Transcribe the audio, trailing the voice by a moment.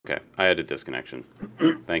Okay, I had a disconnection.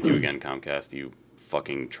 Thank you again, Comcast, you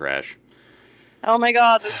fucking trash. Oh my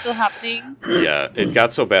god, that's still happening. Yeah, it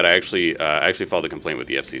got so bad I actually filed a complaint with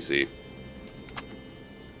the FCC.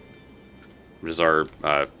 Which is our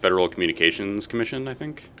Federal Communications Commission, I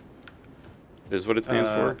think, is what it stands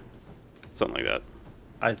for. Something like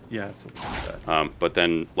that. Yeah, it's something like that. But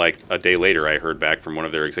then, like, a day later, I heard back from one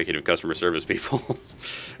of their executive customer service people.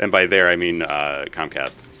 And by there, I mean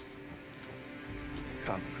Comcast.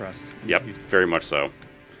 Comcast. Yep, very much so.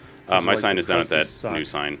 My sign is down at that new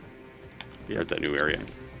sign. Yeah. Or at that new area.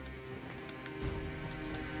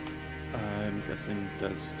 I'm guessing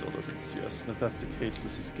Des still doesn't see us. If that's the case,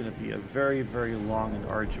 this is going to be a very, very long and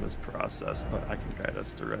arduous process, but I can guide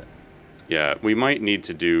us through it. Yeah, we might need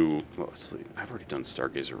to do... Well, let's see. I've already done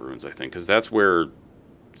Stargazer Ruins, I think, because that's where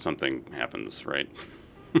something happens, right?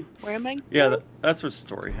 Where am I? Yeah, that's where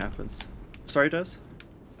story happens. Sorry, Des?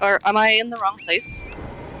 Or am I in the wrong place?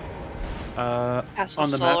 On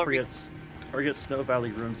the map, are you at Snow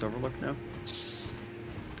Valley Ruins Overlook now?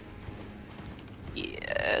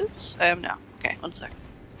 Yes, I am now. Okay, one sec.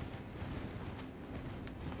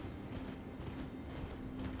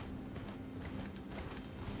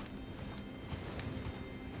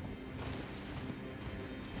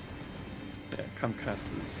 Yeah, Comcast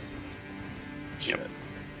is... shit. Yep.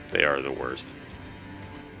 They are the worst.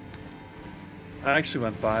 I actually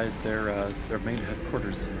went by their main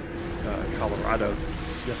headquarters in Colorado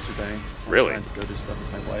yesterday. Really? I was trying to go do stuff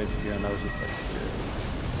with my wife, yeah, and I was just like,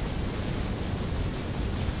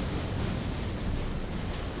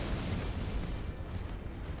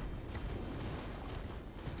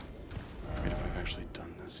 I forget if I've actually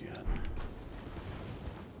done this yet.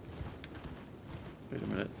 wait a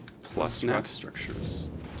minute. Plus rock net? structures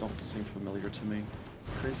don't seem familiar to me.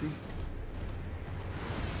 Crazy?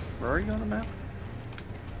 Where are you on the map?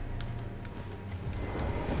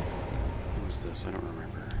 What was this? I don't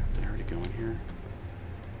remember. Did I already go in here?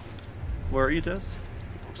 Where are you, Des?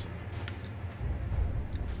 Oops.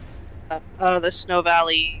 The Snow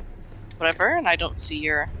Valley, whatever, and I don't see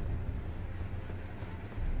your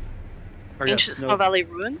ancient Snow Valley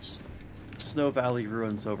ruins. Snow Valley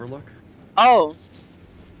Ruins Overlook. Oh.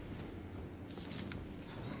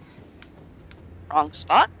 Wrong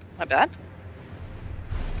spot? My bad.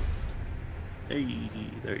 Hey,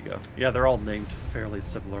 there you go. Yeah, they're all named fairly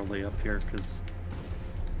similarly up here, because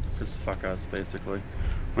fuck us, basically.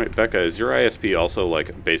 Wait, Becca, is your ISP also,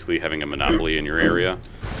 like, basically having a monopoly in your area?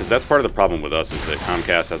 Because that's part of the problem with us, is that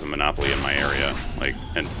Comcast has a monopoly in my area. Like,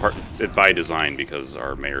 and by design, because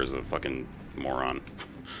our mayor is a fucking moron.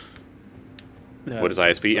 Yeah, what is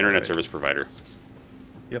ISP? Internet right. Service Provider.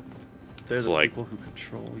 Yep. They're the like, people who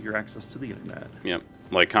control your access to the internet. Yep.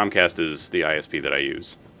 Like, Comcast is the ISP that I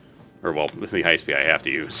use. Or, well, it's the ISP I have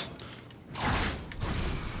to use.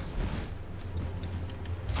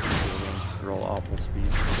 They're all awful speeds.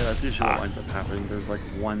 Yeah, that's usually what winds up happening. There's like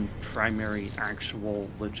one primary, actual,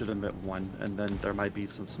 legitimate one, and then there might be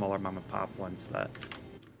some smaller mom-and-pop ones that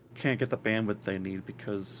can't get the bandwidth they need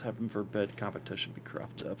because, heaven forbid, competition be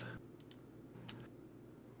corrupt up.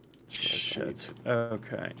 Shit.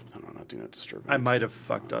 Okay. No, not do not disturb. I might have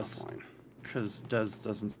fucked us because Des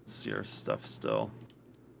doesn't see our stuff still.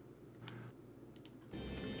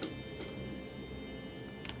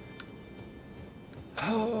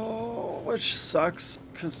 Oh, which sucks,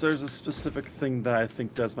 because there's a specific thing that I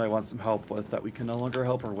think Des might want some help with that we can no longer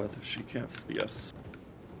help her with if she can't see us.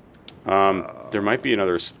 There might be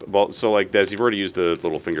another... well, so, like, Des, you've already used the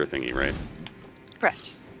little finger thingy, right?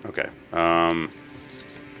 Correct. Okay.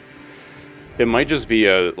 It might just be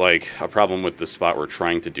a problem with the spot we're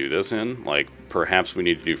trying to do this in. Like, perhaps we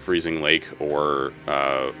need to do Freezing Lake or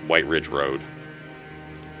White Ridge Road.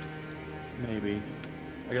 Maybe.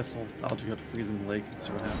 I guess I'll go to Freezing Lake and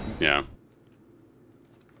see what happens. Yeah.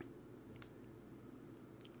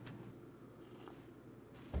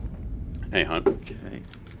 Hey, Hunt. Okay.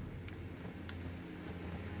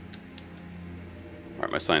 Alright,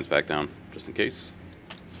 my sign's back down, just in case.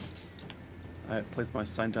 I placed my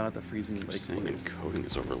sign down at the Freezing Lake. Saying encoding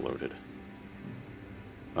is overloaded.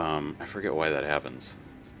 I forget why that happens.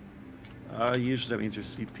 Usually that means your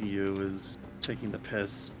CPU is taking the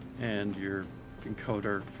piss, and your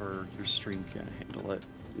encoder for your stream can't handle it.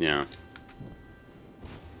 Yeah.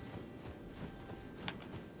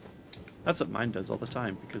 That's what mine does all the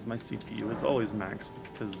time, because my CPU is always maxed,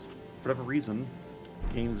 because for whatever reason,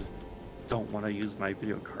 games don't want to use my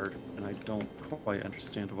video card, and I don't quite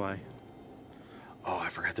understand why. Oh, I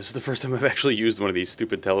forgot. This is the first time I've actually used one of these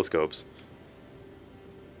stupid telescopes.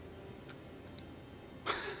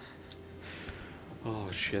 Oh,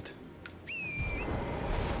 shit.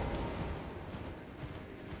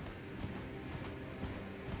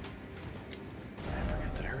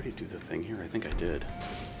 do the thing here? I think I did.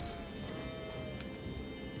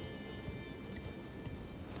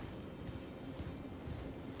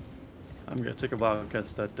 I'm gonna take a wild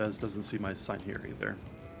guess that Des doesn't see my sign here either.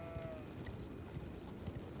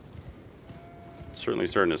 It's certainly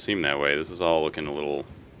starting to seem that way. This is all looking a little...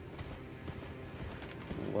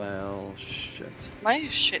 Well, shit. My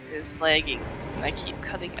shit is lagging, and I keep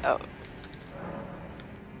cutting out.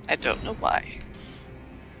 I don't know why.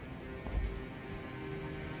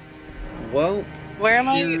 Well, Where am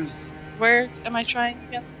here's, Where am I trying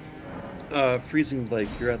again? Freezing Lake.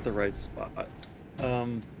 You're at the right spot.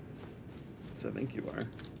 I think you are.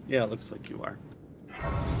 Yeah, it looks like you are.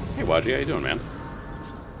 Hey, Wadji, how you doing, man?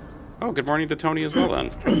 Oh, good morning to Tony as well,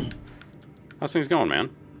 then. How's things going,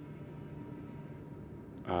 man?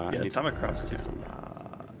 Yeah, Atomic Crops takes a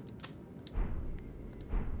lot.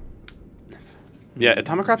 Yeah,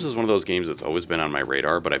 Atomic Crops is one of those games that's always been on my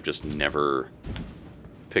radar, but I've just never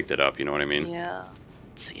picked it up, you know what I mean? Yeah,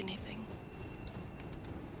 don't see anything.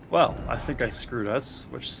 Well, I think I screwed us,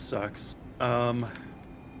 which sucks.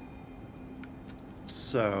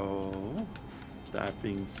 So, that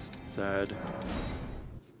being said,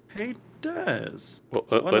 hey Des. Well,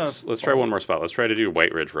 let's try one more spot. Let's try to do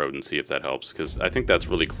White Ridge Road and see if that helps, because I think that's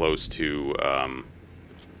really close to. Oh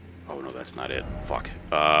no, that's not it. Fuck.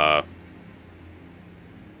 Damn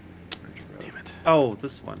it. Oh,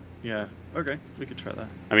 this one. Yeah. Okay, we could try that.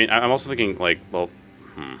 I mean, I'm also thinking like, well,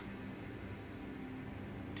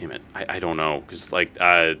 Damn it. I don't know, because like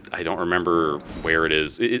I don't remember where it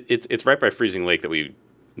is. It's right by Freezing Lake that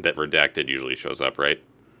Redacted usually shows up, right?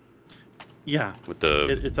 Yeah. With the.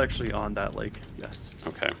 It's actually on that lake. Yes.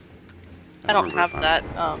 Okay. I don't have that.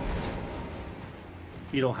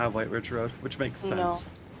 You don't have White Ridge Road, which makes sense.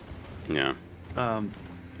 Yeah.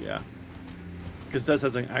 Yeah. Because Des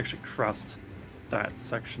hasn't actually crossed that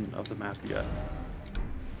section of the map yet.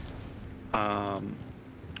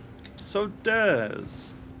 So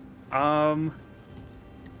Des,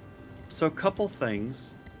 so a couple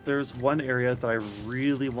things. There's one area that I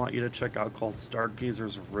really want you to check out called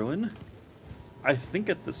Stargazer's Ruin. I think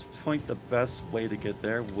at this point the best way to get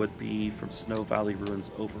there would be from Snow Valley Ruins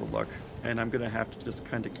Overlook, and I'm gonna have to just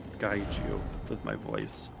kind of guide you with my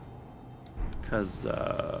voice, because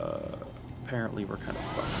apparently we're kind of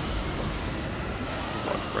fucked.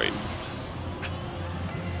 Fuck, right.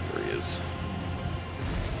 There he is.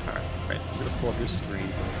 Alright, so I'm gonna pull up your stream.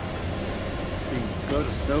 So you go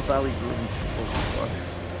to Snow Valley Ruins Overlook.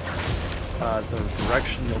 The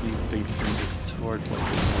direction you'll be facing is towards like the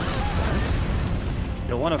northwest.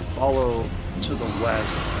 You'll want to follow to the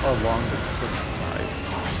west along the cliffside,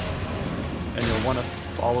 and you'll want to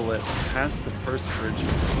follow it past the first bridge you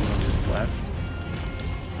see on your left.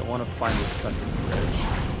 You'll want to find the second bridge.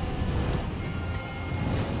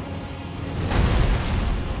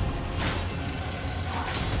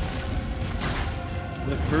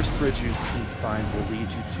 The first bridge you can find will lead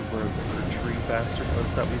you to where the tree bastard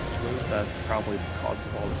was that we slew. That's probably the cause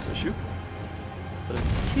of all this issue. But if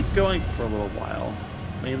you keep going for a little while,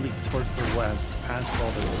 mainly towards the west, past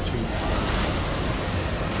all the tombstones,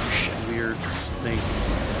 weird snake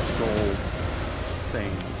skull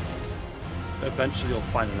things, eventually you'll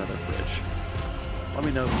find another bridge. Let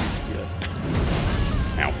me know if you see it.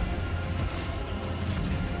 Ow.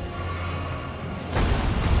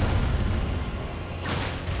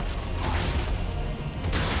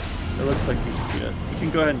 It looks like you see it. You can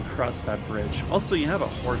go ahead and cross that bridge. Also, you have a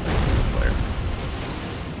horse player.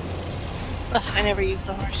 I never used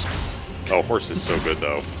the horse. Oh, horse is so good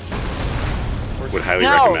though. Horse Would highly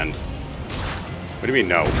No. recommend. What do you mean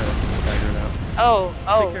no? Figure it out. Oh,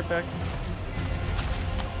 Take care, Beck.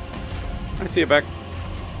 I see it back.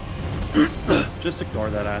 Just ignore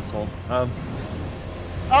that asshole.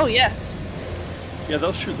 oh yes. Yeah,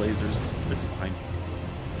 they'll shoot lasers. It's fine.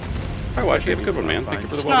 Hi, Watch. You have a good It's one, not man. Thank you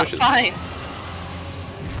for It's the well not wishes. fine.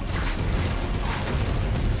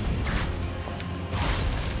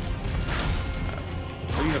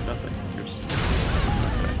 Oh, you have nothing. You're just. I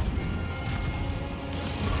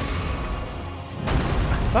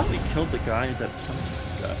thought we killed the guy that summons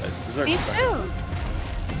these guys. This is our Me second. too.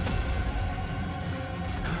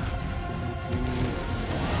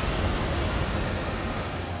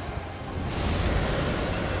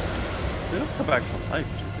 They don't come back to life,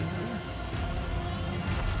 do they?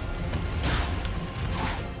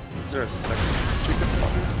 Was there a second chicken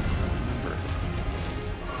fuck? I don't remember.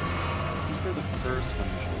 This is where the first one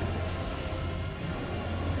usually.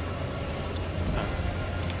 Oh.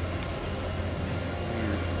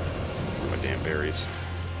 Weird. Oh, my damn berries.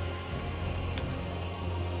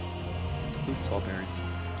 Oops, all berries.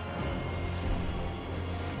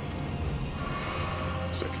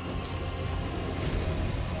 Sick.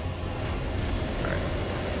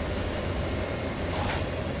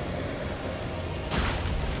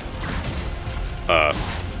 Alright.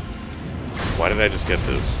 Why did I just get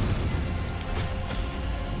this?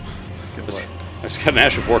 Good luck. I just got an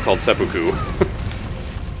Ash of War called Seppuku.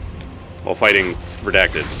 While fighting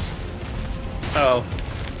Redacted. Oh.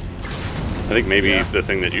 I think maybe Yeah. the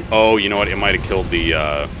thing that you... Oh, you know what? It might have killed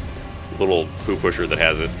the little poo pusher that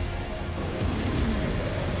has it.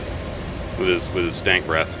 With his stank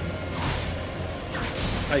breath.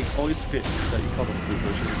 I always forget that you call them blue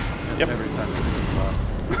bushers. Yep. Every time it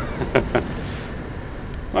comes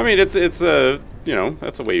up. I mean, it's a... You know,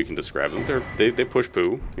 that's a way you can describe them. They push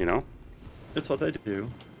poo, you know? It's what they do.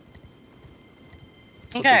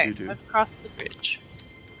 It's what Okay, they do. I've crossed the bridge.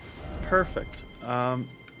 Perfect.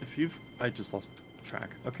 If you've... I just lost track.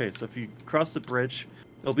 Okay, so if you cross the bridge,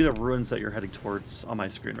 it'll be the ruins that you're heading towards on my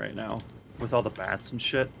screen right now. With all the bats and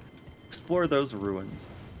shit. Explore those ruins.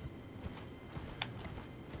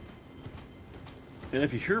 And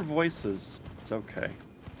if you hear voices, it's okay.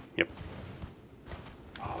 Yep.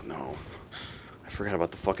 Oh, no. I forgot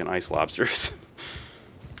about the fucking ice lobsters.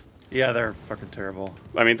 Yeah, they're fucking terrible.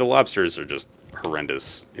 I mean, the lobsters are just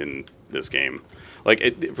horrendous in this game. Like,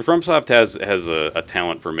 FromSoft has a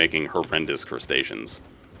talent for making horrendous crustaceans.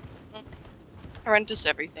 Horrendous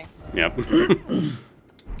everything. Yep.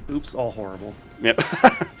 Oops, all horrible. Yep.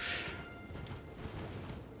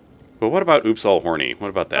 But what about Oops All Horny? What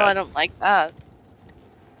about that? Oh, I don't like that.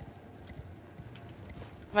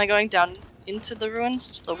 Am I going down into the ruins?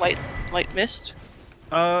 It's the white mist.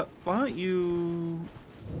 Why don't you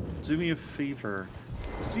do me a favor?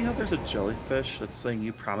 See how there's a jellyfish that's saying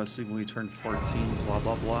you promised me when we turn 14, blah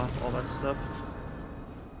blah blah, all that stuff?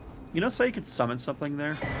 You know, so you could summon something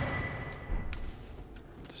there?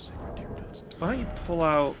 Why don't you pull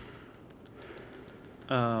out...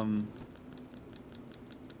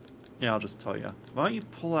 Yeah, I'll just tell you. Why don't you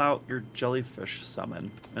pull out your jellyfish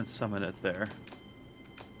summon and summon it there?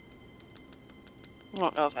 I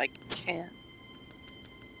don't know if I can.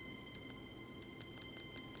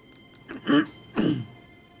 What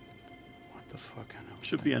the fuck? I know.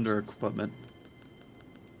 Should be under equipment.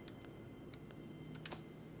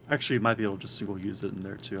 Actually, you might be able to just single use it in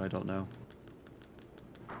there too, I don't know.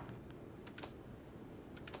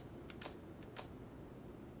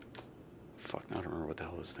 Fuck, now I don't remember what the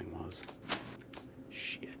hell this thing was.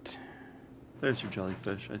 Shit. There's your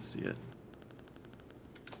jellyfish, I see it.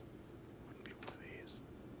 Wouldn't be one of these.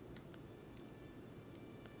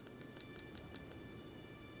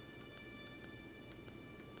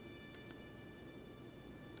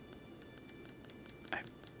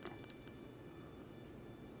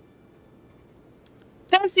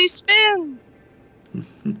 Fancy spin!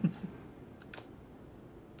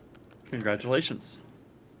 Congratulations.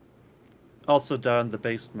 Also down in the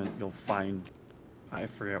basement you'll find, I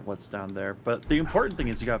forget what's down there, but the important thing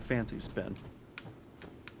is you got fancy spin.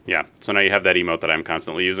 Yeah, so now you have that emote that I'm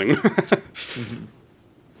constantly using.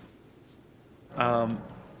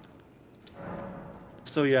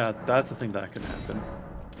 So yeah, that's a thing that can happen.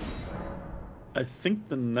 I think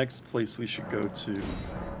the next place we should go to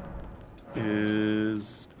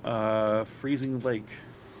is Freezing Lake,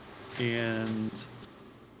 and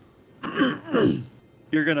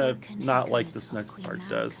you're gonna not like this next part,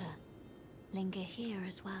 Des. Linger here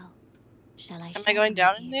as well. Shall I Am I share going with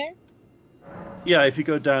down you? in there? Yeah, if you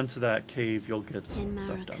go down to that cave, you'll get In some stuff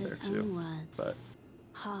down there Marika's own too. words. But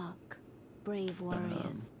Hark, brave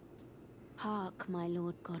warriors. Hark, my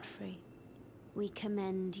lord Godfrey. We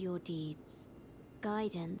commend your deeds.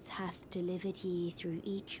 Guidance hath delivered ye through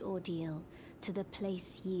each ordeal to the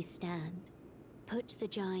place ye stand. Put the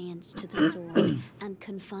giants to the sword and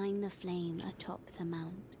confine the flame atop the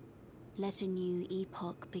mount. Let a new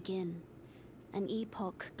epoch begin, an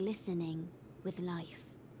epoch glistening with life.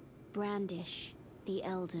 Brandish the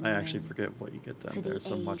Elden I actually Ring. forget what you get For down there, the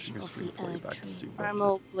so I'm watching age your of screen the playback to Erdtree. see what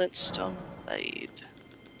Primal Blitstone Blade.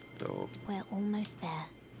 dope. We're almost there.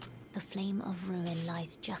 The flame of ruin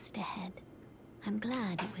lies just ahead. I'm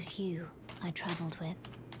glad it was you I traveled with.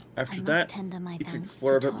 I After must that, tender my you can thanks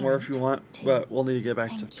explore a to bit more if you Torrent, want, too. but we'll need to get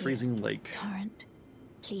back to Thank you. Freezing Lake. Torrent,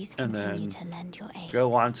 please And continue then to lend your aid.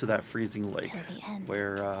 Go on to that Freezing Lake, Till the end.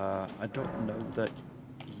 where I don't know that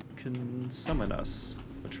you can summon us,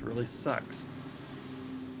 which really sucks.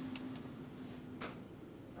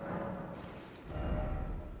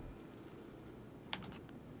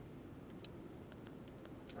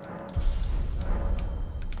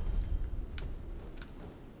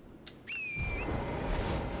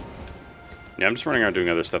 Yeah, I'm just running around doing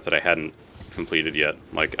other stuff that I hadn't completed yet.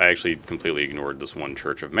 Like, I actually completely ignored this one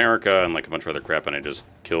Church of America and like a bunch of other crap, and I just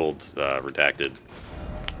killed Redacted.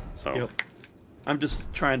 So. Yep. I'm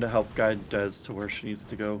just trying to help guide Des to where she needs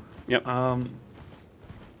to go. Yep.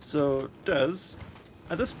 So Des,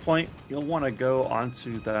 at this point, you'll want to go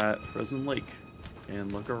onto that frozen lake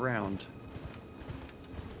and look around.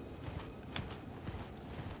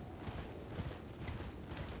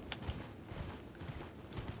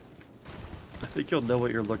 I think you'll know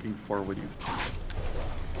what you're looking for when you've...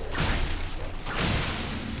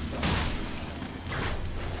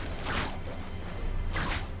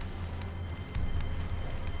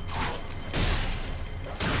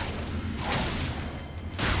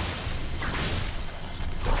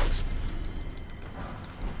 Dogs.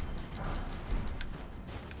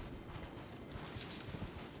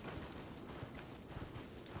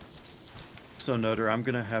 So Noder, I'm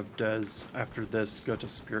gonna have Des, after this, go to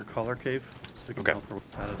Spirit Caller Cave, so we can Okay. help her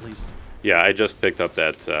with that at least. Yeah, I just picked up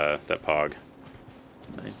that that pog.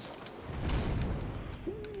 Nice.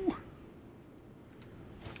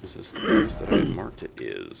 Is this the place that I marked it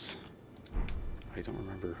is? I don't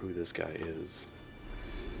remember who this guy is.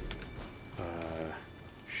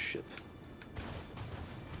 Shit.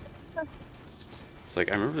 It's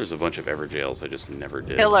like, I remember there's a bunch of Everjails I just never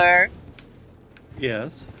did. Killer.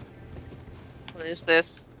 Yes, What is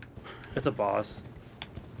this? it's a boss.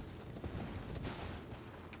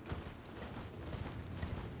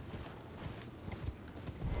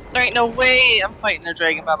 There ain't no way I'm fighting a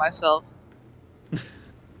dragon by myself.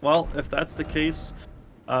 Well, if that's the case,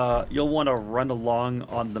 you'll want to run along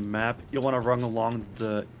on the map. You'll want to run along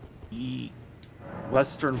the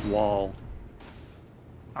western wall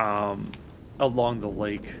along the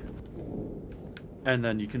lake. And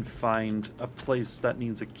then you can find a place that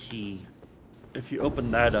needs a key. If you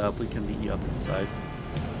open that up, we can meet you up inside.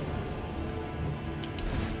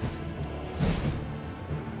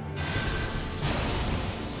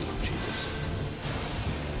 Oh, Jesus.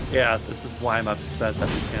 Yeah, this is why I'm upset that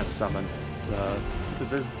we can't summon the... Because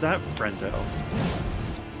there's that friendo.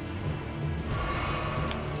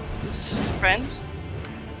 This is a friend?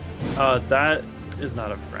 That is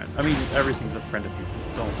not a friend. I mean, everything's a friend if you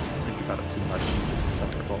don't think about it too much and you just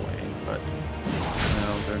accept their bullying, but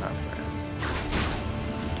no, they're not friends.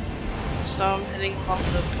 So I'm heading along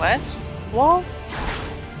the west wall?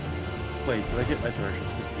 Wait, did I get my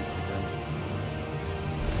directions confused again?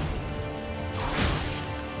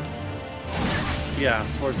 Yeah,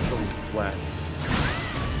 towards the west.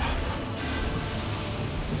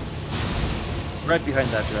 Right behind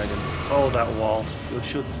that dragon. Follow that wall. You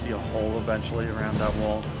should see a hole eventually around that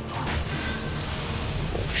wall.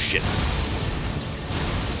 Oh, shit.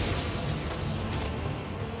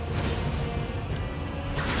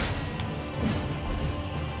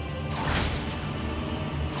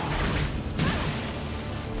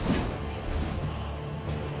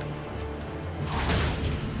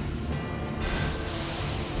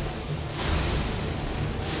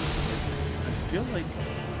 I feel like...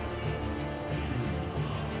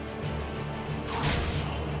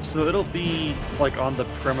 So it'll be like on the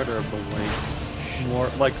perimeter of the lake, more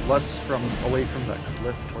like less from away from that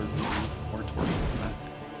cliff towards the more towards the map.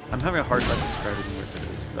 I'm having a hard time describing where it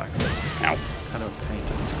is exactly. Ow. It's kind of a pain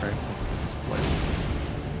to describe this place.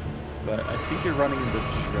 But I think you're running in the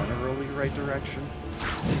generally right direction.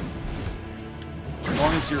 As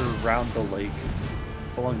long as you're around the lake,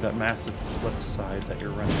 following that massive cliff side that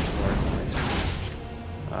you're running towards, you're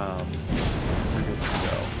good to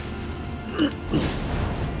go.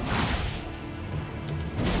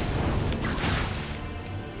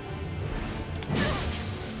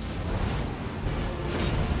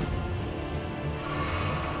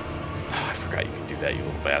 I forgot you can do that, you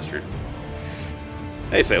little bastard.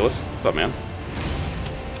 Hey, Salus. What's up, man?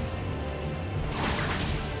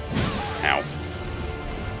 Ow.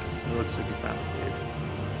 It looks like you found the cave.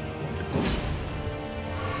 Wonderful.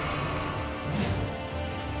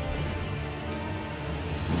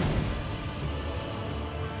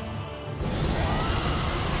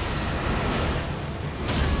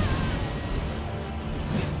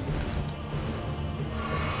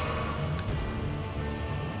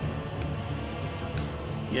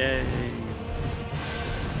 Yay!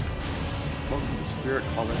 Welcome to Spirit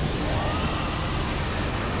College.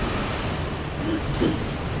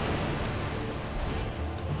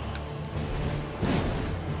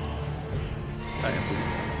 I am pretty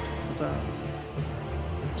sad. What's up?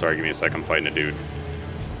 Sorry, give me a sec. I'm fighting a dude.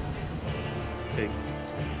 Pig.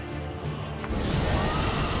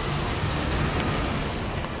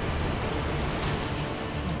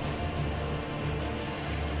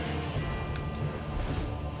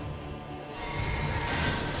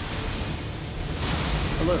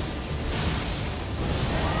 loot.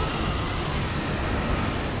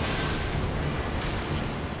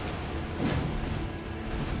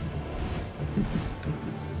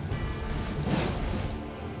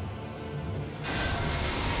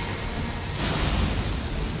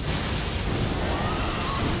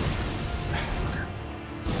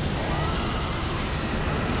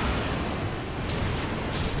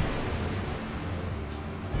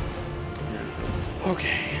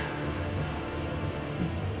 Okay.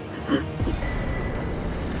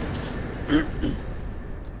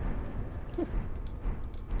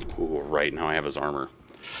 Ooh, right, now I have his armor.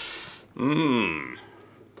 Mmm.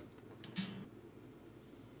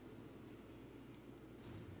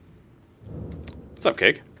 What's up,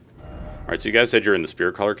 Cake? Alright, so you guys said you're in the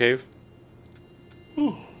Spirit Color Cave?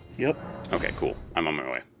 Yep. Okay, cool. I'm on my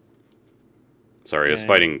way. Sorry, I was Okay.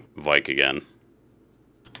 fighting Vike again.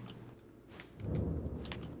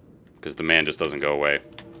 Because the man just doesn't go away.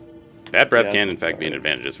 Bad breath Yeah, can, in it's fact, be an alright.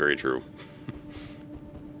 advantage. It's very true.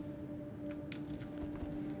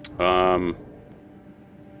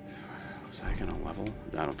 Was I gonna level?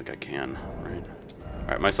 I don't think I can, right?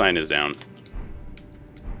 Alright, my sign is down.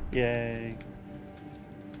 Yay.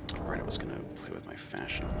 Alright, I was gonna play with my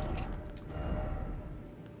fashion.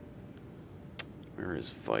 Where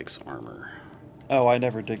is Vike's armor? Oh, I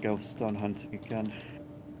never did go stone hunting again.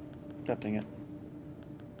 God dang it.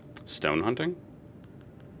 Stone hunting?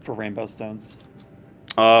 For rainbow stones.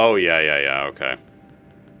 Oh, yeah, okay.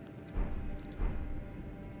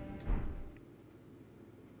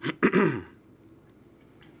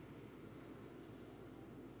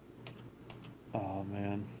 Oh,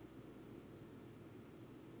 man.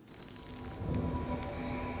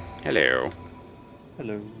 Hello.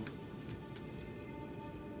 Hello.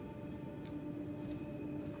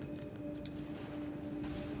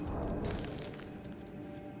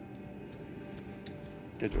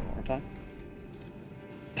 Did it one more time.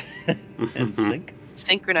 In sync.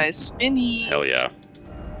 Synchronized spinnies. Hell yeah.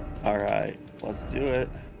 Alright, let's do it.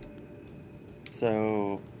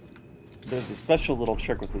 So, there's a special little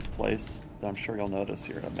trick with this place that I'm sure you'll notice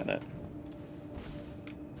here in a minute.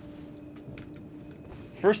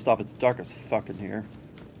 First off, it's dark as fuck in here.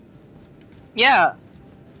 Yeah.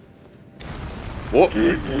 Whoa!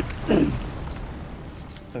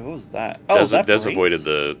 What was that? Oh, that Des breaks? avoided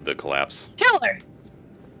the collapse. Killer.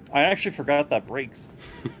 I actually forgot that breaks.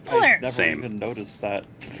 Killer. I never Same. even noticed that.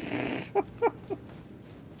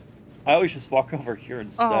 I always just walk over here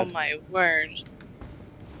instead. Oh my word.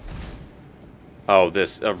 Oh,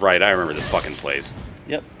 this... right, I remember this fucking place.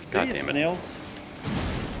 Yep. See, God damn it. snails.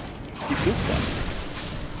 You poop them.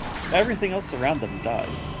 Everything else around them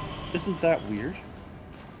does. Isn't that weird?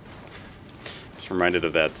 Just reminded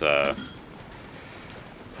of that, what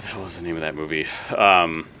the hell was the name of that movie?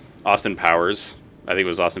 Austin Powers. I think it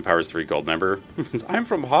was Austin Powers 3 Goldmember. I'm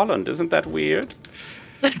from Holland, isn't that weird?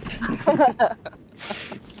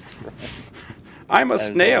 I'm a I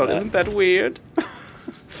snail, love that. isn't that weird?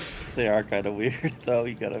 They are kind of weird, though,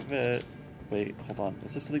 you gotta admit. Wait, hold on.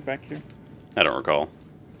 Is there something back here? I don't recall.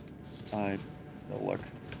 I'll look.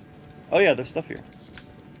 Oh yeah, there's stuff here.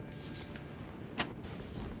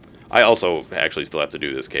 I also actually still have to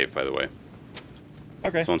do this cave, by the way.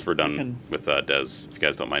 Okay. So once we're done can- with Des, if you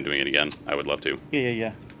guys don't mind doing it again, I would love to.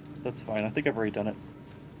 Yeah. That's fine. I think I've already done it.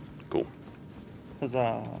 Cool.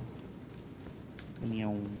 Huzzah.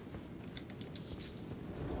 Meow.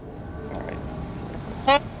 Alright.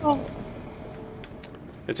 Oh,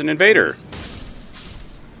 It's an invader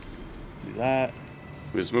Do that.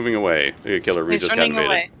 who's moving away. Killer, we he's just got running invaded.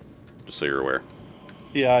 away. Just so you're aware.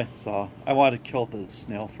 Yeah, I saw. I wanted to kill the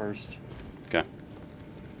snail first. Okay.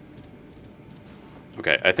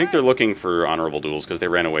 Okay, I think they're looking for honorable duels because they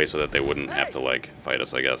ran away so that they wouldn't have to, like, fight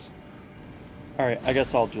us, I guess. Alright, I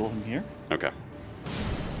guess I'll duel him here. Okay.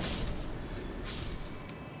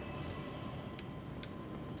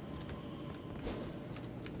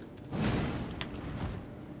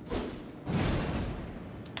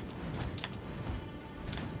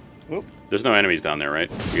 Oop. There's no enemies down there, right?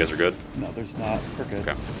 You guys are good? No, there's not. We're good.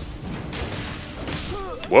 Okay.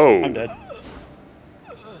 Whoa! I'm dead.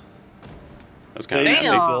 That's kind They of use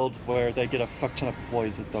a nasty. build where they get a fuck ton of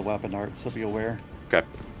poise with the weapon art, so be aware. Okay.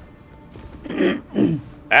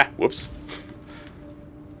 Ah, whoops.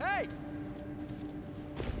 Hey!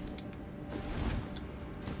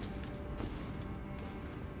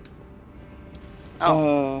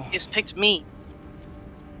 Oh, he just picked me.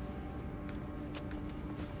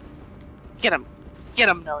 Get him. Get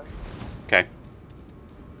him, Miller. Okay.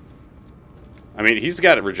 I mean, he's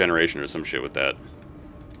got regeneration or some shit with that.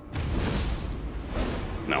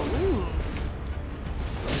 No. Ooh.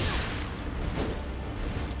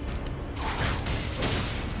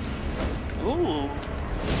 Ooh.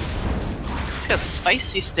 It's got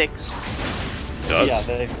spicy sticks. It does.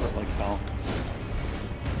 Yeah, they hurt like hell.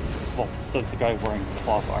 Well, says the guy wearing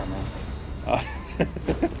cloth armor.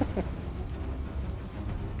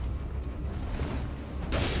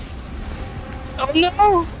 Oh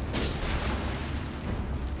no!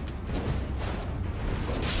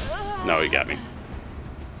 No, he got me.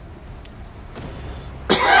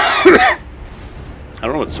 I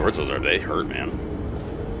don't know what swords those are. They hurt, man.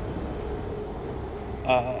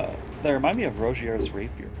 They remind me of Rogier's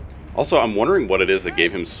rapier. Also, I'm wondering what it is that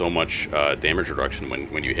gave him so much damage reduction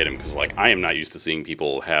when you hit him, because like I am not used to seeing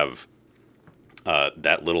people have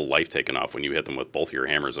that little life taken off when you hit them with both your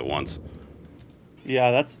hammers at once.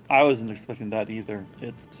 Yeah, I wasn't expecting that either.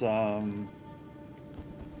 It's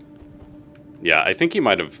Yeah, I think he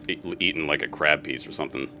might have eaten like a crab piece or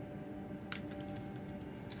something.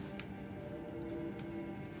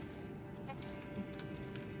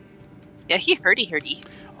 Yeah, he hurdy.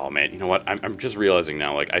 Oh man, you know what? I'm just realizing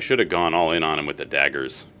now, like I should have gone all in on him with the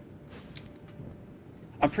daggers.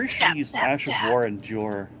 I'm pretty sure he used Ash of War and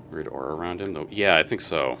Jor. Weird aura around him, though. Yeah, I think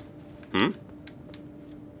so. Hmm?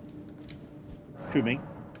 Who, me?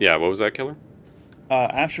 Yeah, what was that, Killer?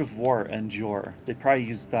 Ash of War and Jor. They probably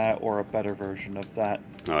used that or a better version of that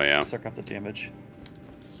Oh yeah. to suck up the damage.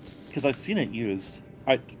 Because I've seen it used.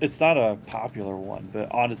 It's not a popular one, but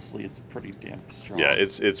honestly, it's pretty damn strong. Yeah,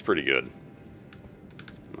 it's pretty good.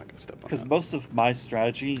 I'm not gonna step on Because that. most of my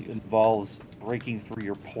strategy involves breaking through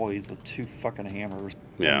your poise with 2 fucking hammers.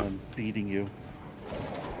 Yeah. And then beating you.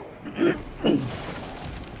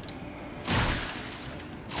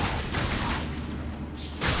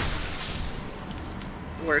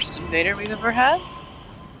 Worst invader we've ever had?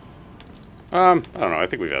 I don't know. I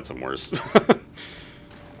think we've had some worse.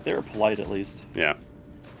 They were polite, at least. Yeah.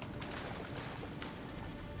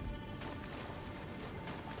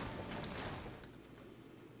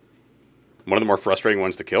 One of the more frustrating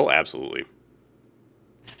ones to kill? Absolutely.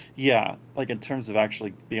 Yeah, like in terms of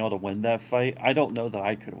actually being able to win that fight, I don't know that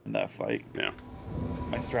I could win that fight. Yeah.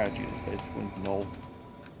 My strategy is basically null.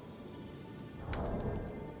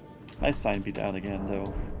 Nice sign be down again,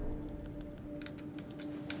 though.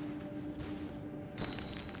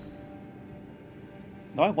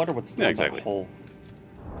 Now I wonder what's down exactly. that hole.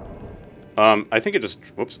 I think it just...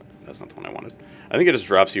 Whoops. That's not the one I wanted. I think it just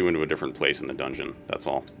drops you into a different place in the dungeon. That's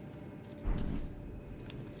all.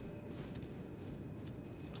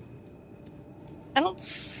 I don't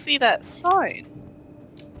see that sign.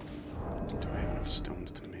 Do I have enough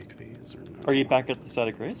stones to make these, or no? Are you back at the side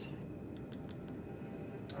of Grace?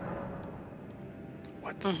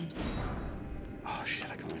 What? Oh,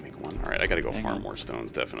 shit. I can only make one. Alright, I gotta go Hang farm on. more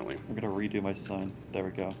stones, definitely. I'm gonna redo my sign. There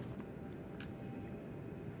we go.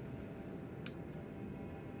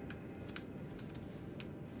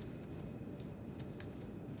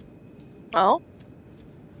 Oh?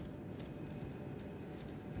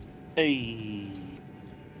 Hey.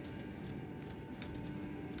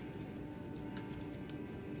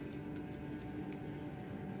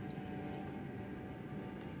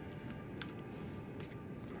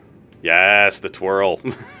 Yes, the twirl.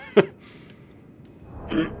 Actually,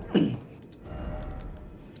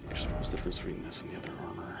 what's the difference between this and the other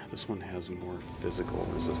armor? This one has more physical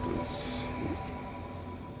resistance.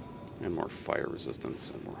 And more fire resistance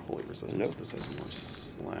and more holy resistance. Nope. This has more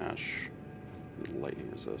slash and lightning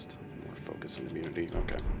resist. More focus and immunity.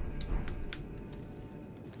 Okay.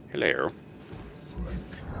 Hello.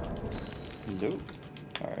 Nope.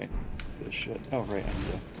 Alright. Good shit. Oh, right. I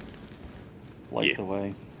need to light Yeah. the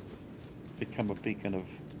way. Become a beacon of,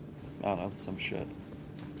 I don't know, some shit.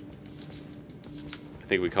 I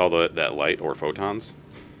think we call that light or photons.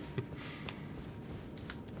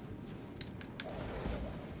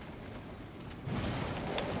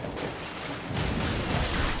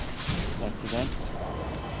 That's it then.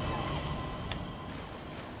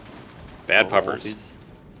 Bad Oh, puppers.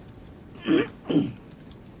 wolfies.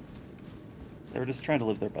 They were just trying to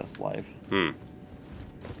live their best life. Hmm.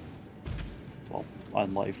 Well,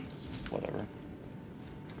 on life, whatever.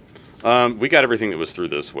 We got everything that was through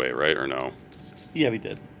this way, right? Or no? Yeah, we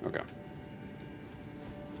did. Okay.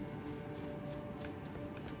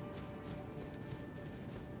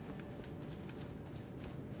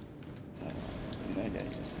 Yeah.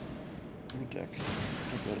 New deck.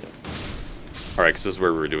 I get it. Alright, because this is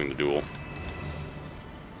where we were doing the duel.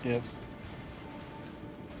 Yep.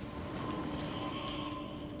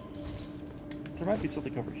 There might be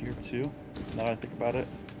something over here too, now that I think about it.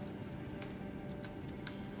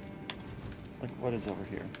 Like, what is over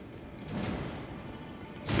here?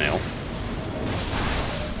 Snail.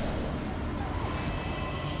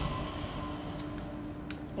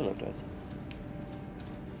 Hello, guys.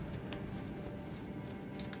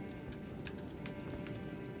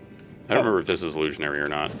 I don't remember if this is illusionary or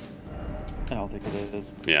not. I don't think it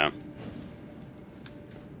is. Yeah. If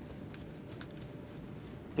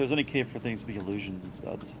there's any cave for things to be illusions,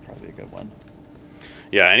 though, this is probably a good one.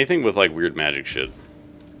 Yeah, anything with like weird magic shit.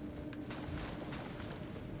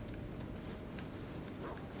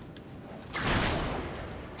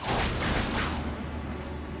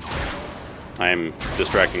 I'm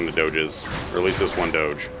distracting the doges, or at least this one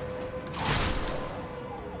doge.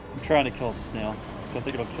 I'm trying to kill a snail, so I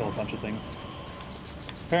think it'll kill a bunch of things.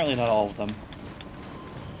 Apparently not all of them.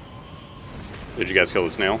 Did you guys kill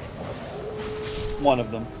the snail? One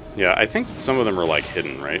of them. Yeah, I think some of them are like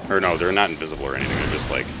hidden, right? Or no, they're not invisible or anything. They're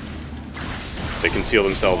just like they conceal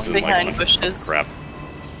themselves in Behind like bushes. crap.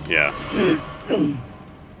 Yeah. There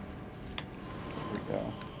we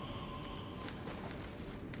go.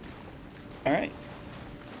 Alright.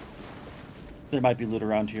 There might be loot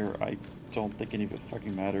around here. I don't think any of it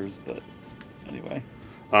fucking matters, but anyway.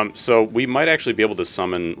 So we might actually be able to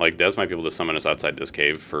summon, like Des might be able to summon us outside this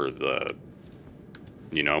cave for the,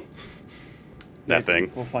 you know, that Maybe.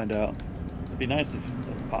 thing. We'll find out. It'd be nice if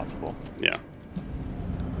that's possible. Yeah.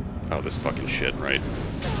 Oh, this fucking shit, right?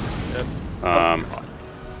 Yep. Um, Oh,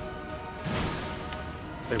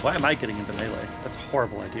 wait, why am I getting into melee? That's a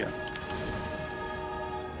horrible idea.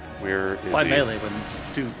 Where is Why he? melee when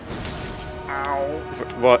dude?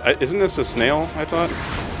 Ow. Well, isn't this a snail, I thought?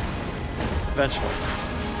 Eventually.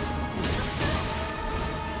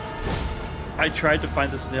 I tried to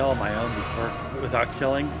find the snail on my own before without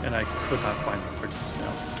killing, and I could not find the freaking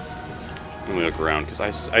snail. Let me look around,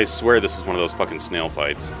 because I swear this is one of those fucking snail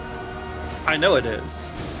fights. I know it is.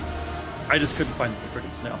 I just couldn't find the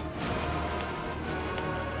freaking snail.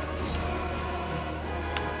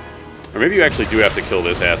 Or maybe you actually do have to kill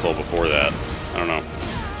this asshole before that. I don't know.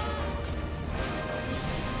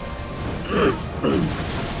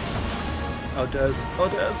 Oh, Des. Oh,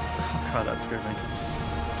 Des. Oh, God, that scared me.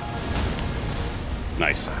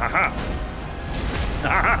 Nice. Haha.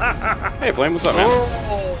 Hey, Flame, what's up, man?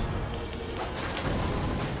 Oh.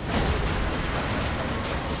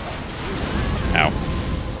 Ow.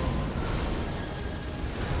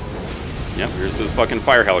 Yep, here's his fucking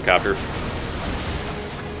fire helicopter.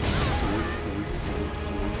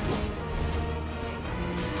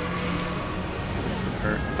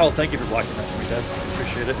 Oh, thank you for blocking that for me, Des. I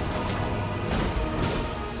appreciate it.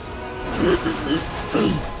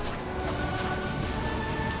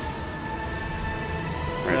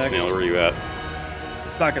 Alright, Next. Snail, where are you at?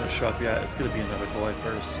 It's not going to show up yet. It's going to be another boy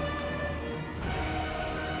first.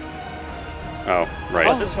 Oh, right.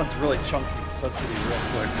 Oh, this one's really chunky, so it's going to be real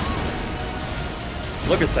quick.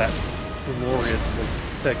 Look at that glorious, like,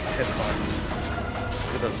 thick hitbox.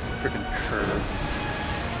 Look at those freaking curves.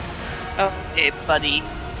 Okay, buddy.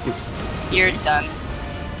 You're done.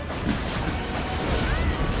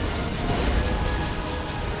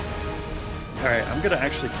 Alright, I'm going to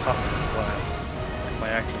actually pop the blast. Like my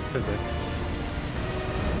actual physic.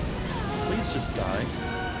 Please just die.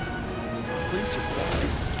 Please just die.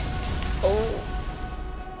 Oh!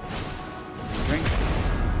 Drink.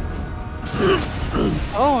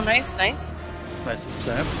 Oh, nice, nice. Nice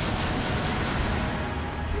stab.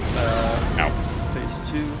 Ow. Phase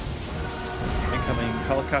 2. Incoming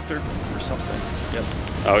helicopter or something. Yep.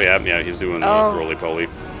 Oh, yeah, he's doing the Oh. roly-poly.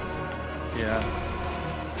 Yeah.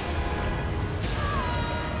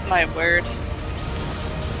 My word.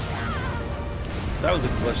 That was a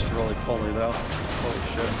glitched roly-poly, though. Holy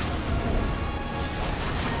shit.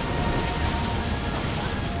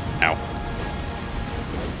 Ow.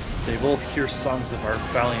 They will hear songs of our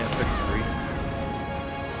valiant victory.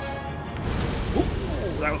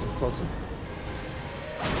 Ooh, that was a close one.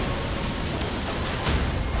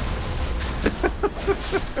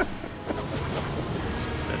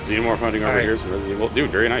 Xenomorph hunting over Alright. here. Some Resident Evil. Dude,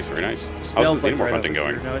 very nice, very nice. How's Snail's the like Xenomorph right hunting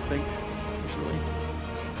over going? here now, I think. Usually.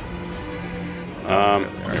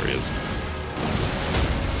 There he is.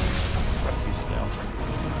 Fuck snail.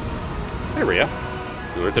 Hey, Rhea.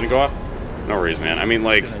 Your alert didn't go off? No worries, man. I mean,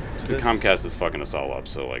 like, Gonna do the this. Comcast is fucking us all up,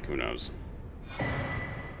 so, like, who knows?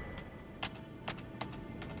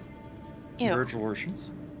 Ew. Virtual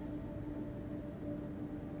versions.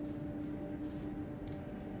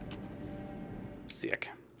 Sick.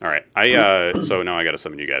 Alright, so now I gotta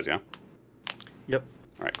summon you guys, yeah? Yep.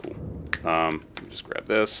 Alright, cool. Let me just grab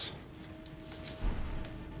this.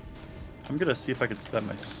 I'm gonna see if I can spend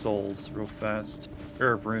my souls real fast.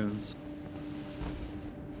 Or runes.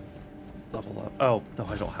 Level up. Oh, no,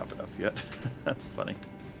 I don't have enough yet. That's funny.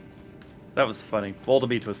 That was funny. Bold of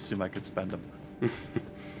me to assume I could spend them.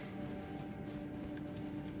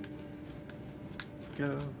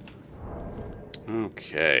 Go.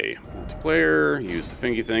 Okay. Multiplayer, use the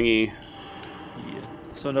Fingy thingy. Yeah.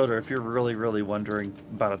 So, Noder, if you're really, really wondering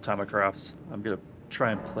about Atomic Crops, I'm going to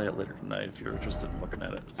try and play it later tonight if you're interested in looking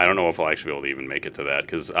at it. I don't know if I'll actually be able to even make it to that,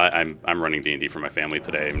 because I'm running D&D for my family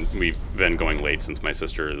today, and we've been going late since my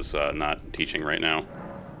sister is not teaching right now.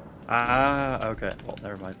 Ah, okay. Well,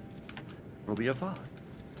 never mind. It'll be a VOD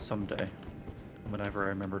someday, whenever I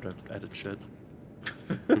remember to edit shit.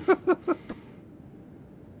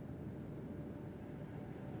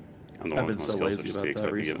 I'm the I've one with been most so skills, lazy so just about be that expected to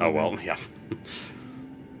get... recently, Oh, well, man. yeah.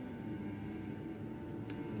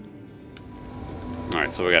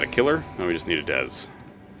 Alright, so we got a killer, and we just need a Dez.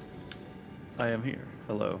 I am here.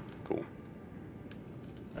 Hello. Cool.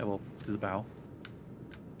 I will do the bow.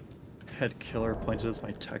 Head killer appointed as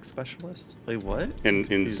my tech specialist? Wait, what? In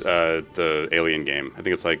Confused. the Alien game. I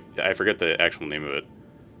think it's like... I forget the actual name of it.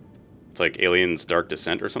 It's like Aliens Dark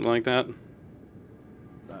Descent or something like that?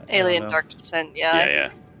 I don't Alien know. Dark Descent, yeah.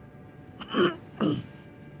 Yeah.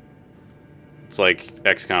 It's like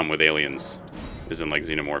XCOM with aliens. Is in like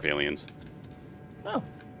xenomorph aliens. Oh.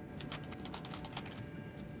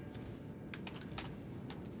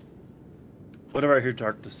 Whenever I hear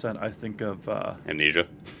Dark Descent, I think of, Amnesia.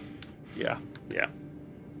 yeah. Yeah.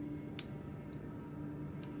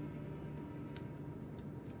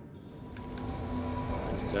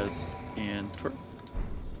 There's Des and Twer.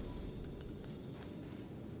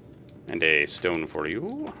 And a stone for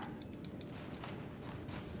you.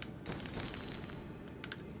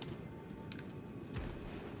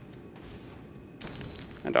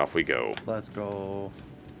 And off we go. Let's go.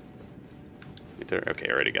 Right there. Okay,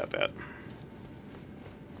 I already got that.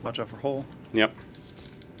 Watch out for hole. Yep.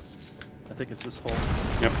 I think it's this hole.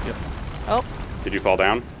 Yep. Yep. Oh, Did you fall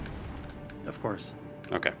down? Of course.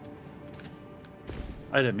 Okay.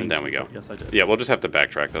 I didn't mean And down to, we go. but yes, I did. Yeah, we'll just have to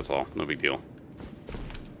backtrack, that's all. No big deal.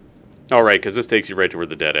 All right, because this takes you right to where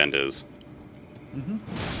the dead end is.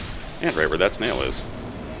 Mm-hmm. And right where that snail is.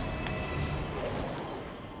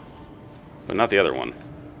 But not the other one.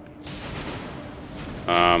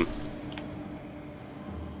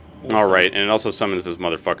 All right, and it also summons this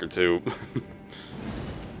motherfucker too.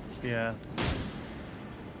 Yeah.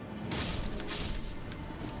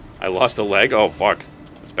 I lost a leg? Oh, fuck.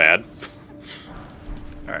 That's bad.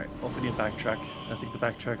 Alright, well, we need to backtrack. I think the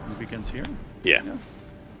backtracking begins here. Yeah.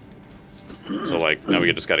 So, like, now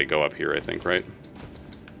we just gotta go up here, I think, right?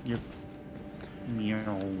 Yep.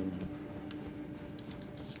 Meow.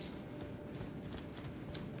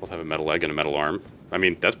 Both have a metal leg and a metal arm. I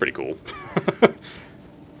mean, that's pretty cool.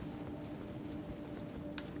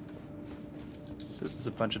 There's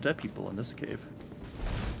a bunch of dead people in this cave.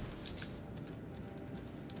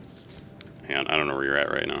 Man, I don't know where you're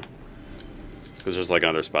at right now. Because there's, like,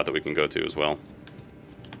 another spot that we can go to as well.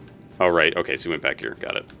 Oh, right. Okay, so you went back here.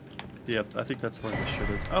 Got it. Yep, I think that's where the shit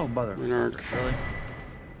is. Oh, mother. Narc. Really?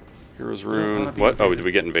 Hero's Yeah, Rune. wanna be What? Oh, invaded. did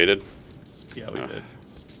we get invaded? Yeah, we Ugh. did.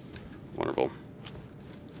 Wonderful.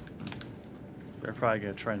 They're probably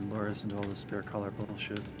gonna try and lure us into all this spirit color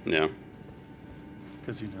bullshit. Yeah.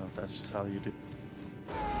 Because you know, that's just how you do.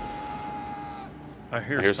 I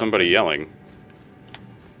hear I hear somebody something. yelling.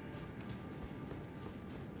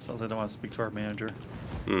 Sounds like they want to speak to our manager.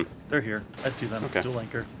 Hmm. They're here. I see them. Okay. Dual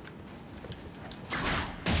anchor.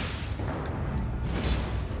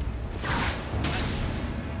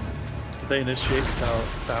 Did they initiate without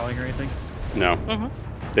bowing or anything? No. mm-hmm.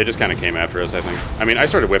 They just kind of came after us, I think. I mean, I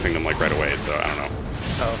started whipping them, like, right away, so I don't know.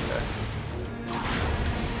 Oh, okay.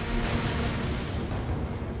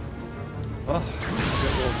 Well, this is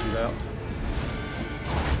a little too out.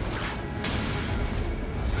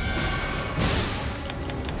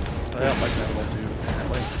 I don't like that little dude,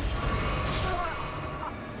 apparently.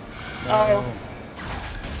 No. Oh.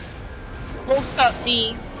 Wolf got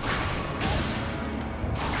me.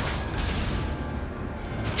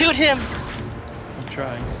 Shoot him! I'm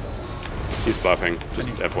trying. He's buffing, just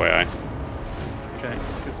FYI. Okay,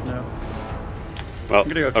 good to know. Well, I'm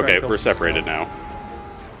gonna go try okay, and kill we're some separated snail.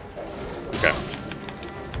 now. Okay.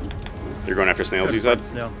 You're going after snails, you said?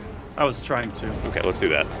 No, I was trying to. Okay, let's do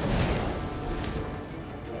that.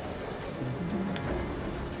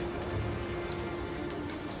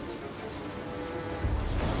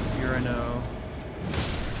 This one here I know.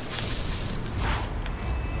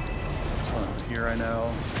 This one here I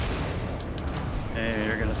know. Hey,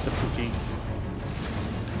 you're gonna seppuku.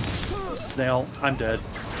 Snail, I'm dead.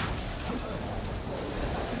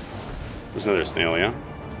 There's another snail, yeah?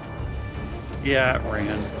 Yeah, it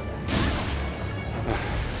ran.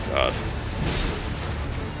 God.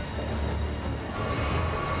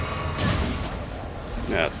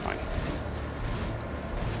 Yeah, that's fine.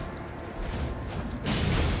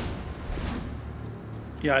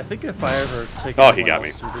 Yeah, I think if I ever take Oh, he anyone got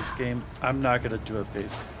else me. through this game, I'm not gonna do it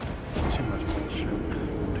based. It's too much bullshit.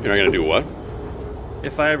 You're not gonna do what?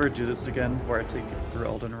 If I ever do this again, where I take it through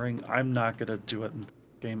Elden Ring, I'm not gonna do it in the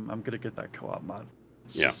game. I'm gonna get that co-op mod.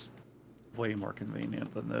 It's Yeah. just way more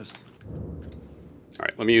convenient than this. All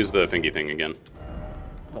right, let me use the Fingy thing again.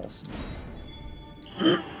 Awesome.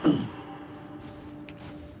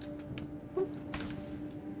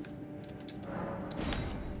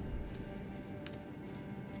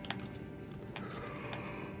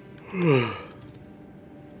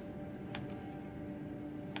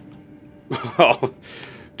 Oh,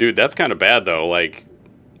 dude, that's kind of bad though. Like,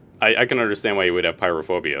 I can understand why you would have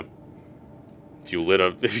pyrophobia. If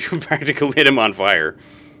you practically lit him on fire.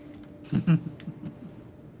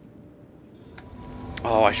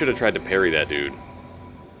 Oh, I should have tried to parry that dude.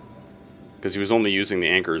 Because he was only using the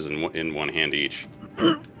anchors in one hand each.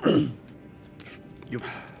 You.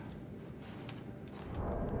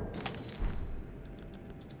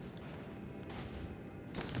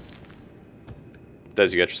 Des,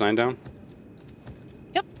 you got your sign down?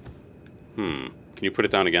 Yep. Can you put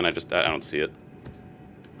it down again? I don't see it.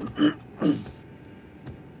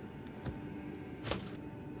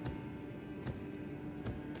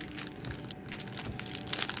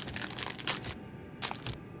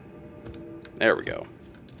 There we go.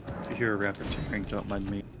 If you hear a rapper cheering, don't mind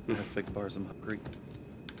me. I have fig bars, I'm hungry.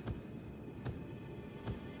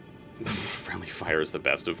 Friendly fire is the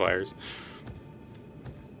best of fires.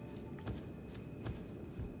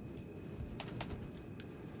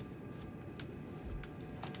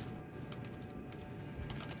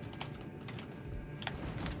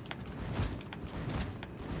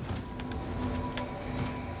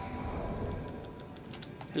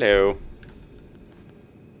 Hello.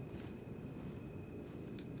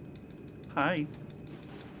 Hi.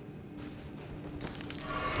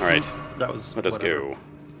 All right, That was. let us whatever. go.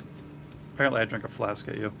 Apparently, I drank a flask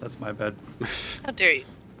at you. That's my bad. How dare you?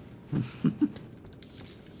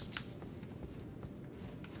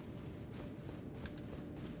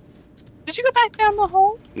 Did you go back down the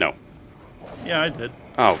hole? No. Yeah, I did.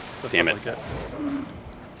 Oh, Stuff damn it. like that.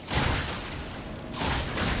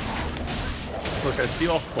 Look, I see a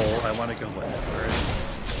hole. I want to go in. Alright.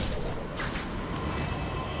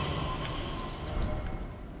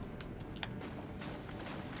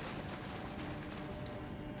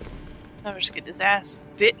 I'm just getting his ass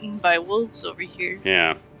bitten by wolves over here.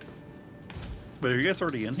 Yeah. But are you guys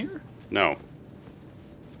already in here? No.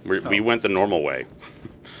 We Oh. went the normal way.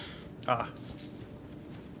 Ah.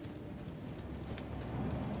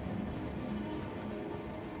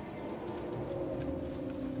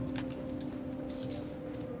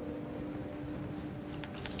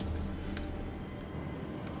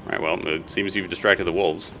 All right, well, it seems you've distracted the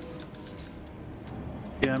wolves.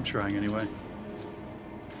 Yeah, I'm trying anyway.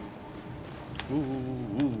 Ooh,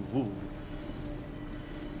 ooh, ooh.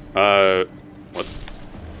 What?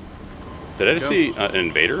 Did I just Go. see an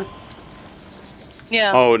invader?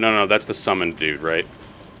 Yeah. Oh, no, that's the summoned dude, right?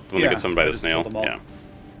 The one that Yeah, gets summoned by I the just snail? killed them all. Yeah.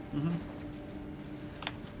 Mhm.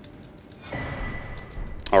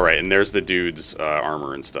 Alright, and there's the dude's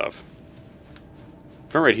armor and stuff.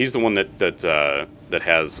 If I'm right, he's the one that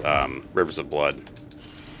has rivers of blood.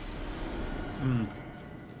 Mm.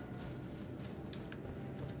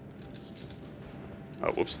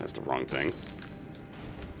 Oh, whoops, that's the wrong thing.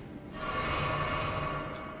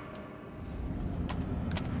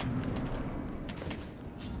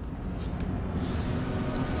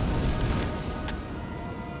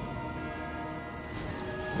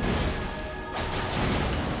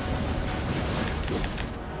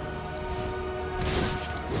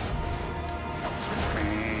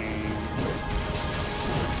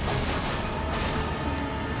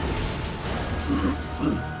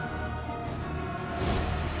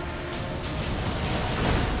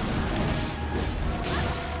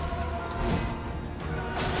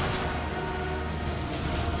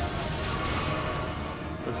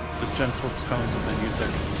 Listen to the gentle tones of the music.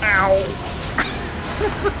 Ow!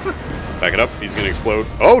 Back it up, he's gonna explode.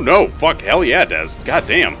 Oh no, fuck, hell yeah, Des. God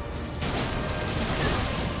damn.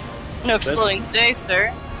 No exploding today,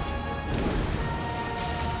 sir.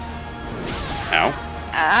 Ow.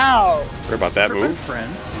 Ow. Sorry about that We're move.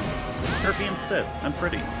 friends. Hurt me instead. I'm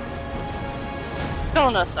pretty.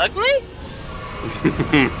 Calling us ugly?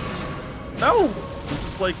 No! I'm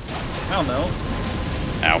just like, I don't know.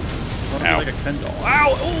 Ow. I want to be Ow. like a Ken doll.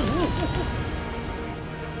 Ow! Ooh, ooh,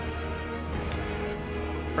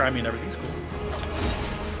 ooh. Or, I mean, everything's cool.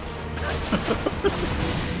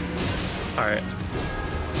 Alright.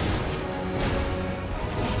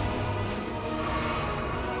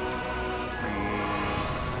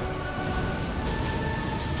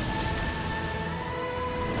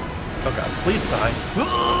 Please die.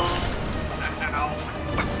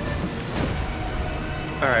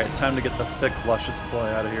 Alright, time to get the thick, luscious boy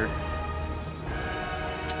out of here.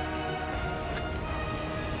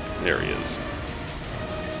 There he is.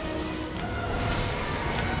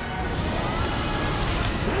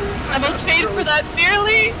 I almost paid for that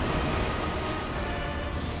barely.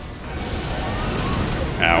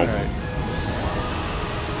 Ow. Alright.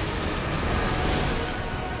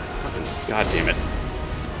 God damn it.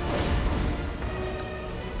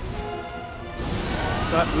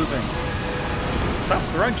 Stop moving. Stop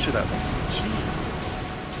throwing shit at me. Jeez.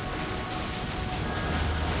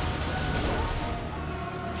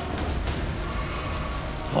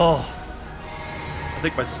 Oh. I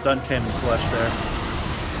think my stun came in clutch there.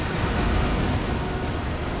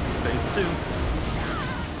 Phase 2.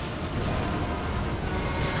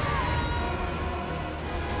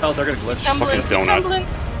 Oh, they're gonna glitch. Tumbling, Fucking donut. tumbling.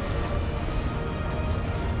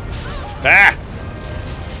 Ah!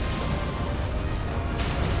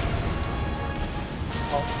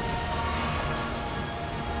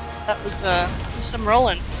 That was some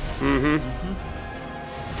rolling. Mm-hmm.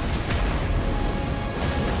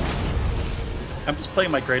 I'm just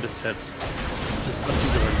playing my greatest hits. Just listen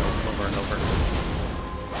to it over and over.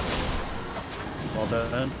 Well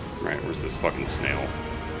done. Right, where's this fucking snail?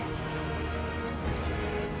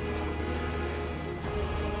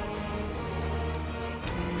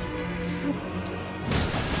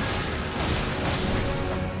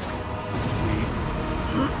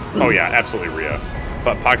 Oh yeah, absolutely Rhea.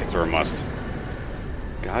 But pockets are a must.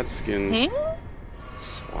 Godskin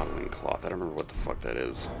swaddling cloth. I don't remember what the fuck that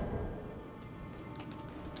is.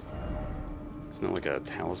 Isn't that like a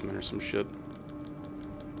talisman or some shit?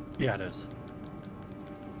 Yeah, it is.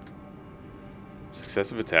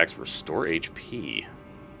 Successive attacks restore HP.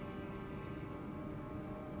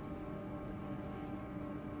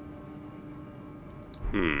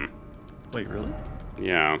 Hmm. Wait, really?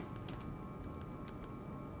 Yeah.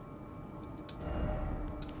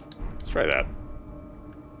 Let's try that.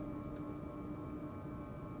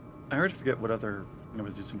 I already forget what other thing I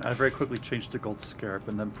was using. I very quickly changed to gold scarab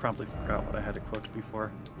and then promptly forgot what I had equipped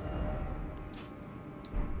before.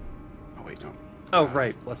 Oh wait, no. Oh,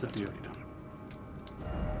 right. Blessed That's you. already done.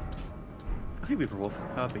 Hey, Weaver Wolf.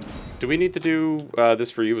 Hobby. Do we need to do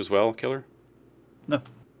this for you as well, Killer? No.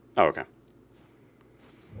 Oh, okay.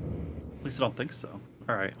 At least I don't think so.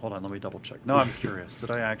 Alright, hold on. Let me double check. No, I'm curious.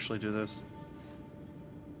 Did I actually do this?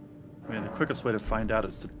 I mean, the quickest way to find out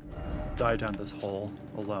is to die down this hole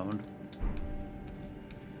alone.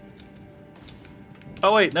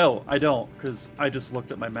 Oh, wait. No, I don't. Because I just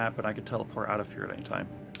looked at my map and I could teleport out of here at any time.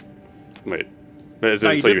 Wait. But is No,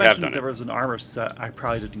 it, you so did you have mention done there it? was an armor set I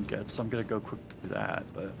probably didn't get, so I'm going to go quickly do that,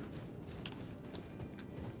 but...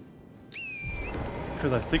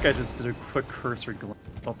 Because I think I just did a quick cursory glance.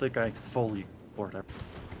 I don't think I fully explored it.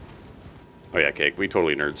 Oh yeah, Cake. We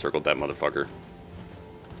totally nerd circled that motherfucker.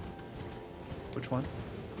 Which one?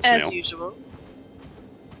 As Snail. usual.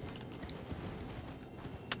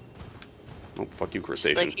 Oh, fuck you, Just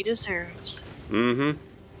crustacean. like he deserves. Mm-hmm.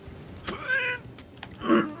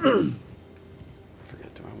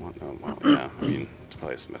 Forget, do I want... Oh, well, yeah. I mean, it's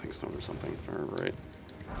probably a smithing stone or something, if I remember right.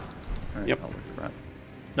 Alright, Yep. I'll look for that.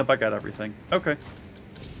 Nope, I got everything. Okay.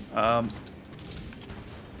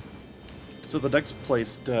 So the next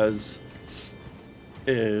place does...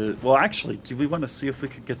 well, actually, do we want to see if we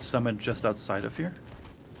could get summoned just outside of here?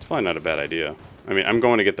 It's probably not a bad idea. I mean, I'm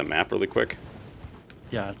going to get the map really quick.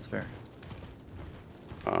 Yeah, that's fair.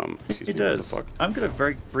 Excuse It me, what the does. fuck? I'm going to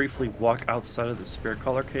very briefly walk outside of the Spirit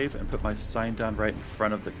Caller Cave and put my sign down right in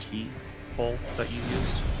front of the key hole that you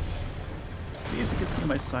used. See if you can see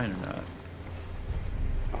my sign or not.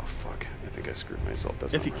 Oh, fuck. I think I screwed myself.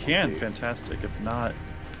 That's If not you what I can, wanted to do. fantastic. If not,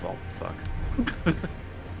 well, fuck.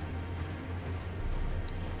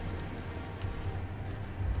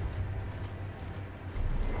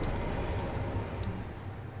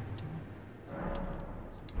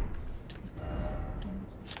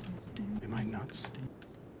 Am I nuts?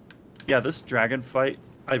 Yeah, this dragon fight,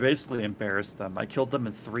 I basically embarrassed them. I killed them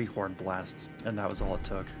in 3 horn blasts, and that was all it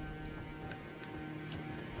took.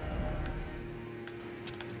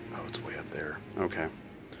 Oh, it's way up there. Okay.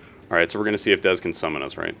 Alright, so we're going to see if Des can summon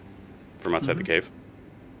us, right? From outside the cave?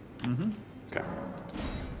 Mm-hmm. Okay.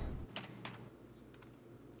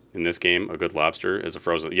 In this game, a good lobster is a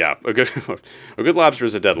frozen... Yeah, a good lobster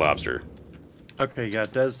is a dead lobster. Okay, yeah,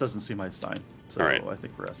 Dez doesn't see my sign, so Alright. I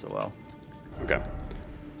think we're SOL. Okay.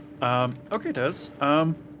 Okay, Dez.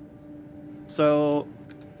 So,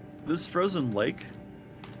 this frozen lake,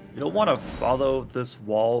 you'll want to follow this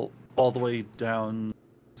wall all the way down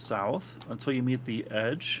south until you meet the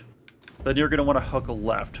edge. Then you're going to want to hook a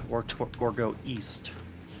left or go east.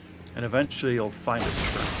 And eventually you'll find a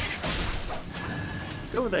church.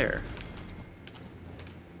 Go there.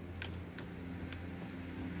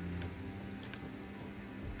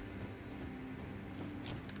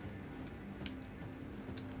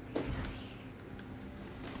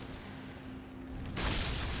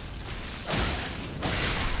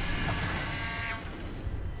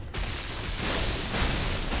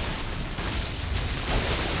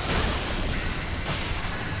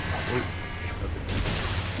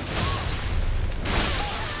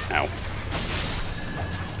 Ow.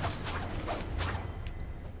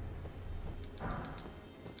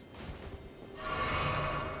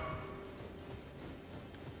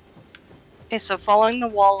 Okay, so following the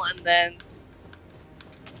wall and then...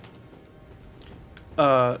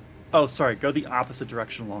 Oh, sorry. Go the opposite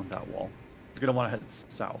direction along that wall. You're going to want to head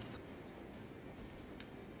south.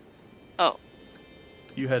 Oh.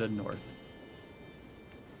 You headed north.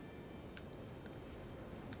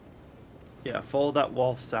 Yeah, follow that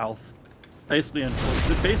wall south. Basically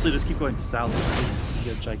just keep going south until you see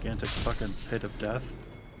a gigantic fucking pit of death.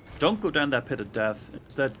 Don't go down that pit of death.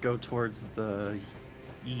 Instead, go towards the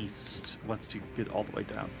east once you get all the way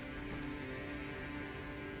down.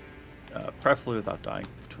 Preferably without dying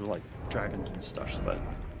to like dragons and stuff, but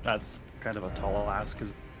that's kind of a tall ask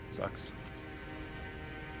because it sucks.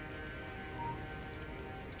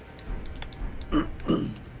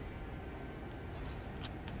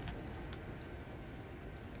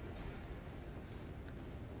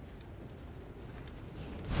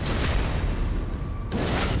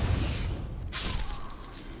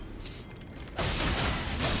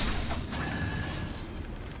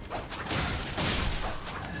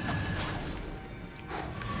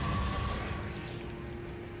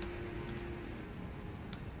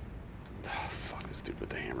 Dude with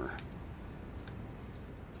the hammer.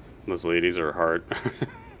 Those ladies are hard.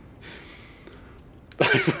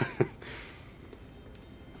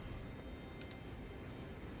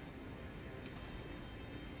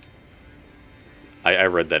 I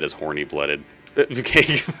read that as horny blooded.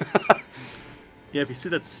 Okay. Yeah, if you see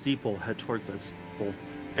that steeple, head towards that steeple.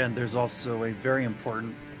 And there's also a very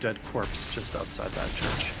important dead corpse just outside that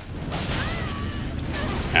church.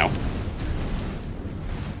 Ow.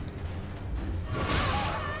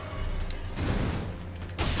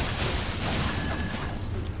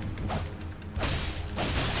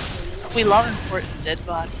 We love important dead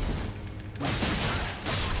bodies.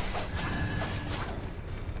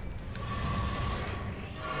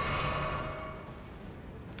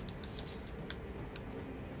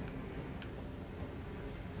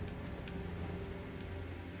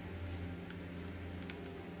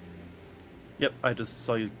 Yep, I just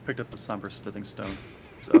saw you picked up the somber smithing stone.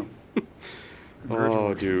 So.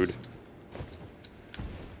 Oh, dude.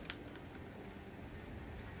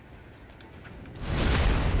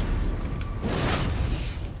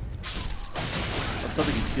 I was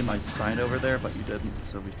hoping you'd see my sign over there, but you didn't,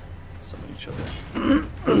 so we summon each other.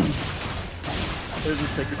 There's a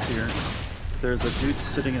sacred tier. There's a dude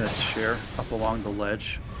sitting in a chair up along the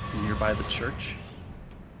ledge nearby the church.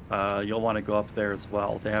 You'll want to go up there as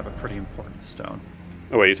well. They have a pretty important stone.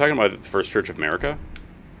 Oh, wait, you talking about the First Church of America?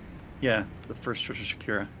 Yeah, the first church of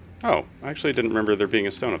Shakira. Oh, I actually didn't remember there being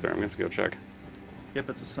a stone up there. I'm going to have to go check. Yep,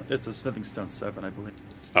 it's a smithing stone 7, I believe.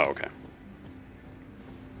 Oh, okay.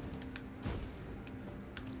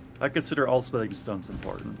 I consider all smithing stones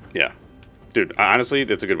important. Yeah. Dude, honestly,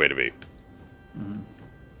 that's a good way to be. Mm-hmm.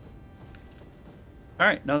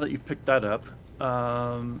 Alright, now that you've picked that up,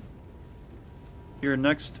 your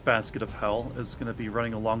next basket of hell is going to be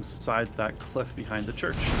running alongside that cliff behind the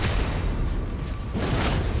church.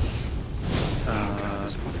 Oh god,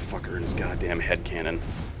 this motherfucker and his goddamn head cannon.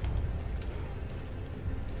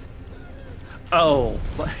 Oh,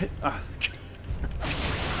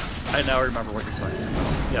 I now remember what you're talking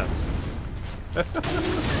about. Yes.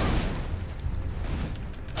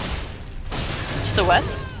 To the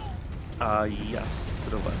west? Yes, to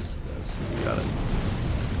the west. Yes, you got it.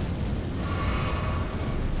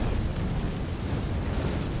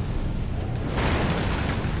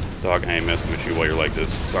 Dog, I ain't messing with you while you're like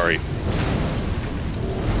this. Sorry.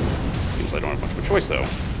 Seems I don't have much of a choice, though. Ow.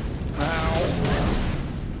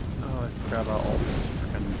 Oh, I forgot about all these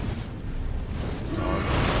freaking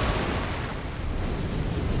dogs.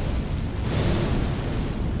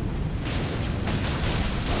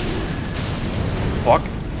 Fuck.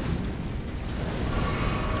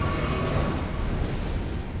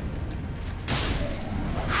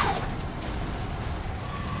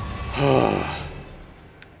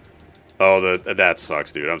 Oh, that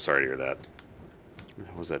sucks, dude. I'm sorry to hear that.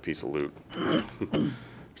 What was that piece of loot?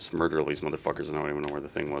 Just murder all these motherfuckers and I don't even know where the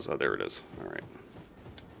thing was. Oh, there it is. Alright.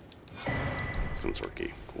 Some sort of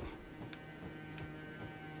key. Cool.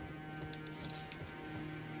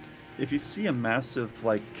 If you see a massive,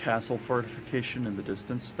 like, castle fortification in the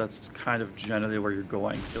distance, that's kind of generally where you're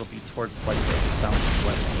going. It'll be towards, like, the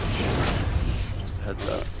southwest edge. Just a heads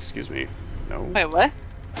up. Excuse me. No. Wait, what?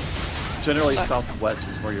 Generally, Sorry. southwest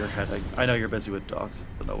is where you're heading. I know you're busy with dogs,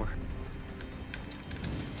 but nowhere.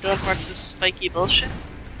 Going towards this spiky bullshit?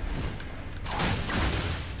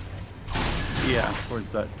 Yeah,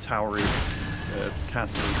 towards that towery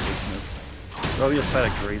castle business. There'll be a site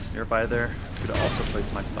of grace nearby there. I could also place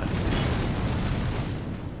my sign of seal.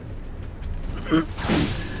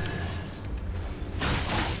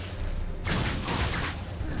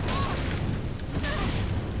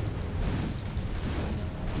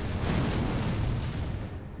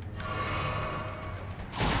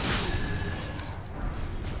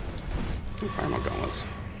 Firemonk gauntlets.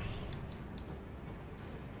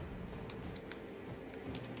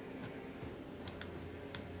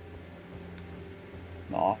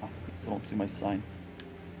 Nah, still don't see my sign.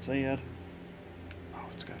 Say it. Oh,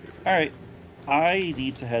 it's gotta be. Alright, I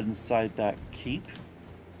need to head inside that keep.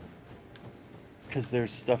 Because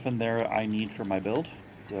there's stuff in there I need for my build.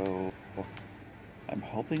 So, I'm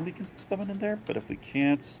hoping we can summon in there, but if we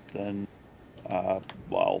can't, then,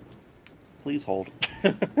 well, please hold.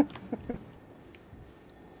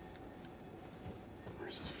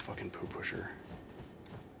 Where's this fucking poo pusher?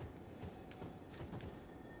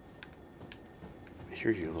 I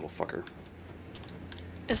hear you, little fucker.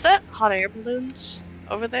 Is that hot air balloons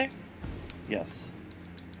over there? Yes.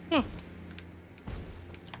 Hmm.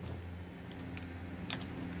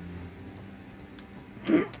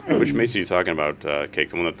 Which mace are you talking about, Cake?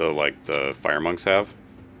 The one that the fire monks have?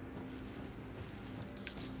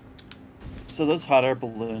 So those hot air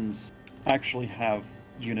balloons actually have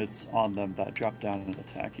units on them that drop down and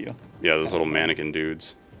attack you. Yeah, those little mannequin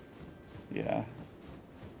dudes. Yeah.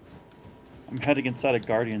 I'm heading inside a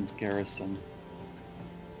Guardian's garrison.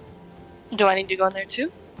 Do I need to go in there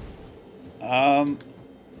too?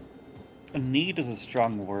 Need is a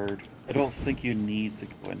strong word. I don't think you need to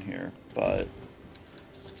go in here, but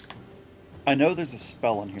I know there's a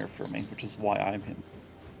spell in here for me, which is why I'm in.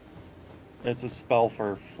 It's a spell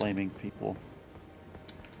for flaming people.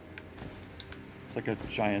 It's like a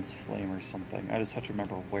giant's flame or something. I just have to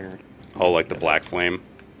remember where. Oh, like the black flame?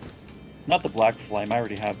 Not the black flame. I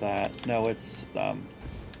already have that. No, it's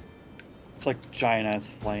like giant ass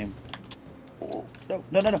flame. Oh, no,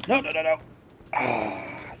 no, no, no, no, no, no, no.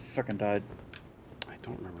 Ah, I fucking died. I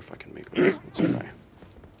don't remember if I can make this. Let's try.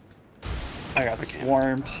 I got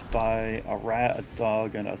swarmed by a rat, a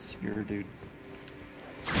dog, and a spear dude.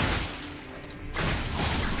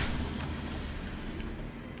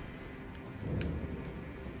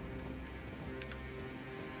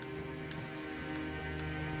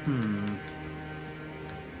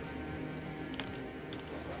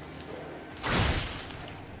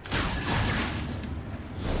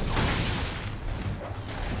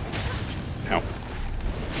 Ow. You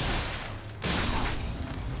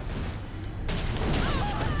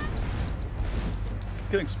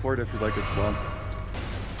can export if you like as well.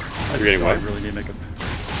 You're getting I what? really need to make a.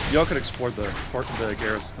 Y'all could export the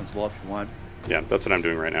garrison as well if you want. Yeah, that's what I'm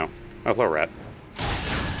doing right now. Oh, hello, rat.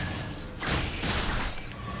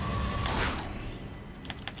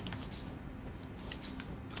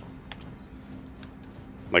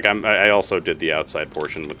 Like, I also did the outside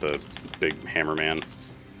portion with the big hammer man.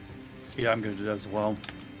 Yeah, I'm gonna do that as well.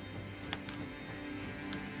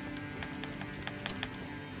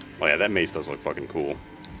 Oh yeah, that mace does look fucking cool.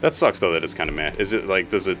 That sucks though that it's kind of meh. Is it like,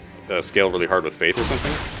 does it scale really hard with faith or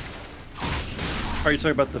something? Are you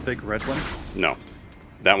talking about the big red one? No,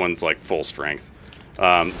 that one's like full strength.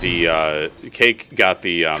 The Cake got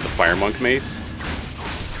the fire monk mace.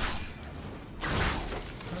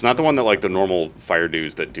 It's not the one that like the normal fire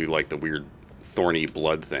dudes that do like the weird thorny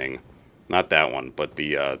blood thing. Not that one, but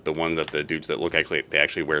the one that the dudes that look they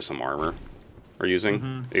actually wear some armor are using.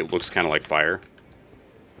 Mm-hmm. It looks kind of like fire.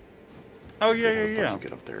 Oh yeah, How yeah, the fuck yeah. you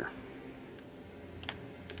get up there?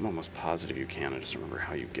 I'm almost positive you can. I just don't remember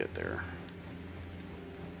how you get there.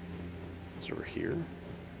 Is it over here?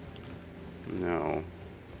 No.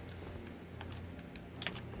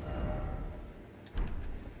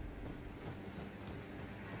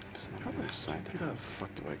 It's not on the other side. How the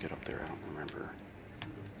fuck do I get up there? I don't remember.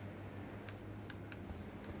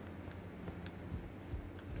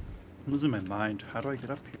 I'm losing my mind. How do I get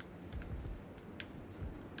up here?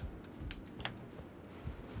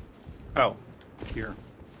 Oh, here.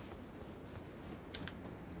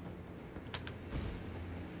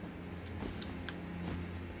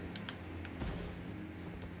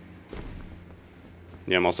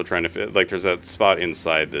 Yeah, I'm also trying to fit. Like, there's that spot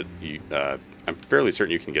inside that you. I'm fairly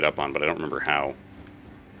certain you can get up on, but I don't remember how.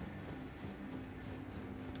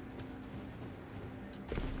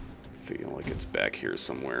 I feel like it's back here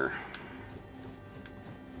somewhere.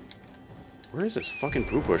 Where is this fucking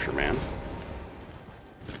poo pusher, man?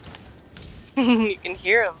 You can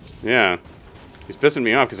hear him. Yeah. He's pissing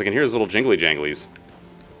me off because I can hear his little jingly janglies.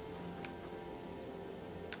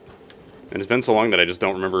 And it's been so long that I just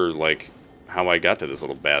don't remember, like, how I got to this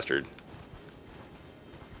little bastard.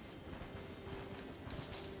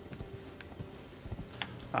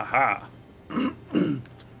 Aha.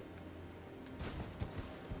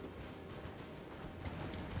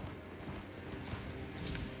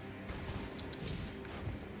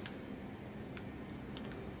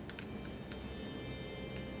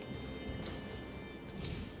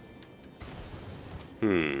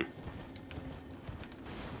 Hmm.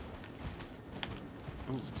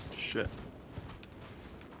 Oh, shit.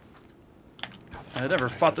 I never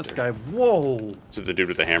fought this guy. Whoa! Is it the dude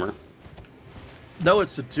with the hammer? No,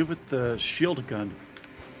 it's to do with the shield gun.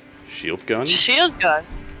 Shield gun? Shield gun.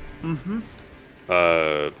 Mm-hmm.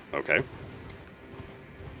 Okay.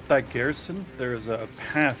 That garrison, there's a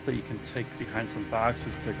path that you can take behind some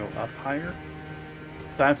boxes to go up higher.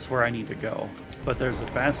 That's where I need to go. But there's a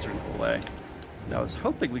bastard in the way. And I was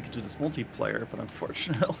hoping we could do this multiplayer, but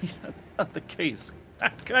unfortunately that's not the case.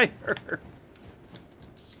 That guy hurts.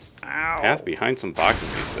 Ow. Path behind some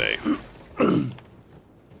boxes, you say?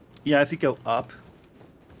 Yeah, if you go up.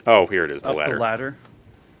 Oh, here it is, the up ladder. the ladder.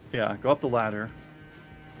 Yeah, go up the ladder.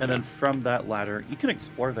 And then from that ladder, you can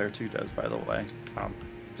explore there too, Des, by the way.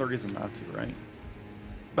 There's a reason not to, right?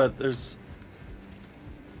 But there's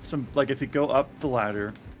some, like, if you go up the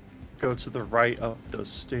ladder, go to the right of those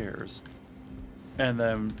stairs, and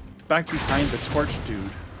then back behind the torch dude,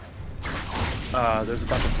 there's a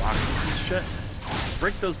bunch of boxes and shit.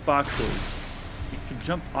 Break those boxes, you can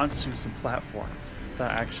jump onto some platforms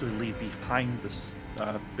that actually lead behind this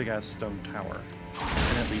big ass stone tower,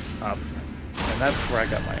 and it leads up, and that's where I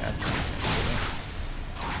got my ass just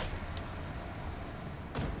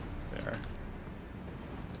there.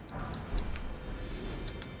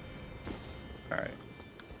 Alright.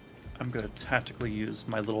 I'm gonna tactically use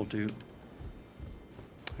my little dude.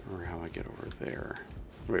 I don't remember how I get over there.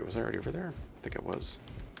 Wait, was I already over there? I think I was.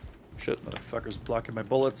 Shit. Motherfucker's blocking my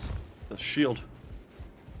bullets. The shield.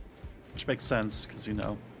 Which makes sense, because you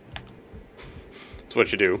know. That's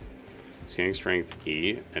what you do. Scanning strength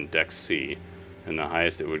E and dex C. And the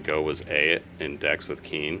highest it would go was A in dex with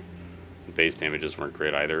keen. Base damages weren't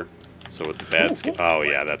great either. So with the bad skill. Oh,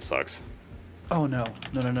 yeah, that sucks. Oh no.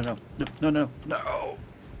 No, no, no, no. No, no, no, no.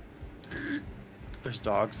 There's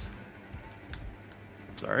dogs.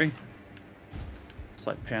 Sorry.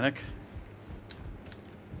 Slight panic.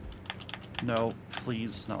 No,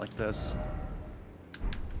 please, not like this.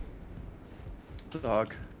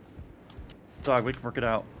 Dog. Dog, we can work it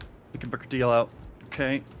out. We can work a deal out.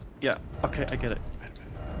 Okay. Yeah, okay, I get it.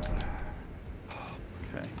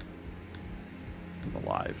 Okay. I'm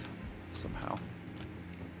alive. Somehow.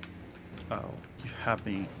 Oh, you have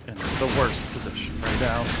me in the worst position right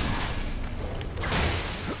now.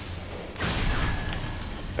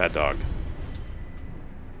 Bad dog.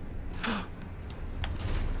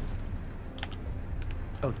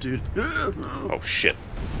 Oh, dude. Oh, shit.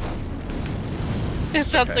 It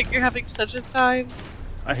sounds Okay. like you're having such a time.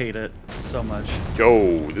 I hate it so much.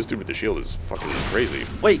 Yo, this dude with the shield is fucking crazy.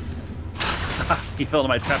 Wait! He fell to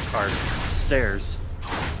my trap card. Stairs.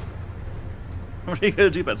 What are you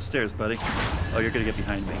gonna do about stairs, buddy? Oh, you're gonna get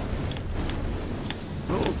behind me.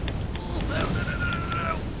 Oh. No, no, no, no, no,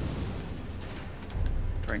 no.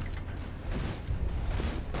 Drink.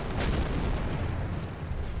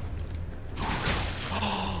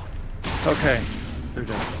 Okay, they're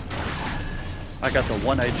dead. I got the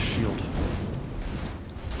one-eyed shield.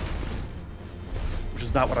 Which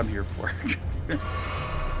is not what I'm here for.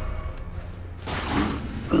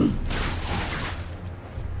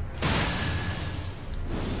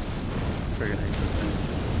 Very hate this thing.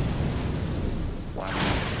 Wow.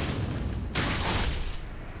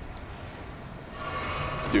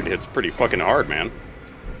 This dude hits pretty fucking hard, man.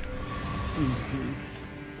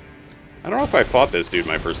 I don't know if I fought this dude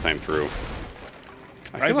my first time through.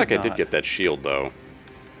 I feel like I did get that shield, though.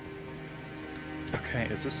 Okay,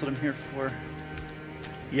 is this what I'm here for?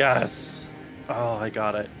 Yes! Oh, I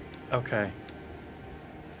got it. Okay.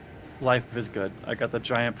 Life is good. I got the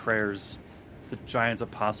giant prayers. The Giant's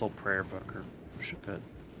Apostle prayer book, or shit.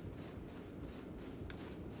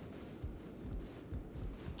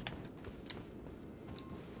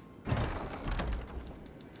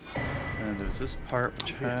 And there's this part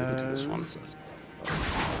which Maybe I did it to this one. has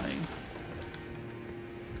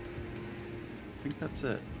think that's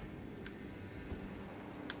it.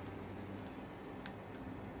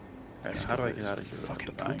 Alright, how do I get out of here?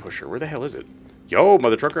 Fucking poo pusher. Where the hell is it? Yo,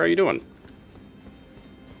 mother trucker, how you doing?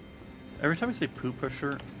 Every time I say poo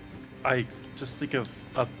pusher, I just think of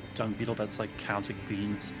a dung beetle that's like counting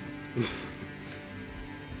beans.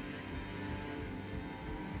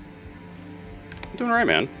 I'm doing alright,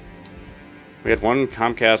 man. We had one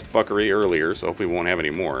Comcast fuckery earlier, so hopefully we won't have any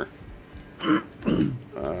more. Do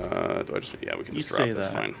I just... Yeah, we can just drop. That's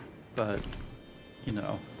fine. But, you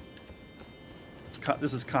know...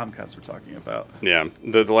 this is Comcast we're talking about. Yeah,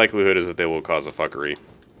 the likelihood is that they will cause a fuckery.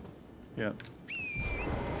 Yeah.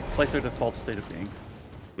 It's like their default state of being.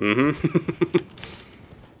 Mm-hmm.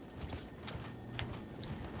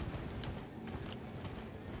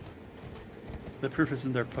 The proof is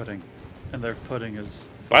in their pudding. And their pudding is...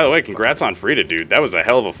 By the way, congrats on Frida, dude. That was a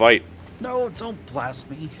hell of a fight. No, don't blast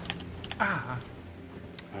me. Ah.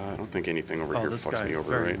 I don't think anything over here this fucks guy me is over,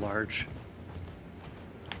 very right? large.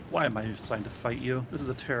 Why am I assigned to fight you? This is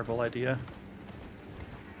a terrible idea.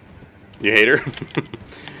 You hate her?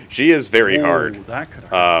 She is very hard. That could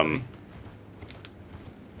hurt me.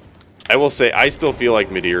 I will say, I still feel like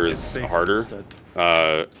Midir is Faith harder. instead.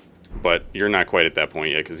 But you're not quite at that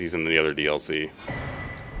point yet, because he's in the other DLC.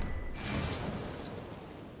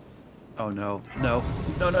 Oh no. No.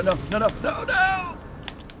 No, no, no, no, no, no, no!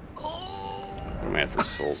 Oh! What am I at for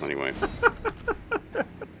souls, anyway?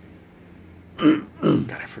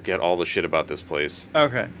 God, I forget all the shit about this place.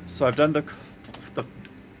 Okay, so I've done the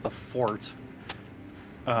fort.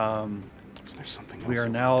 Is there something else We are over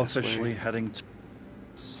now this officially way? heading to...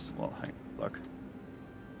 Well, hang on, look.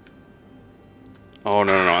 Oh,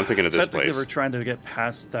 no, no, no. I'm thinking of this Technically, place. we're trying to get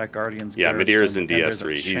past that Guardian's Yeah, Midir is in garrison, and DS3. there's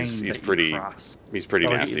a He's chain that you pretty... cross. He's pretty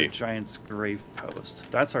Oh, nasty. The Giant's Grave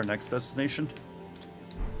Post. That's our next destination.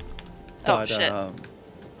 Oh, But, shit.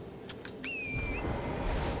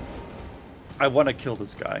 I want to kill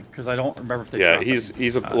this guy because I don't remember if they. Yeah, drop he's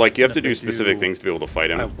any, like, you have and to if do they specific things to be able to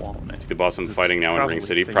fight I him. won't. The boss I'm It's fighting now in probably Ring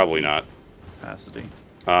City? fake Probably not. Capacity.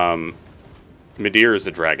 Midir is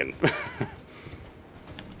a dragon.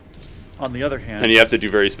 On the other hand, And you have to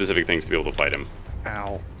do very specific things to be able to fight him.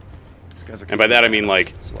 ow, these guys are. And by that I mean,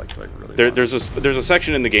 like, so, do I really there's a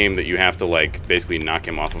section in the game that you have to, like, basically knock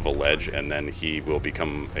him off of a ledge, and then he will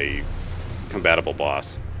become a compatible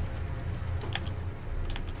boss.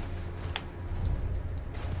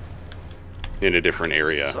 In a different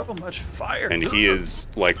area. So much fire. And he is,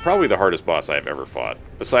 like, probably the hardest boss I've ever fought.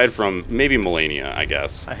 Aside from maybe Melania, I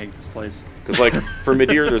guess. I hate this place. Because, like, for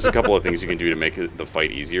Midir, there's a couple of things you can do to make the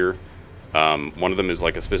fight easier. One of them is,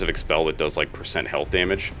 like, a specific spell that does, like, % health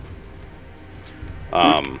damage.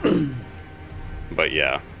 But,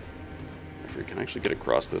 yeah. If we can actually get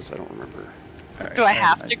across this, I don't remember. Right, Do I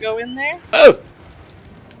have to go in there? Oh!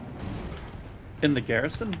 In the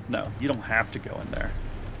garrison? No, you don't have to go in there.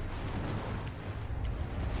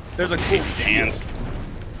 There's a cool Hate these hands.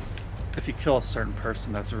 if you kill a certain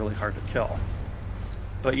person, that's really hard to kill.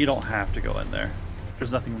 But you don't have to go in there.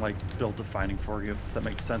 There's nothing like build defining for you, if that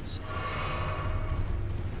makes sense.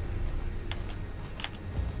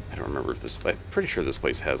 I don't remember if this... I'm pretty sure this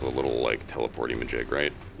place has a little, like, teleporting majig,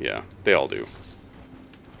 right? Yeah, they all do.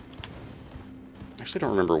 I actually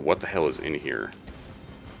don't remember what the hell is in here.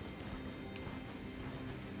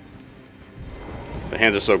 The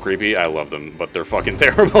hands are so creepy, I love them, but they're fucking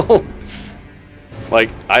terrible. Like,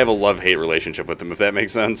 I have a love-hate relationship with them, if that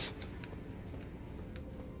makes sense.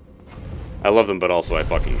 I love them, but also I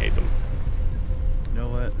fucking hate them. You know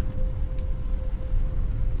what?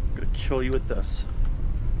 I'm gonna kill you with this.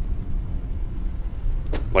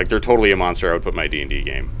 Like, they're totally a monster I would put in my D&D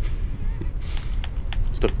game.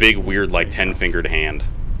 Just a big, weird, like, 10-fingered hand.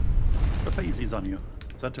 What if I use these on you?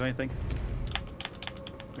 Does that do anything?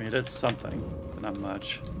 I mean, it did something, but not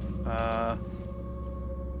much. I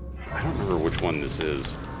don't remember which one this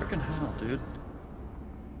is. Frickin' hell, dude.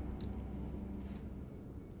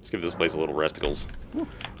 Let's give this place a little resticles.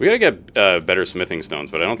 We gotta get better smithing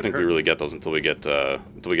stones, but I don't think we really get those until we get to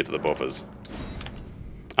the Bofas.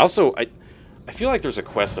 Also, I feel like there's a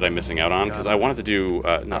quest that I'm missing out on because I wanted to do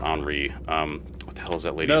not Henri. What the hell is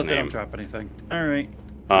that lady's No, they name? don't drop anything. All right.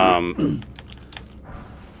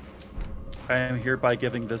 I am hereby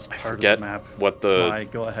giving this part of forget the map what the- my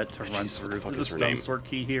go ahead to run Jeez, what through. the fuck There's is a her stone name? sword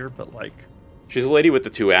key here, but like, She's a lady with the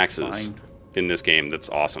 2 axes fine. in this game. That's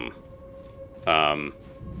awesome.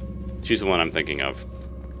 She's the one I'm thinking of.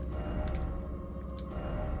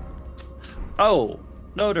 Oh,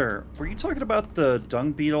 Noder, were you talking about the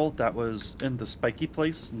dung beetle that was in the spiky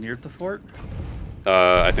place near the fort?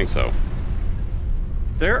 I think so.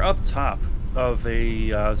 They're up top of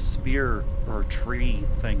a spear or tree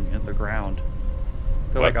thing in the ground.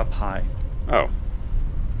 They're What? like up high. Oh,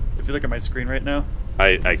 If you look at my screen right now.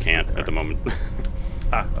 I can't at the moment.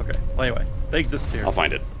 Ah, okay. Well, anyway, they exist here. I'll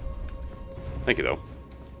find it. Thank you, though.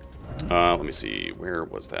 Let me see. Where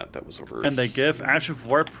was that? That was over. And they give Ash of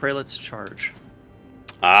War Prelate's Charge,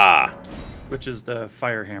 Ah, which is the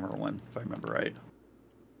Fire Hammer one, if I remember right.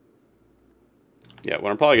 yeah.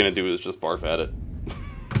 What I'm probably gonna do is just barf at it.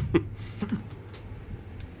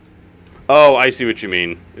 Oh, I see what you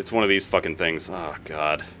mean. It's one of these fucking things. Oh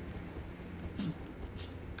God.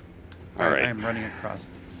 All right. I'm running across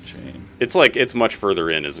the chain. It's like it's much further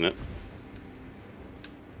in, isn't it?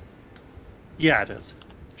 Yeah, it is.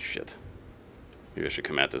 Shit. Maybe I should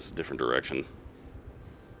come at this a different direction.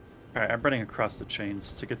 All right, I'm running across the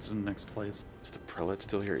chains to get to the next place. Is the prelate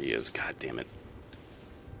still here? He is. God damn it.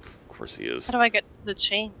 Of course he is. How do I get to the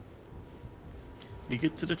chain? You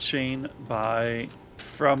get to the chain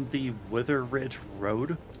from the Wither Ridge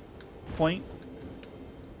Road point.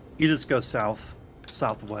 You just go south,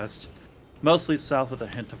 southwest. Mostly south with a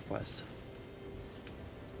hint of west.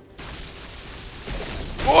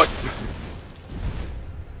 What?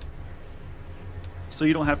 So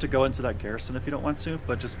you don't have to go into that garrison if you don't want to,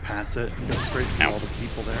 but just pass it and go straight through Ow. all the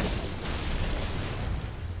people there.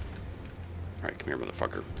 Alright, come here,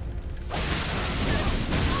 motherfucker.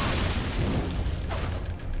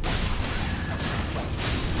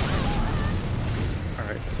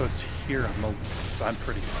 Alright, so it's here. I'm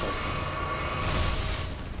pretty close.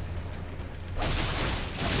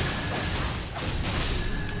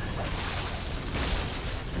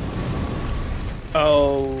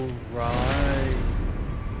 Oh, right.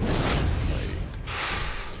 This place.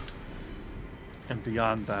 And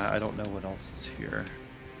beyond that, I don't know what else is here.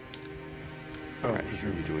 Alright, is here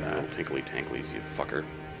you there doing that? little tinkly tanklies, you fucker.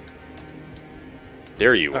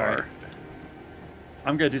 There you All are. right.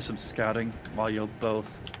 I'm gonna do some scouting while you'll both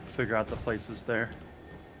figure out the places there.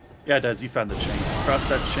 Yeah, Des, you found the chain. Across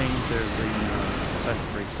that chain, there's a set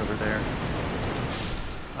of breaks over there.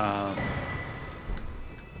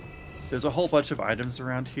 There's a whole bunch of items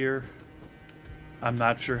around here. I'm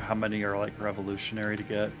not sure how many are like revolutionary to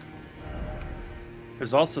get.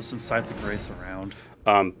 There's also some sites of grace around.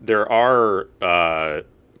 There are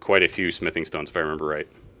quite a few smithing stones, if I remember right.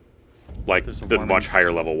 Like There's a the warming much higher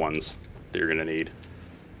stone. level ones that you're gonna need.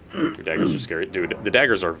 Your daggers are scary. Dude, the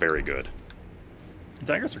daggers are very good.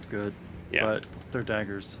 Daggers are good, Yeah. but they're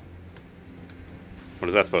daggers. What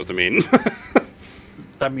is that supposed to mean?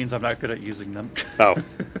 That means I'm not good at using them. Oh.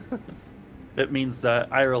 It means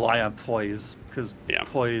that I rely on poise, because Yeah.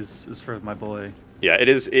 poise is for my boy. Yeah, it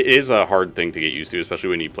is a hard thing to get used to, especially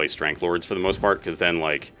when you play Strength Lords for the most part, because then,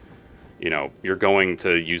 like, you know, you're going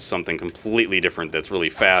to use something completely different that's really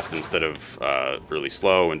fast instead of really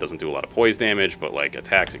slow and doesn't do a lot of poise damage, but, like,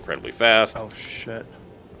 attacks incredibly fast. Oh, shit.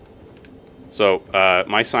 So,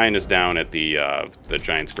 my sign is down at the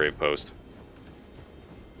Giant's Grave Post.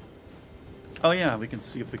 Oh, yeah, we can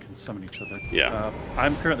see if we can summon each other. Yeah.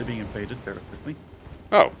 I'm currently being invaded. Bear with me.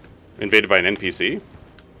 Oh, invaded by an NPC?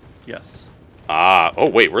 Yes. Ah, oh,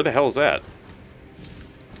 wait, where the hell is that?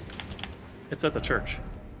 It's at the church.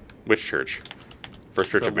 Which church?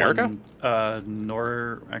 First Church The of America?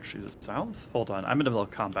 one, actually, is it south? Hold on, I'm in the middle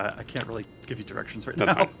of combat. I can't really give you directions right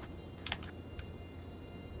That's now. fine.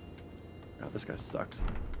 God, this guy sucks.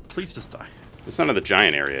 Please just die. It's not in the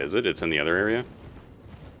Giant area, is it? It's in the other area?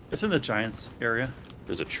 It's in the Giants area.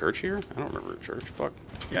 There's a church here? I don't remember a church. Fuck.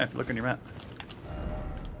 Yeah, if you look on your map.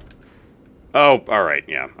 Oh, alright,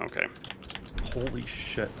 yeah, okay. Holy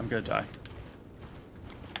shit, I'm gonna die.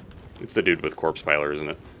 It's the dude with Corpse Piler, isn't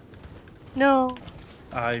it? No.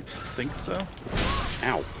 I think so.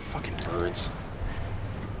 Ow, fucking birds.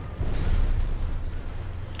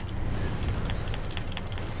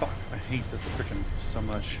 Fuck, I hate this freaking so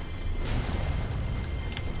much.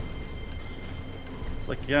 It's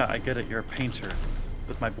like, yeah, I get it, you're a painter.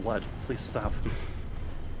 With my blood. Please stop.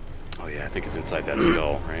 Oh yeah, I think it's inside that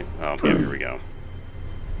skull, right? Oh, yeah, here we go.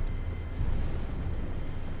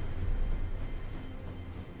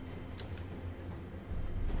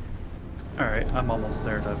 Alright, I'm almost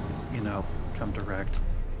there to, you know, come direct.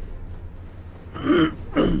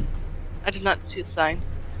 I did not see the sign.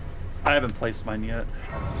 I haven't placed mine yet.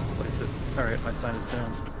 Place it. Alright, my sign is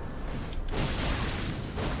down.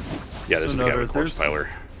 Yeah, this is the So guy no, with Corpse there's- Piler.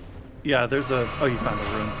 Yeah, there's a... Oh, you found the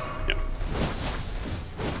ruins. Yeah.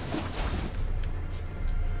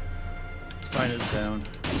 Sign is down.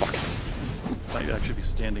 Fuck. Might actually be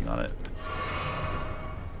standing on it.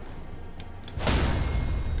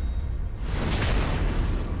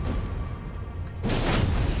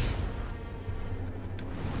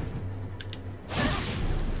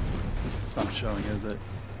 It's not showing, is it?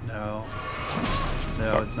 No.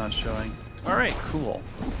 No, it's not showing. Alright, cool.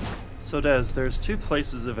 So Des, there's two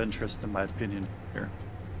places of interest in my opinion here.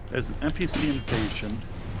 There's an NPC invasion,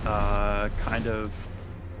 kind of...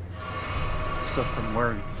 So from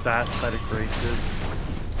where that side of Grace is,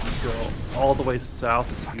 you go all the way south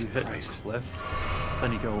until you hit a cliff.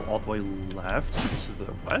 Then you go all the way left to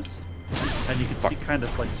the west, and you can see kind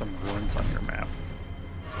of like some ruins on your map.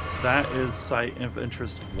 That is site of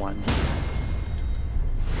interest 1.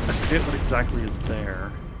 I forget what exactly is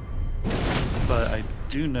there, but I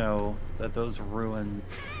do know that those ruins...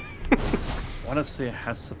 I want to say it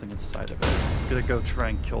has something inside of it. I'm gonna go try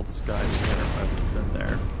and kill this guy to identify what's in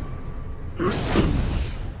there.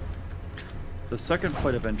 The second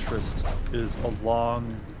point of interest is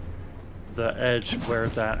along the edge where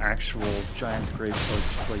that actual Giant's Grave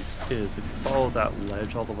place is. If you follow that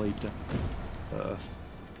ledge all the way down the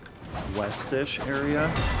westish area,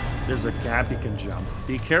 there's a gap you can jump.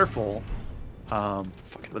 Be careful, but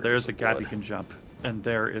there's a gap you can jump, and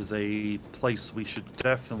there is a place we should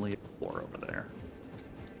definitely explore over there.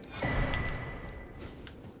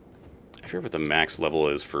 I forget what the max level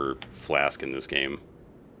is for Flask in this game.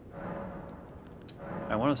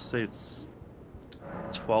 I want to say it's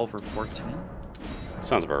 12 or 14.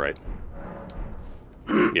 Sounds about right.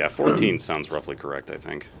 Yeah, 14 sounds roughly correct, I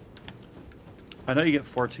think. I know you get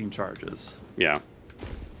 14 charges. Yeah.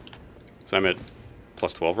 So I'm at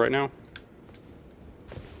plus 12 right now.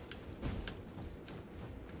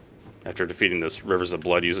 After defeating this Rivers of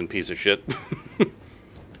Blood using piece of shit.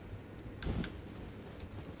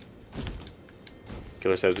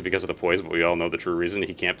 Killer says it's because of the poise, but we all know the true reason.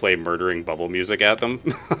 He can't play murdering bubble music at them.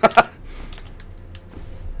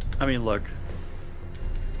 I mean, look.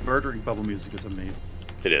 Murdering bubble music is amazing.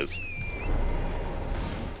 It is.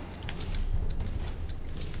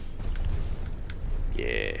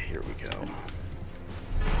 Yeah, here we go.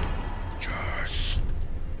 Josh.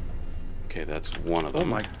 Okay, that's one of them. Oh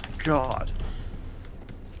my god.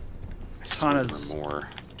 I swear there Katanas were more.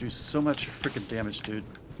 do so much freaking damage, dude.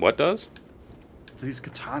 What does? These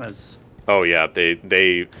katanas. Oh yeah,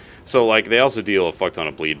 they so like they also deal a fuck ton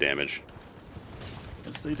of bleed damage.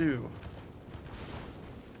 Yes, they do.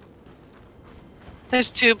 There's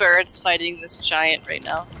 2 birds fighting this giant right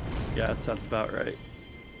now. Yeah, that sounds about right.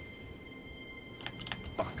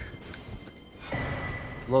 Fuck.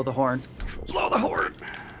 Blow the horn. Blow the horn!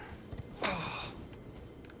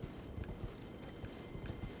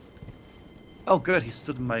 Oh good, he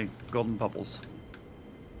stood in my golden bubbles.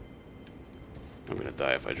 I'm gonna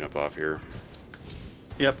die if I jump off here.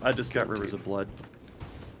 Yep, I just got Rivers of Blood.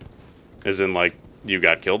 As in, like, you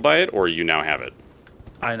got killed by it, or you now have it?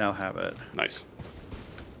 I now have it. Nice.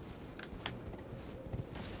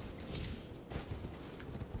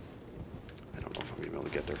 I don't know if I'm gonna be able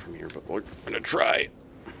to get there from here, but we're gonna try.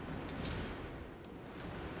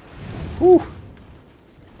 Whew.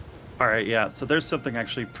 Alright, yeah, so there's something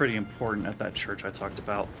actually pretty important at that church I talked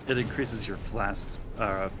about. It increases your flask's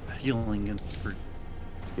healing and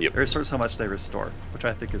Yep. it restores how much they restore, which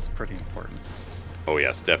I think is pretty important. Oh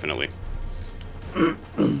yes, definitely.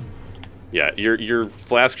 Yeah, your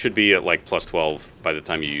flask should be at like plus 12 by the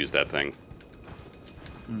time you use that thing.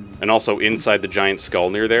 And also inside the giant skull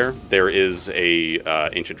near there is a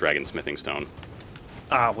ancient dragon smithing stone.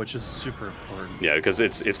 Ah, which is super important. Yeah, because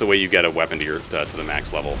it's the way you get a weapon to your to the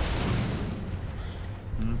max level.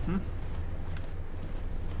 Mm-hmm.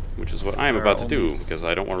 Which is what I am about to do, because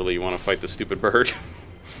I don't really want to fight the stupid bird.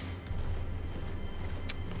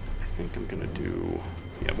 I think I'm gonna do...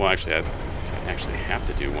 Yeah, well, actually, I actually have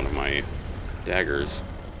to do one of my daggers.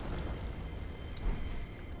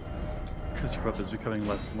 Because your weapon is becoming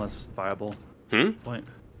less and less viable. Hmm? Point.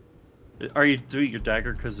 Are you doing your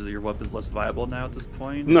dagger because your weapon is less viable now at this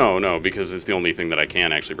point? No, because it's the only thing that I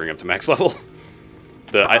can actually bring up to max level.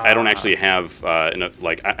 I don't actually have, I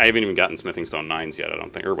haven't even gotten Smithing Stone 9s yet, I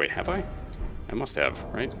don't think. Or wait, have I? I must have,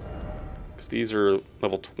 right? Because these are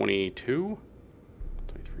level 22?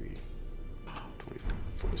 23,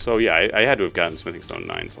 24. So yeah, I had to have gotten Smithing Stone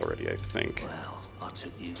 9s already, I think. Well, I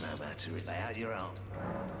took you no matter if they had your own.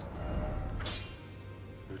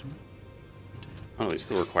 Oh, they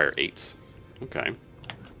still require 8s. Okay.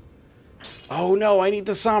 Oh no, I need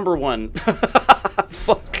the somber one!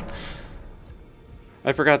 Fuck.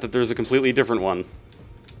 I forgot that there's a completely different one.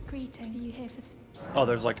 Greeting, are you here for... Oh,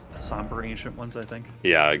 there's like somber ancient ones, I think.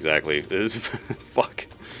 Yeah, exactly. It is fuck.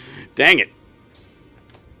 Dang it.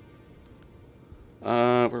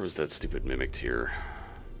 Where was that stupid mimic tier?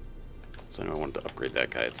 So I know I wanted to upgrade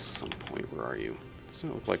that guy at some point. Where are you? Doesn't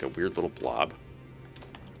it look like a weird little blob?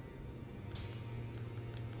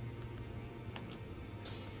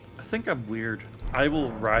 I think I'm weird. I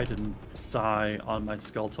will ride and die on my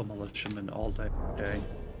skeletal militiamen all day. Okay.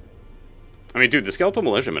 I mean, dude, the skeletal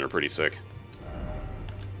militiamen are pretty sick.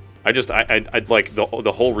 I'd like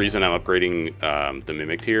the whole reason I'm upgrading the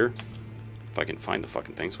mimic tier. If I can find the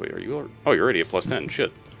fucking things. Wait, you're already at +10.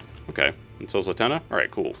 Shit. Okay. And so's Latenna?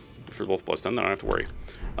 Alright, cool. If you're both +10, then I don't have to worry.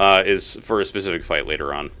 Is for a specific fight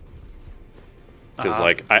later on. Because,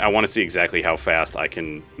 like, I want to see exactly how fast I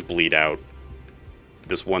can bleed out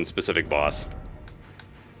this one specific boss.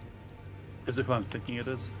 Is it who I'm thinking it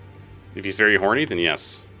is? If he's very horny, then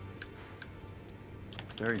yes.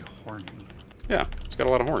 Very horny. Yeah, he's got a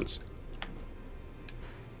lot of horns.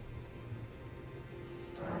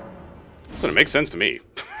 So it makes sense to me.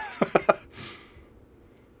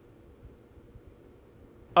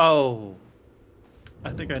 Oh.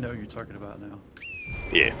 I think I know what you're talking about now.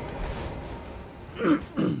 Yeah.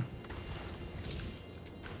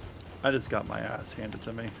 I just got my ass handed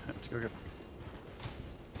to me. I have to go get...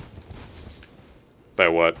 By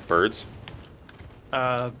what? Birds?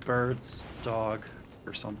 Birds, dog,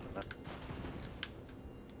 or something.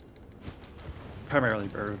 Primarily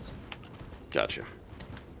birds. Gotcha.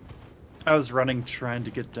 I was running trying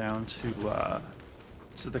to get down to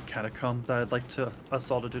the catacomb that I'd like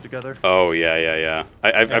us all to do together. Oh yeah.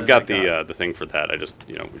 I've got the thing for that. I just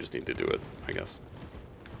we just need to do it, I guess.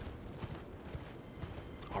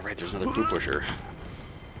 All right, there's another poo pusher.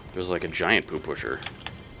 There's like a giant poo pusher.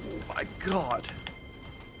 Oh my god!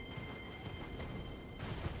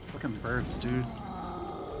 Fucking birds, dude.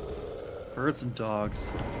 Birds and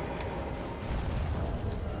dogs.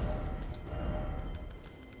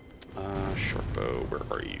 Shortbow, where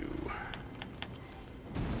are you?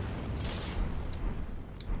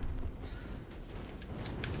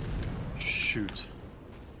 Shoot.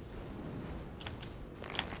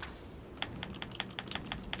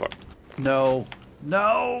 Fuck. No.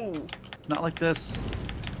 No! Not like this.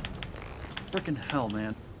 Frickin' hell,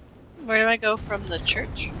 man. Where do I go from the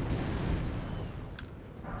church?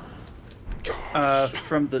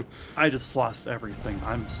 From the... I just lost everything.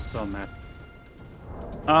 I'm so mad.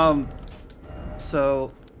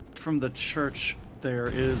 So, from the church, there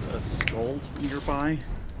is a skull nearby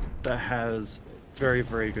that has very,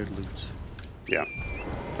 very good loot. Yeah.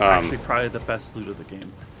 Actually, probably the best loot of the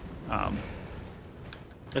game.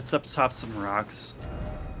 It's up top some rocks.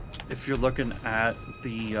 If you're looking at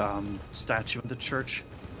the statue in the church,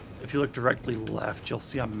 if you look directly left, you'll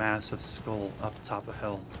see a massive skull up top a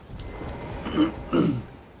hill.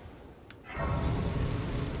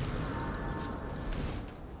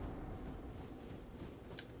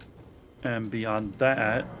 And beyond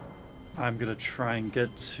that, I'm gonna try and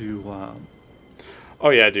get to.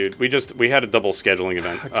 Oh yeah, dude. We had a double scheduling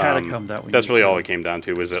event. A catacomb that we that's really need all to- it came down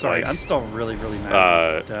to. Was it Sorry, like? I'm still really mad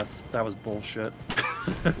at death. That was bullshit.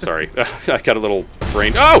 Sorry, I got a little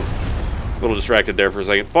brain. Oh, a little distracted there for a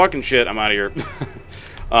second. Fucking shit, I'm out of here.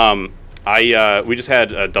 We just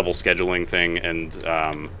had a double scheduling thing, and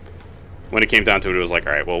when it came down to it, it was like,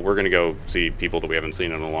 all right, well, we're gonna go see people that we haven't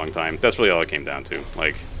seen in a long time. That's really all it came down to.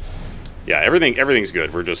 Like, yeah, everything's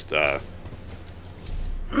good. We're just I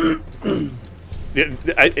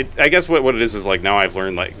guess what it is like now I've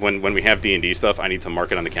learned, like, when we have D&D stuff, I need to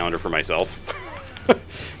mark it on the calendar for myself.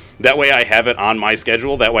 That way I have it on my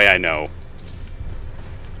schedule. That way I know.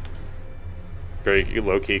 Very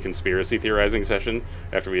low-key conspiracy theorizing session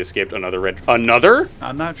after we escaped another?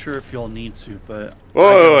 I'm not sure if you'll need to, but...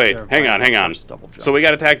 Wait. Hang on. So we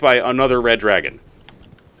got attacked by another red dragon.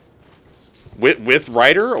 With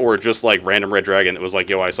Ryder, or just like random red dragon that was like,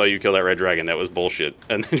 yo, I saw you kill that red dragon, that was bullshit,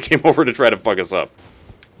 and then came over to try to fuck us up.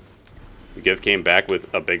 The gift came back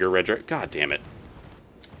with a bigger red dragon. God damn it.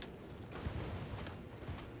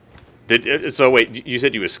 So wait, you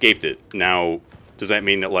said you escaped it. Now, does that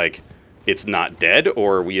mean that, like, it's not dead,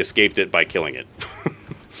 or we escaped it by killing it?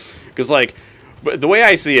 Because, like, the way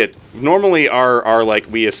I see it, normally our like,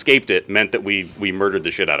 we escaped it meant that we murdered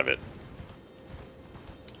the shit out of it.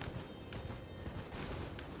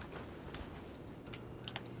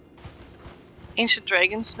 Ancient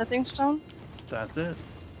Dragon Smithing Stone? That's it.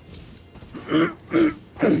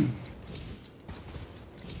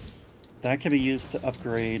 That can be used to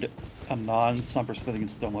upgrade a non-Sumper Smithing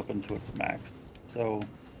Stone weapon to its max. So,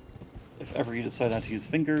 if ever you decide not to use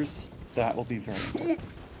fingers, that will be very important.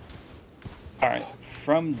 Alright,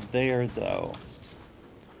 from there, though...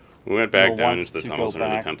 We went back You'll down want into the to tunnels go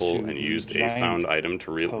under the back temple to and the used a giant found item to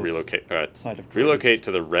side of relocate grace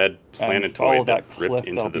to the red and follow planetoid that cliff ripped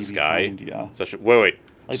into that'll the be sky. behind ya. Wait.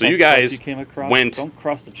 Like So that you cliff guys you came across, went don't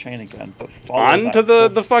cross the chain again, but follow onto that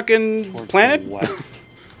cliff the fucking towards planet? the west.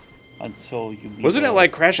 until you meet Wasn't it a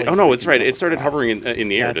like crashing? place Oh no, where it's you right. can It started cross. hovering in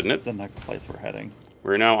the air, That's didn't it? the next place we're heading.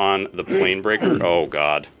 We're now on the plane breaker. Oh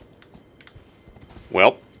god.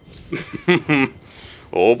 Well.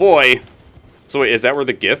 Oh boy. So wait, is that where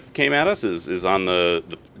the GIF came at us? Is on the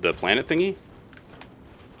planet thingy?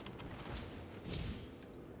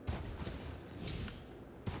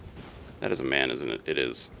 That is a man, isn't it? It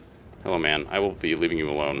is. Hello, man. I will be leaving you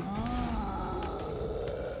alone.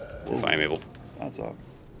 If I am able. That's a...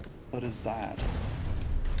 What is that?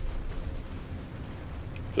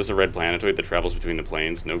 Just a red planetoid that travels between the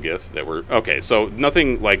planes. No GIF that were... Okay, so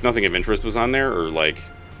nothing of interest was on there, or like...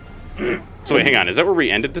 So wait, hang on. Is that where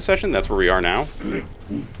we ended the session? That's where we are now?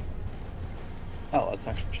 Oh, that's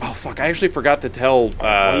actually... Oh, fuck. I actually forgot to tell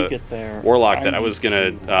when you get there, Warlock that I was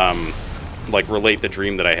going to, like, relate the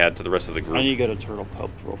dream that I had to the rest of the group. I need to go to Turtle Pope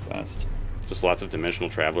real fast. Just lots of dimensional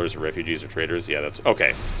travelers, or refugees, or traders. Yeah, that's...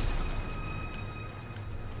 Okay.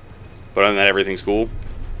 But other than that, everything's cool?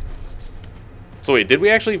 So wait, did we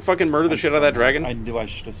actually fucking murder the shit out of that dragon? I knew I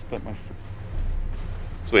should have spent my...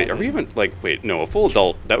 So wait, are we even, like, wait, no, a full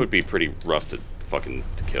adult, that would be pretty rough to fucking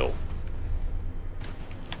to kill.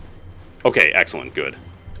 Okay, excellent, good.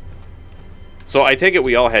 So I take it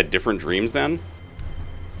we all had different dreams then?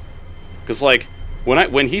 Because, like,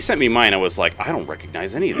 when he sent me mine, I was like, I don't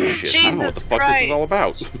recognize any of this shit. I don't know what the fuck this is all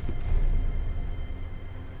about.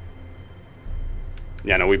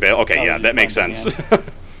 Yeah, no, we bail. Okay, Oh, yeah, you that makes found the sense.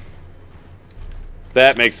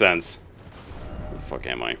 That makes sense. Where the fuck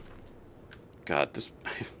am I? God, this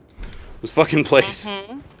fucking place.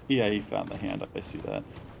 Yeah, you found the hand. I see that.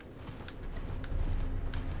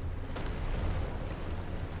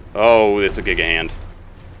 Oh, it's a Giga hand.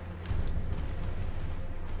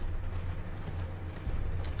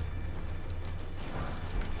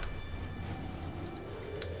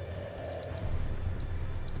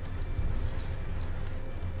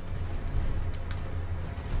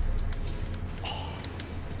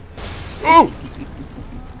 Oh!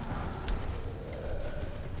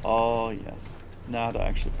 Oh, yes. Now to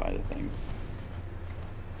actually buy the things.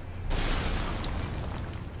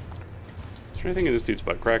 Is there anything in this dude's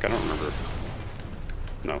butt crack? I don't remember.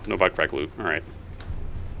 No, no butt crack loot. Alright.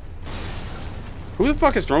 Who the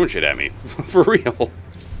fuck is throwing shit at me? For real.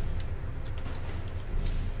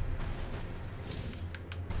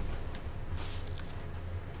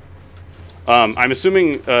 I'm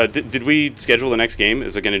assuming, did we schedule the next game?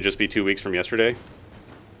 Is it going to just be 2 weeks from yesterday?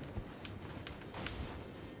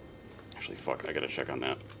 Actually, fuck, I gotta check on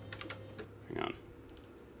that. Hang on.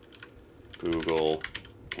 Google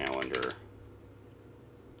Calendar.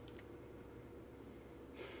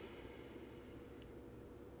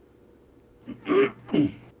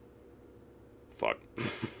 Fuck.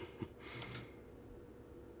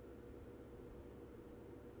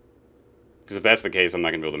 Because if that's the case, I'm not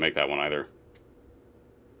going to be able to make that one either.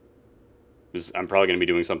 'Cause I'm probably going to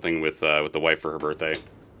be doing something with the wife for her birthday.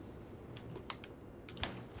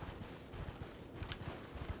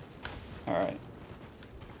 Alright.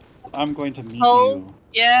 I'm going to meet So, you.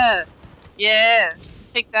 yeah. Yeah.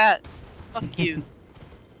 Take that. Fuck you.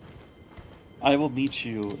 I will meet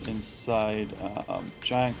you inside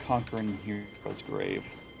Giant Conquering Hero's grave.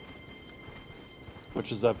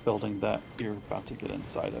 Which is that building that you're about to get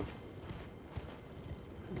inside of.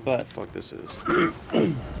 What But the fuck this is?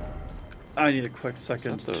 I need a quick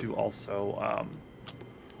second the- to also,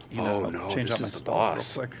 you Oh, know, no, change this out my is the spells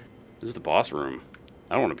boss. real quick. This is the boss room.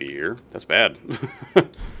 I don't want to be here. That's bad. That'll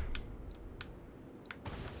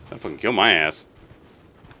fucking kill my ass.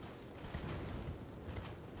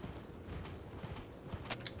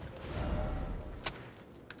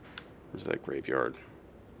 Where's that graveyard?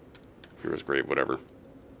 Hero's grave, whatever.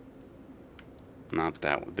 Not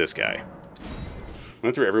that one. This guy.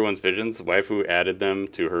 Went through everyone's visions. The waifu added them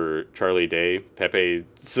to her Charlie Day Pepe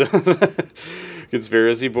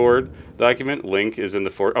conspiracy board document. Link is in the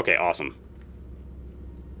fort. Okay, awesome.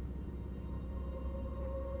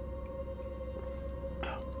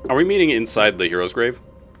 Are we meeting inside the hero's grave?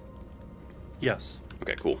 Yes.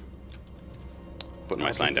 Okay, cool. Putting my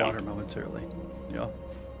I'll sign take water down. momentarily. Yeah.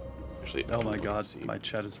 Actually, Oh my god, let's see. my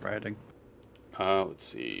chat is rioting. Let's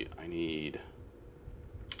see. I need.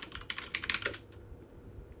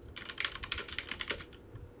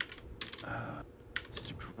 It's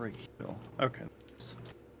a great heal. Okay.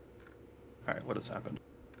 Alright, what has happened?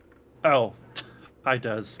 Oh. Hi,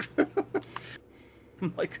 Des.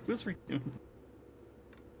 I'm like, who's redoing?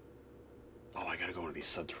 Oh, I gotta go into these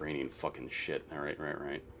subterranean fucking shit. All right,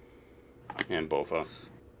 right. And Bofa.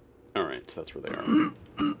 All right, so that's where they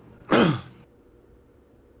are.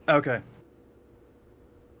 Okay.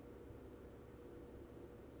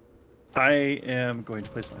 I am going to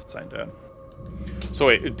place my sign down. So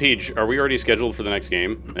wait, Peach, are we already scheduled for the next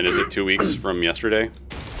game? And is it 2 weeks from yesterday?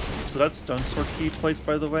 So that stone sword key place,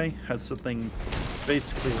 by the way, has something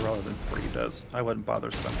basically irrelevant for you does. I wouldn't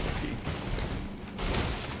bother spending the key.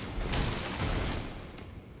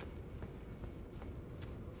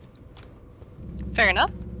 Fair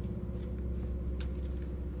enough.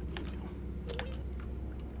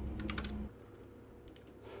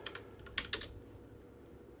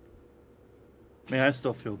 I mean, I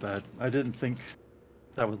still feel bad. I didn't think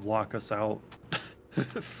that would lock us out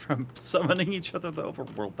from summoning each other the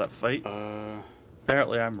overworld that fight.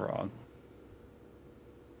 Apparently I'm wrong.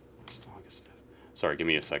 It's August 5th. Sorry, give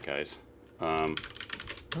me a sec, guys. Oh.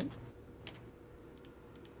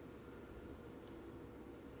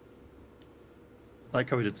 I like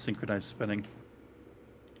how we did synchronized spinning.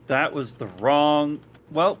 That was the wrong...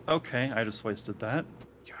 Well, okay, I just wasted that.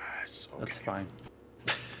 Yes, okay. That's fine.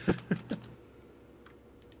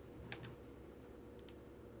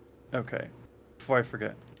 Okay, before I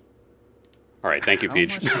forget. All right, thank you, How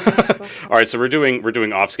Peach. much is this stuff? All right, so we're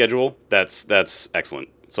doing off schedule. That's excellent.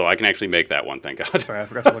 So I can actually make that one, thank God. Sorry, I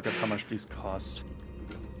forgot to look at how much these cost.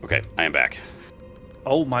 Okay, I am back.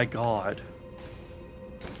 Oh my god.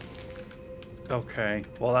 Okay,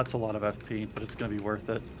 well that's a lot of FP, but it's gonna be worth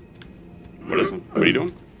it. What is it? What are you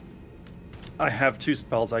doing? I have 2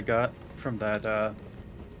 spells I got from that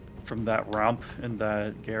romp in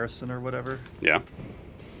that garrison or whatever. Yeah,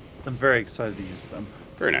 I'm very excited to use them.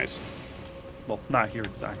 very nice. Well, not here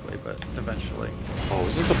exactly, but eventually. Oh,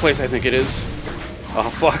 is this the place I think it is?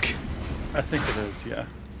 Oh, fuck. I think it is, yeah.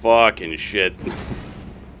 Fucking shit.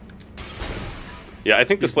 Yeah, I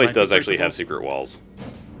think this These place might be does actually breakable. have secret walls.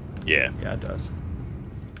 Yeah, Yeah, it does.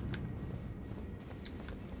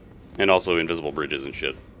 and also invisible bridges and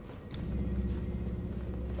shit.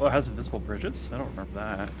 Well, it has invisible bridges? I don't remember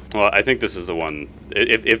that. Well, I think this is the one.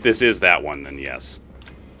 If this is that one, then yes.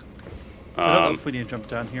 I don't know if we need to jump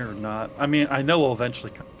down here or not. I mean, I know we'll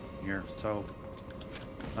eventually come here, so...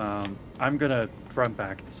 I'm gonna run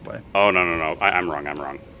back this way. Oh, no. I'm wrong, I'm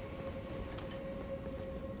wrong.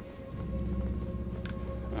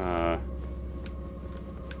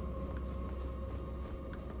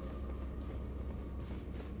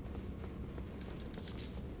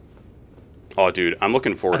 Oh, dude, I'm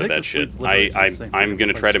looking forward to think that this shit. leads literally to the same I'm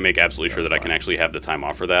gonna place. try to make absolutely sure that I can actually have the time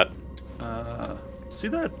off for that. See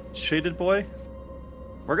that shaded boy?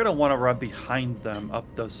 We're gonna want to run behind them up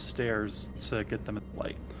those stairs to get them in the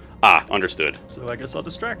light. Ah, understood. So I guess I'll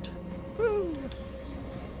distract. Woo!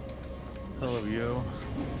 Hello, you.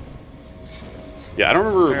 Yeah, I don't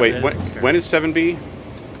remember. There Wait, it when, is. when is 7B?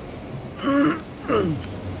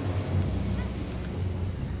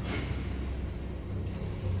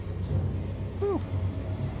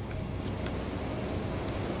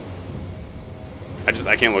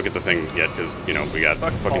 I can't look at the thing yet because we got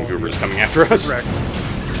Fuck fucking all of goobers you. coming after us. Correct.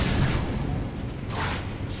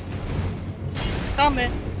 It's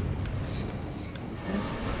coming.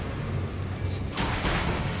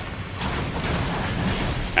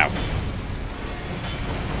 Ow.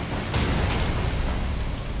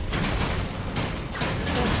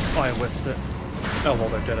 Oh, I whiffed it. Oh, well,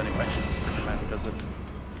 they're dead anyway. It doesn't freaking matter, does it?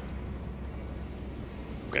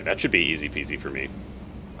 Okay, that should be easy peasy for me.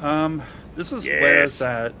 This is Yes.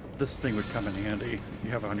 where this thing would come in handy.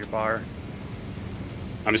 You have it on your bar.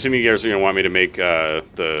 I'm assuming you guys are gonna want me to make the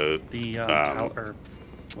The or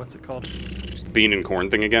what's it called? bean and corn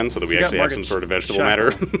thing again, so that we You got actually have Margaret some sort of vegetable Shackle.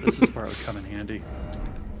 matter. This is where it would come in handy.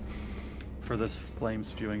 For this flame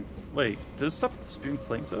spewing. Wait, did it stop spewing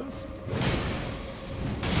flames at us?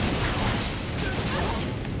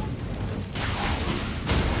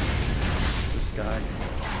 This guy.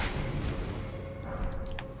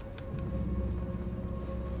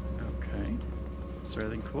 Okay. Is there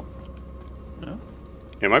anything cool? No?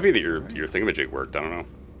 It might be that your thingamajig worked. I don't know.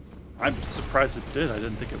 I'm surprised it did. I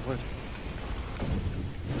didn't think it would.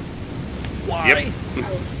 Why? Yep.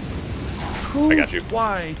 Who? I got you.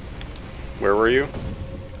 Why? Where were you?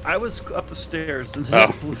 I was up the stairs and Oh.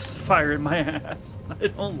 it blew fire in my ass. I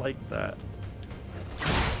don't like that.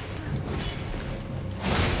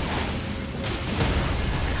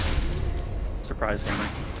 Surprise hammer.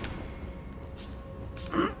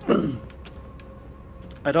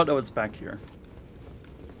 I don't know what's back here.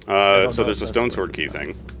 don't So know there's if a that's stone where sword we key go.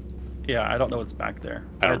 thing. Yeah, I don't know what's back there.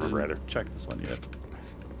 I don't remember didn't either. check this one yet.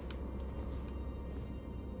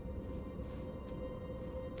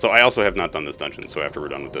 So I also have not done this dungeon, so after we're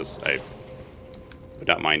done with this, I would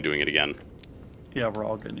not mind doing it again. Yeah, we're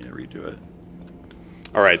all gonna need to redo it.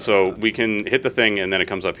 Alright, so we can hit the thing and then it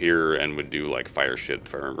comes up here and would do like fire shit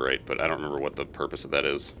if I remember right, but I don't remember what the purpose of that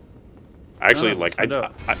is. Actually, Oh, like, let's find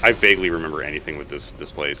out. I vaguely remember anything with this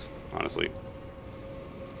place, honestly.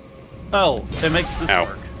 Oh, it makes this Ow.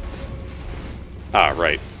 work. Ah,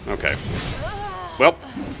 right. Okay. Well,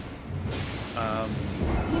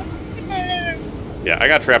 yeah, I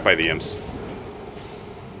got trapped by the imps.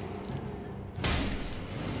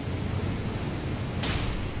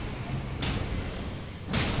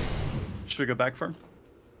 Should we go back for him?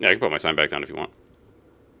 Yeah, I can put my sign back down if you want.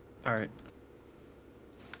 All right.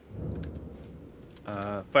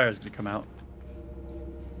 Fire's gonna come out.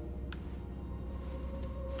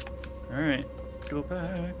 All right, let's go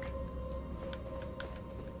back.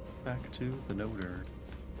 Back to the Noder.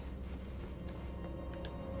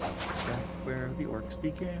 Back where the orcs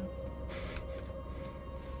began.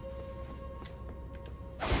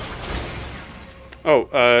 Oh,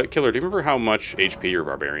 Killer, do you remember how much HP your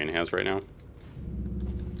Barbarian has right now?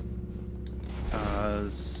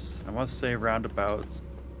 I want to say around about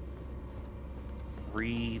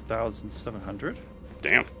 3,700.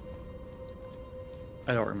 Damn.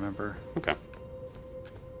 I don't remember. Okay.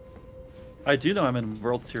 I do know I'm in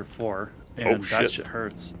World Tier 4, and that shit. shit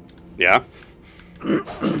hurts. Yeah?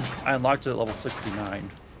 I unlocked it at level 69.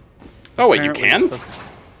 Oh, wait, you Apparently can? it's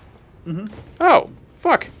supposed to- Oh,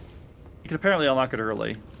 fuck. You can apparently unlock it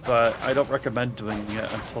early, but I don't recommend doing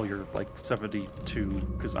it until you're like 72,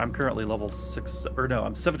 because I'm currently level 6, or no,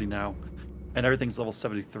 I'm 70 now, and everything's level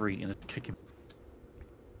 73, and it's kicking.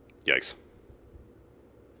 Yikes.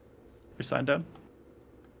 Your sign down?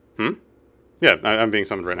 Yeah, I'm being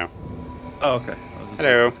summoned right now. Oh, okay.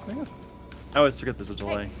 Hello. I always forget there's a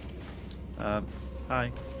delay. Hi.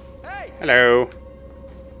 Hey! Hello.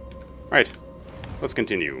 Right. Let's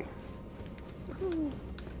continue.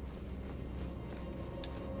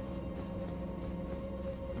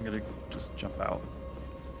 I'm gonna just jump out.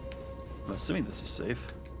 I'm assuming this is safe.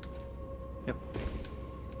 Yep.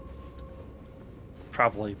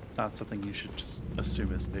 Probably not something you should just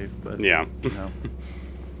assume is safe, but Yeah. you know,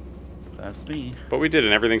 that's me. But we did,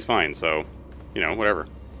 and everything's fine, so, you know, whatever.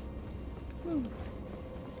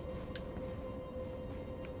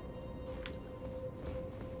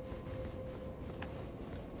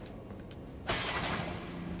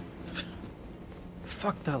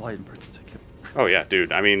 Fuck that light in particular. Oh, yeah,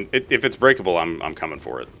 dude. I mean, if it's breakable, I'm coming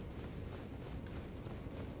for it.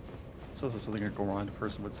 So this is something a Goron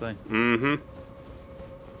person would say. Mm-hmm.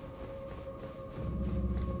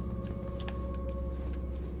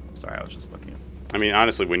 Sorry, I was just looking. I mean,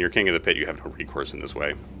 honestly, when you're king of the pit, you have no recourse in this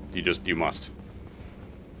way. You must.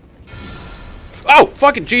 Oh,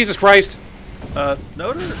 fucking Jesus Christ!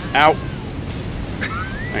 Noder? Ow.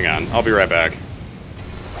 Hang on, I'll be right back.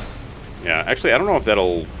 Yeah, actually, I don't know if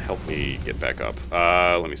that'll help me get back up.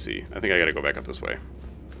 Let me see. I think I gotta go back up this way.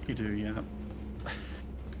 You do, yeah.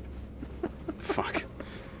 Fuck.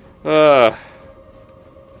 Right.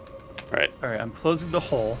 Alright, I'm closing the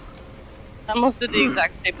hole. I almost did the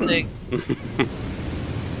exact same thing.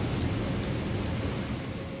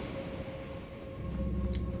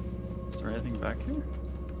 Is there anything back here?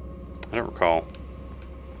 I don't recall.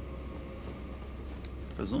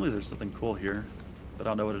 Presumably there's something cool here, but I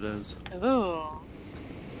don't know what it is. Ooh.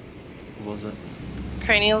 What was it?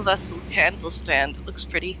 Cranial vessel candle stand. It looks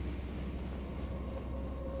pretty.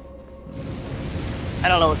 I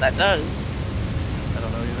don't know what that does. I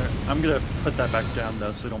don't know either. I'm gonna put that back down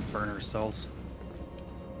though so we don't burn ourselves.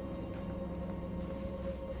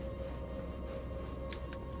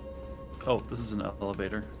 Oh, this is an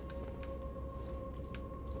elevator.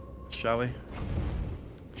 Shall we?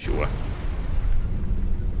 Sure.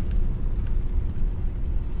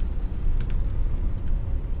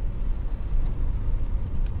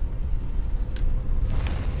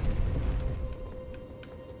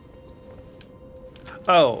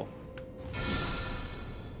 Oh,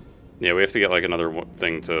 Yeah, we have to get like another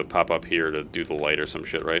thing to pop up here to do the light or some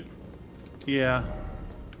shit, right? yeah.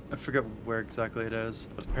 I forget where exactly it is,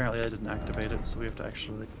 but apparently I didn't activate it, so we have to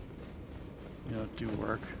actually, you know, do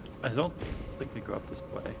work. I don't think we go up this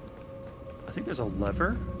way. I think there's a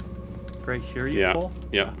lever right here you Yeah, pull.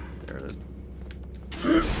 yep. Yeah, there it is.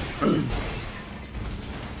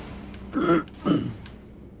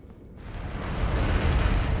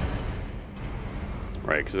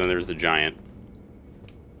 Right, because then there's the giant.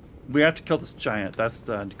 We have to kill this giant, that's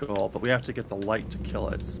the end goal, but we have to get the light to kill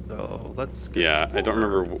it, so let's get Yeah, I don't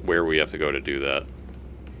explore. remember where we have to go to do that.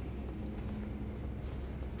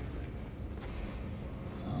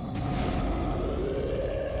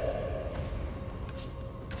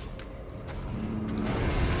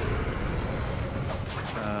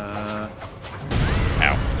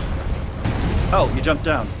 Ow. Oh, you jumped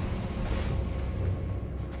down.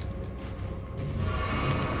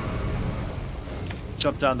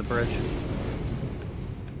 Jump down the bridge.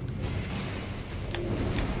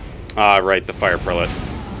 Ah, right, the fire prelate.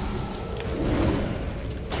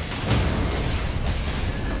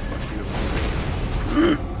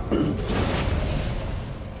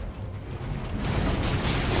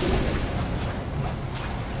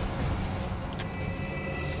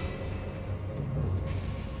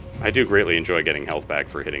 I do greatly enjoy getting health back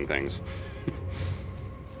for hitting things.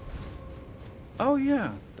 Oh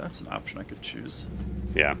yeah, that's an option I could choose.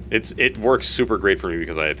 Yeah, it works super great for me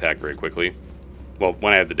because I attack very quickly. Well,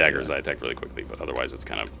 when I have the daggers, I attack really quickly, but otherwise it's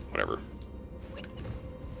kind of whatever.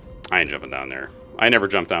 I ain't jumping down there. I never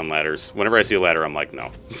jump down ladders. Whenever I see a ladder, I'm like,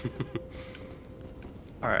 no.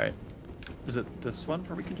 Alright. Is it this one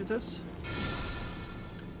where we can do this?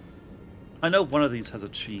 I know one of these has a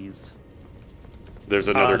cheese. There's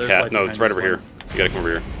another there's cat. like No, it's behind right this over one. here. You gotta come over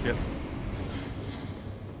here. Yep.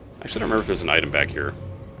 Actually, I don't remember if there's an item back here.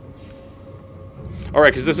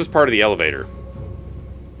 Alright, because this is part of the elevator.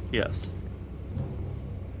 Yes.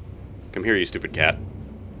 Come here, you stupid cat.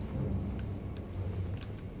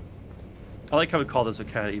 I like how we call this a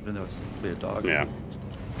cat even though it's really a dog. Yeah.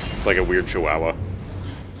 It's like a weird chihuahua.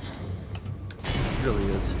 It really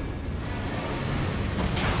is.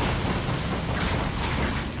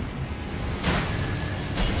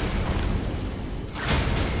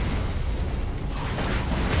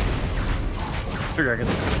 I figure I can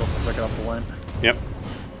get the closest I got up the line. Yep.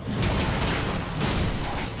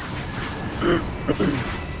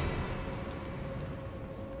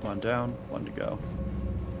 One down, one to go.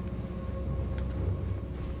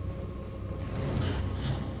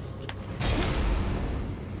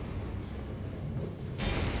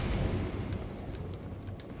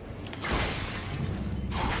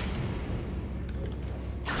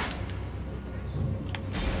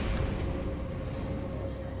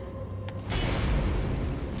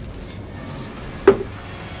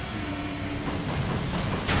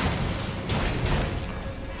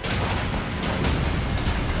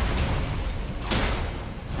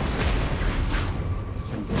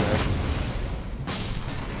 This thing's dead.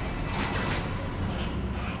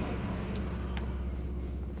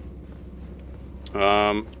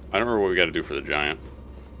 I don't remember what we gotta do for the giant.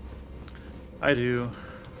 I do.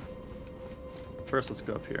 First, let's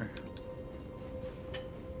go up here.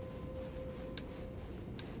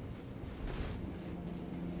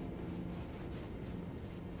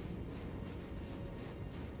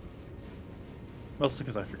 Mostly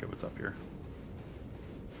because I forget what's up here.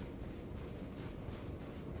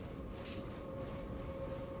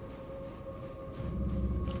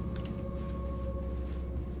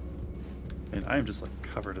 And I am just like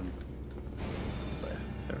covered in.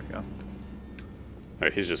 There we go.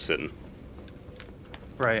 Alright, he's just sitting.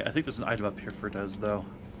 Right, I think there's an item up here for Des though.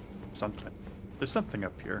 Something. There's something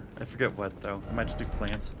up here. I forget what though. It might just be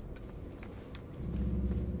plants.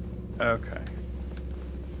 Okay.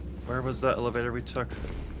 Where was that elevator we took?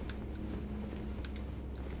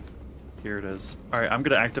 Here it is. Alright, I'm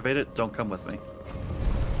gonna activate it. Don't come with me.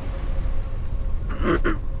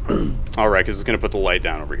 Alright, because it's gonna put the light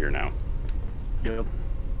down over here now. Yep.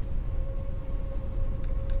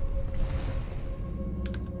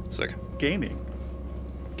 Sick. Gaming.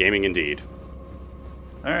 Gaming indeed.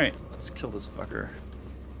 Alright, let's kill this fucker.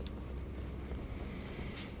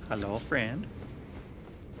 Hello, friend.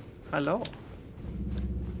 Hello.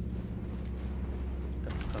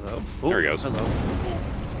 Hello. Oh, There he goes. Hello.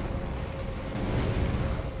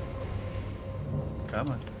 Come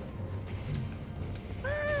on.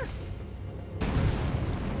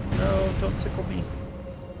 No, don't tickle me.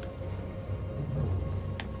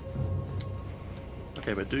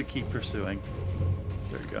 Okay, but do keep pursuing.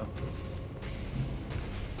 There you go.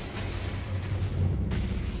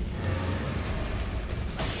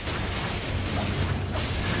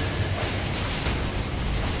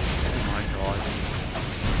 Oh my god.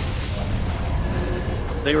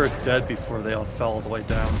 They were dead before they all fell all the way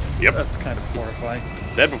down. Yep. That's kind of horrifying.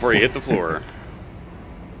 Dead before he hit the floor.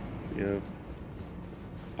 Yep.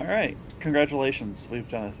 Alright, congratulations. We've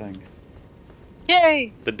done a thing.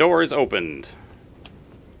 Yay! The door is opened.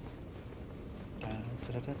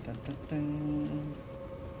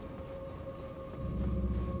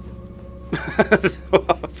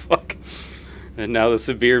 Oh, fuck. And now the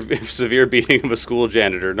severe beating of a school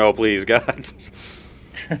janitor. No, please, God.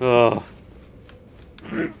 Oh.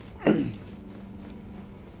 I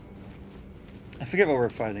forget what we're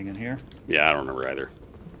fighting in here. Yeah, I don't remember either.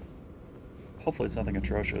 Hopefully it's nothing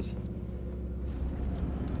atrocious.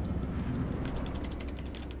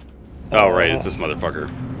 Oh, right, it's this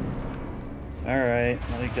motherfucker. Alright,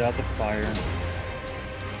 let me get out the fire.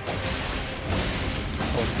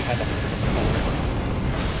 Oh, it's behind the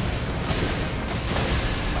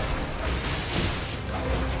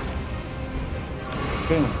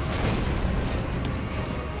Boom.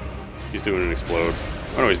 He's doing an explode.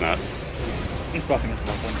 Oh no, he's not. He's buffing his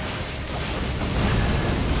weapon.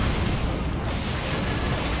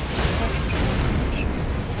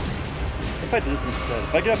 If I do this instead,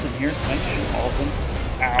 if I get up in here, can I shoot all of them?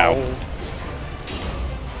 Ow. Ow.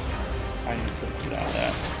 I need to get out of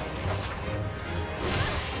that.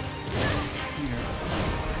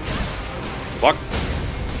 Fuck.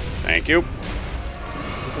 Thank you.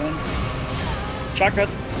 Shotgun.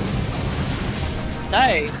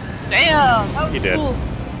 Nice. Damn, that He was did. cool.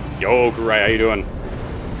 Yo, Kurai, how you doing?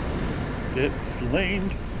 Get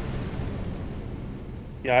flamed.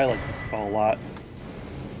 Yeah, I like this spell a lot.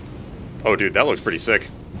 Oh, dude, that looks pretty sick.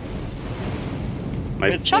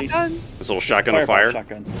 Nice. It's Shotgun. This little It's a shotgun of fireball fire.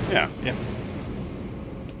 Shotgun. Yeah. Yeah.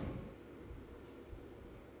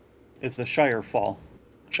 It's the Shire Fall.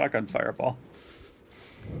 Shotgun fireball.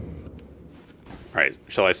 Alright,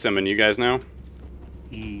 shall I summon you guys now?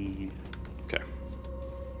 E. Okay.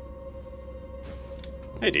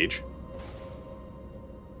 Hey, Deej.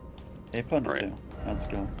 Hey, Punda Alright. too. How's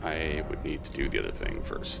it going? I would need to do the other thing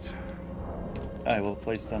first. I will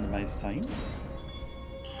place down my sign.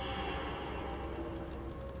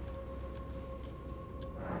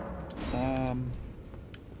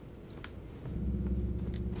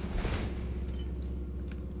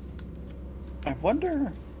 I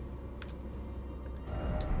wonder.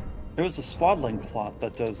 It was a swaddling cloth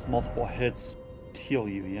that does multiple hits to heal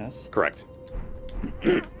you, yes? Correct.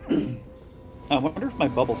 I wonder if my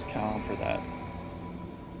bubbles count for that.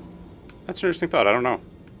 That's an interesting thought. I don't know.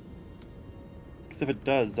 Because if it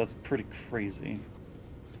does, that's pretty crazy.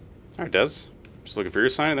 Alright, Des. Just looking for your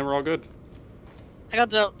sign and then we're all good. I got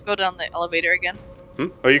to go down the elevator again. Hmm?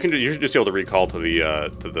 Oh, you can. You should just be able to recall to the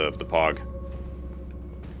pog.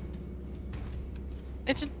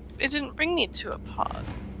 It didn't bring me to a pod.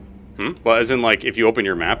 Hmm? Well, as in like if you open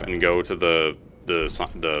your map and go to the little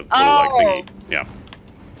like Oh. thingy. Yeah.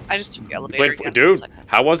 I just took the elevator again. Dude, 1 second.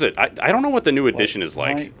 how was it? I don't know what the new edition is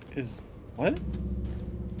like. Why is what?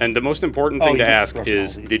 And the most important Oh, thing you to just ask broke all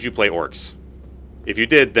is, these. did you play Orcs? If you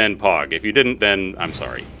did, then Pog. If you didn't, then I'm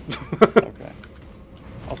sorry. Okay.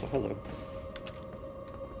 Also, hello.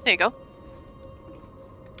 There you go.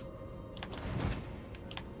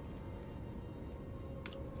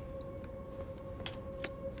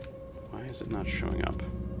 Why is it not showing up?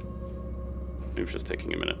 Maybe it's just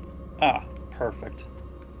taking a minute. Ah, perfect.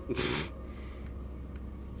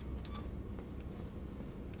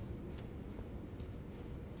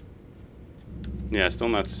 Yeah, still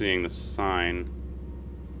not seeing the sign.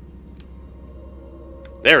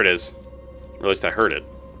 There it is. Or at least I heard it.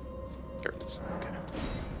 There it is.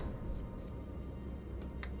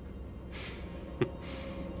 Okay.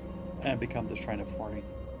 And become the Shrine of Horni.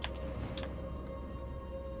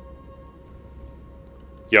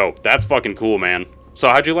 Yo, that's fucking cool, man. So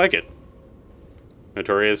how'd you like it?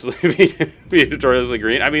 Notoriously notoriously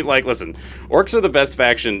green? I mean, like, listen. Orcs are the best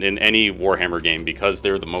faction in any Warhammer game because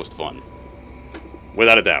they're the most fun.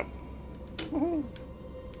 Without a doubt. Woohoo.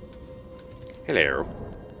 Hello.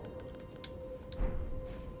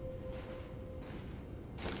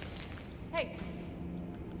 Hey.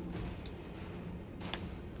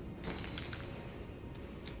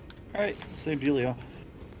 Alright, same dealio.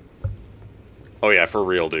 Oh yeah, for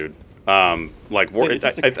real, dude. Like, war, Wait,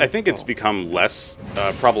 just a I quick think it's call. become less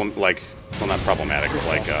well, not problematic, but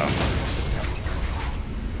like,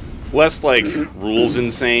 less like rules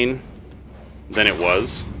insane than it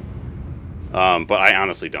was. But I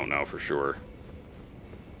honestly don't know for sure.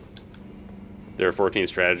 There are 14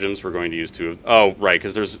 stratagems. We're going to use 2 of. Oh, right,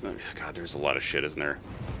 because there's a lot of shit, isn't there?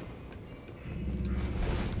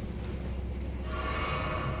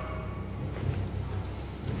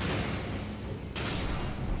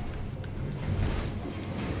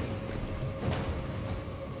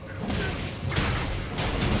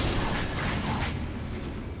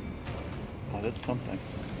 Oh, that's something.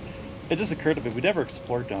 It just occurred to me, we never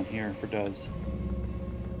explored down here for Does.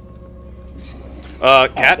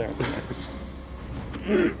 Cat. there it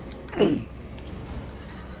is.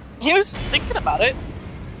 He was thinking about it.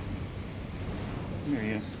 Here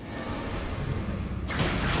you.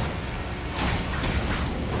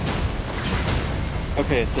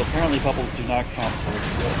 Okay, so apparently bubbles do not count towards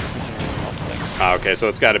the health thing. Okay, so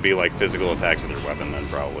it's got to be like physical attacks with your weapon then,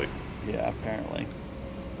 probably. Yeah, apparently.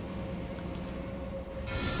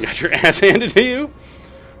 You got your ass handed to you?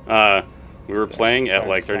 We were playing at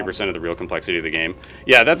like 30% of the real complexity of the game.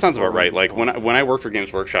 Yeah, that sounds about right. Like when I worked for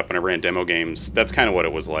Games Workshop and I ran demo games, that's kind of what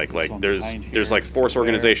it was like. Like there's like force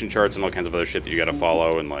organization charts and all kinds of other shit that you got to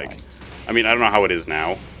follow, and like, I mean, I don't know how it is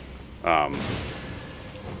now.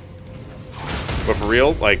 But for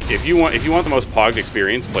real, like if you want the most pogged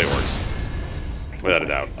experience, play orcs. Without a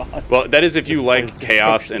doubt. God. Well, that is if you like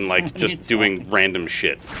chaos broken and so like many just doing times. random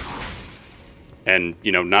shit. And,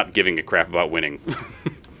 you know, not giving a crap about winning.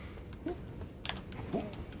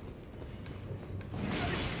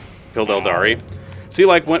 Killed Eldari. See,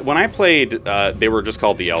 like, when I played, they were just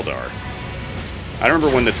called the Eldar. I don't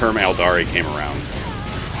remember when the term Eldari came around.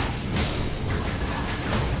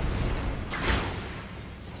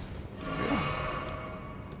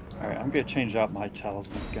 Alright, I'm gonna change out my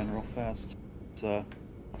talisman again real fast. So,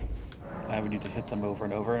 I would need to hit them over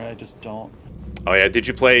and over, and I just don't. Oh, yeah, did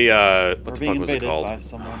you play, what We're the being fuck was it invaded called? by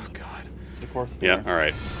someone. Oh, God. It's a course. Yeah,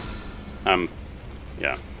 alright.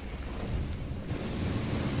 Yeah.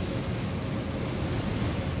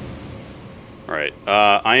 Alright,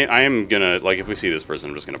 I am gonna, like, if we see this person,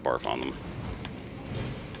 I'm just gonna barf on them.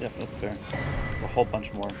 Yep, that's fair. There's a whole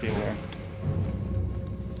bunch more. Be aware.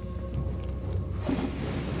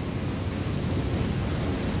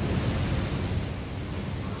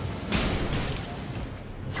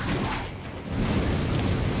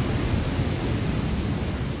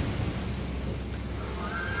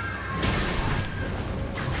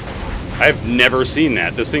 I've never seen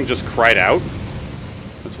that. This thing just cried out?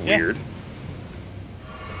 That's Yeah. weird.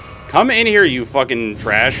 Come in here, you fucking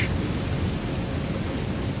trash.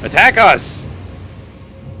 Attack us!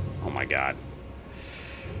 Oh my god.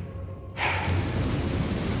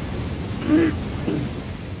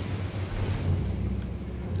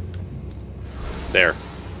 There.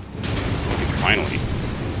 Finally.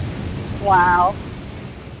 Wow.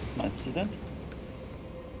 Incident.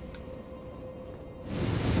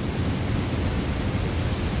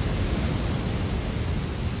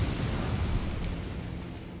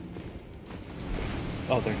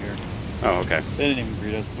 Oh, they're here. Oh, okay. They didn't even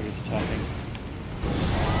greet us, they're just attacking.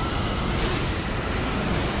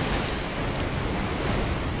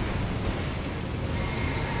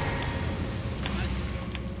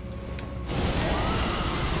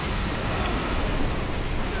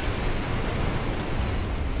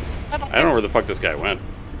 I don't know where the fuck this guy went.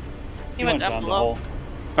 He went down the below, hole.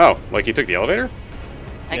 Oh, like he took the elevator?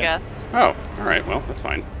 I Yeah. guess. Oh, alright, well, that's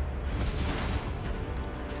fine.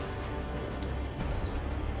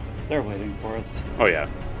 They're waiting for us. Oh yeah,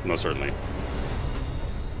 most certainly.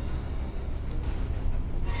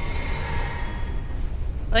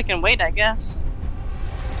 They can wait, I guess.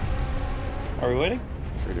 Are we waiting?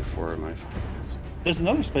 3 to 4 of my finals. There's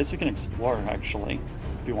another space we can explore, actually,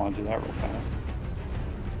 if you want to do that real fast.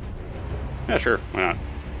 Yeah, sure, why not?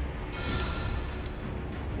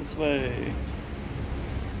 This way.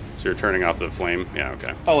 So you're turning off the flame? Yeah,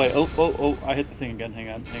 okay. Oh, wait. Oh, I hit the thing again. Hang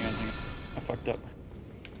on. I fucked up.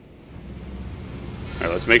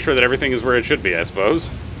 Alright, let's make sure that everything is where it should be, I suppose.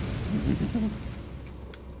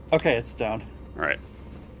 Okay, it's down. Alright.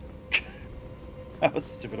 That was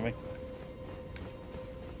stupid of me.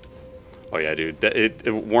 Oh yeah, dude.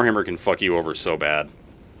 Warhammer can fuck you over so bad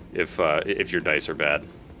if your dice are bad.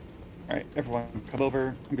 Alright, everyone come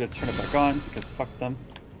over. I'm gonna turn it back on, because fuck them.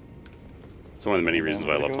 It's one of the many reasons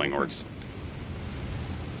why I Yeah, love go. playing orcs.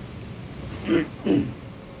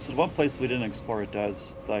 So the one place we didn't explore it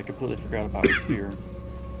does, that I completely forgot about is here.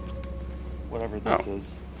 Whatever this Oh.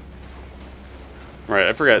 is. Right,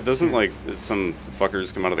 I forgot. Doesn't, like, some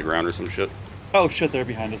fuckers come out of the ground or some shit? Oh shit, they're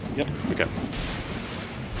behind us. Yep. Okay.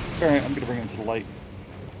 Alright, I'm gonna bring them to the light.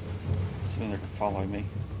 Assuming they're following me.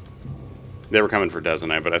 They were coming for Des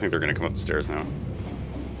and I, but I think they're gonna come up the stairs now.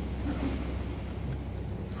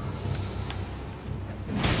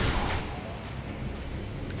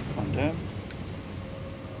 One down.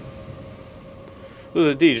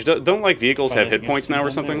 Listen, Deej, don't like vehicles have Find hit anything points now or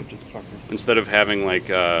interesting down something? there? Just fuckers. Instead of having, like,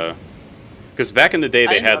 because back in the day I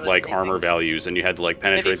they didn't had, notice like, anything. armor values, and you had to, like,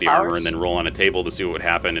 penetrate the armor and then roll on a table to see what would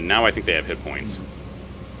happen, and now I think they have hit points.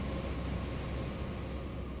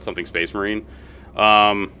 Something Space Marine.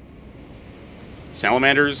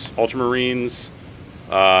 Salamanders, Ultramarines,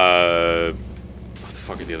 what the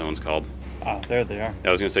fuck are the other ones called? Ah, there they are. I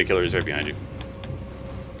was gonna say Killers right behind you.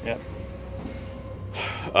 Yep.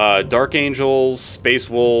 Dark Angels, Space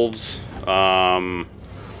Wolves, Blood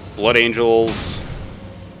Angels,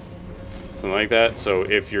 something like that. So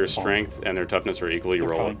if your strength and their toughness are equal, you They're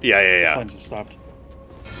roll. coming. Yeah, yeah, The yeah. flames have stopped.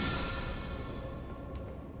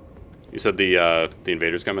 You said the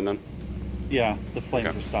invaders coming then? Yeah, the flames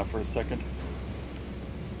Okay. were stopped for a second.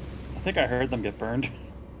 I think I heard them get burned.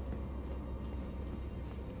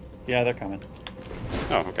 Yeah, they're coming.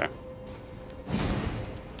 Oh, okay.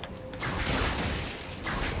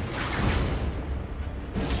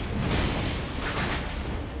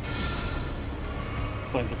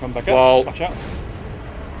 Flames are coming back Well- up. Watch out.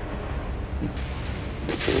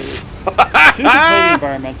 Play the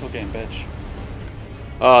environmental game, bitch.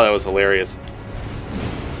 Oh, that was hilarious.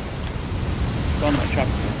 Go on to my trap.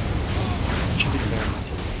 Chili bears.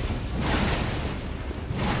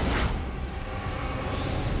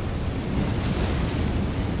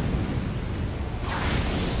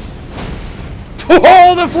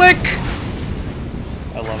 Oh, the flick!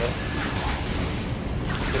 I love it.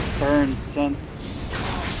 It burns, son.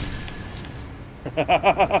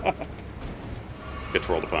 Get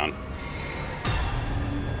twirled upon.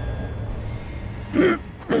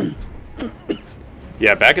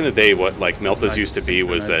 Yeah, back in the day, what like Meltas used to be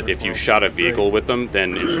was that if you shot a vehicle with them,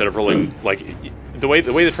 then instead of rolling like the way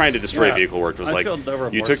they're trying to destroy a vehicle worked was like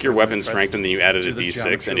you took your weapon strength and then you added a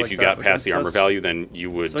d6, and if you got past the armor value, then you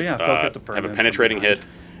would have a penetrating hit,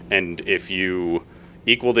 and if you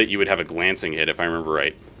equaled it, you would have a glancing hit, if I remember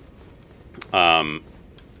right.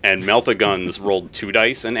 And Melta guns rolled 2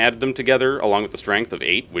 dice and added them together along with the strength of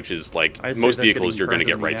 8, which is like most vehicles you're going to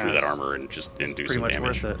get right through that armor and just do some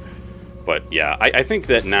damage. But yeah, I think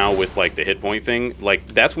that now with like the hit point thing, like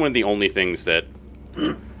that's one of the only things that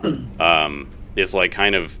is like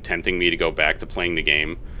kind of tempting me to go back to playing the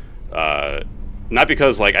game. Not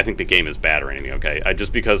because like I think the game is bad or anything, okay?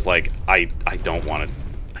 Just because like I don't want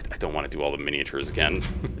to do all the miniatures again.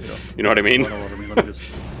 You know what I mean?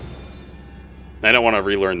 I don't want to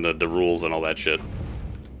relearn the rules and all that shit.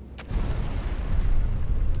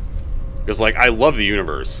 Because like I love the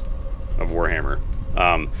universe of Warhammer.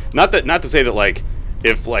 Not to say that like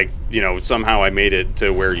if like you know somehow I made it to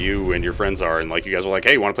where you and your friends are and like you guys are like,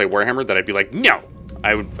 hey, you want to play Warhammer? That I'd be like, no.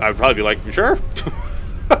 I would probably be like, sure.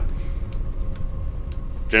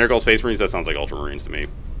 Generic Space Marines. That sounds like Ultramarines to me.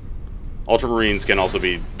 Ultramarines can also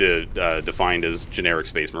be defined as generic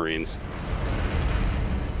Space Marines.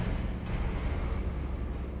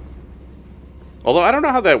 Although I don't know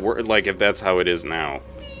how that works, like if that's how it is now.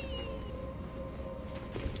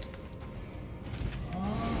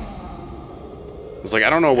 It's like I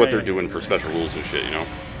don't know what they're doing for special rules and shit, you know.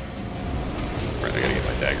 Right, I gotta get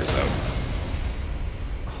my daggers out.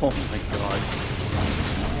 Oh my god.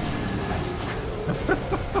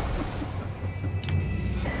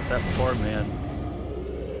 That poor man.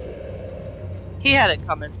 He had it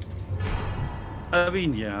coming. I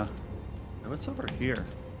mean, yeah. What's over here?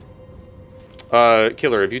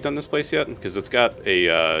 Killer, have you done this place yet? Because it's got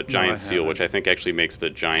a giant seal, which I think actually makes the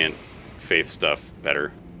giant faith stuff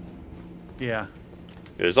better. Yeah.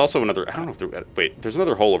 There's also another... I don't know if there... Wait, there's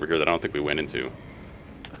another hole over here that I don't think we went into.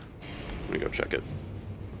 Let me go check it.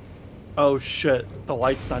 Oh, shit. The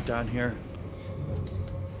light's not down here.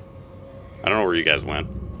 I don't know where you guys went.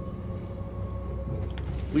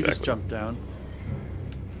 We just jumped down.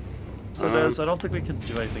 So I don't think we can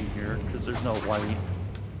do anything here, because there's no light.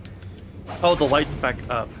 Oh, the light's back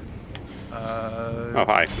up. Oh,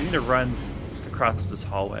 hi. We need to run across this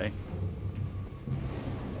hallway.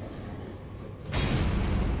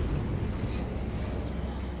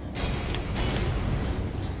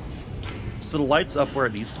 So the light's up where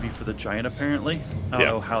it needs to be for the giant, apparently. I don't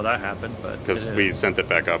know how that happened, but because we sent it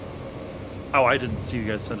back up. Oh, I didn't see you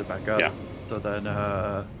guys send it back up. Yeah. So then,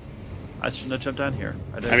 I shouldn't have jumped down here.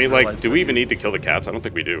 I mean, like, do we even need to kill the cats? I don't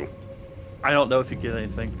think we do. I don't know if you get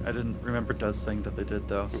anything. I didn't remember Does saying that they did,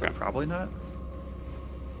 though, so probably not.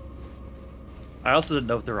 I also didn't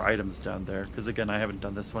know if there were items down there, because again, I haven't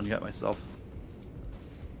done this one yet myself.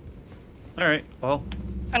 Alright, well.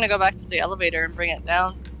 I'm gonna go back to the elevator and bring it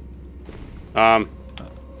down. I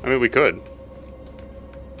mean, we could.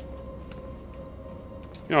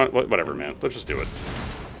 You know what? Whatever, man. Let's just do it.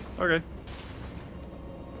 Okay.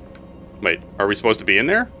 Wait, are we supposed to be in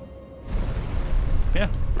there? Yeah.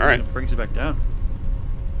 All right. It brings you back down.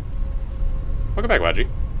 Welcome back, Wadji.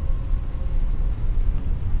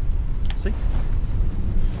 See?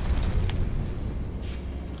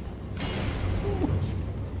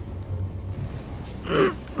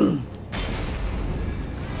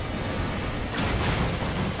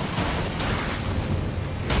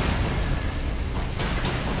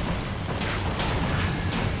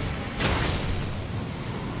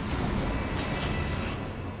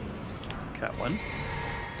 Cat one.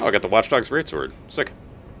 Oh, I got the Watchdog's Greatsword. Sick.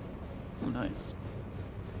 Oh, nice.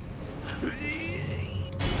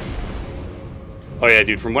 Oh yeah,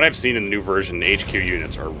 dude, from what I've seen in the new version, HQ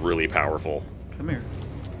units are really powerful. Come here.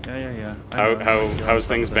 Yeah. How's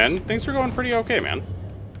things been? Things are going pretty okay, man.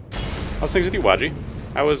 How's things with you, Wadji?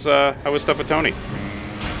 How was stuff with Tony?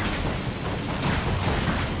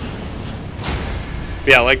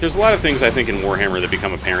 Yeah, like there's a lot of things I think in Warhammer that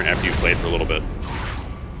become apparent after you've played for a little bit.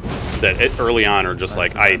 That early on are just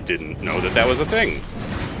like, I didn't know that was a thing.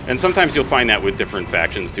 And sometimes you'll find that with different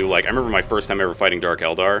factions too. Like I remember my first time ever fighting Dark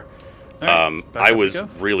Eldar. I was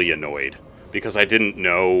really annoed because I didn't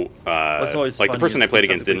know. Like the person I played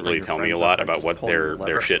against didn't really tell me a lot about what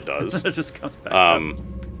their shit does. It just comes back up.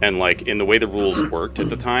 And like in the way the rules worked at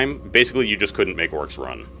the time, basically you just couldn't make orcs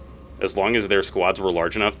run. As long as their squads were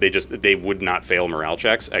large enough, they would not fail morale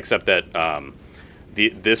checks. Except that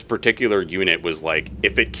this particular unit was like,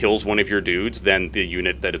 if it kills one of your dudes, then the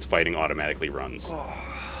unit that it's fighting automatically runs.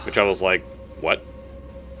 Which I was like, what?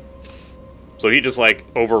 So he just like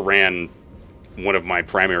overran one of my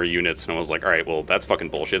primary units, and I was like, all right, well that's fucking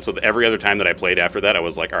bullshit. So every other time that I played after that, I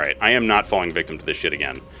was like, all right, I am not falling victim to this shit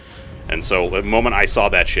again. And so the moment I saw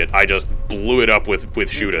that shit, I just blew it up with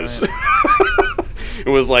shooters. It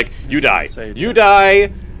was like, you die,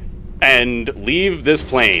 and leave this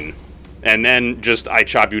plane, and then just I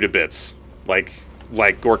chop you to bits, like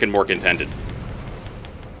Gork and Mork intended.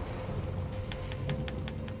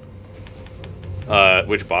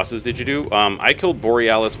 Which bosses did you do? I killed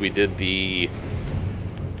Borealis. We did the...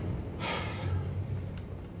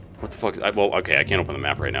 What the fuck? Well, okay, I can't open the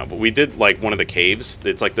map right now, but we did like one of the caves.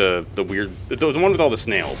 It's like the weird, the one with all the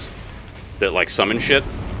snails that like summon shit.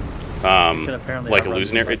 Like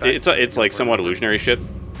illusionary. It's like somewhat illusionary shit.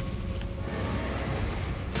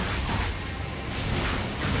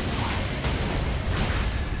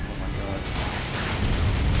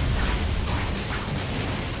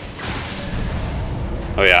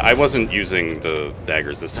 Oh yeah, I wasn't using the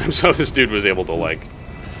daggers this time, so this dude was able to like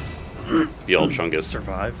be all chungus.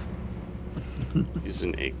 Survive.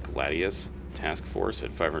 Using a Gladius task force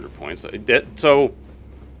at 500 points. So,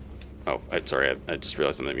 oh, sorry, I just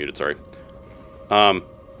realized I'm muted. Sorry. No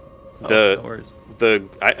worries.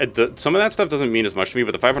 Some of that stuff doesn't mean as much to me,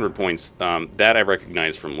 but the 500 points, that I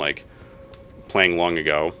recognize from like playing long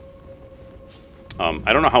ago.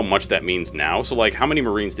 I don't know how much that means now. So, like, how many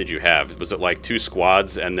Marines did you have? Was it like 2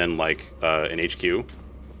 squads and then like an HQ?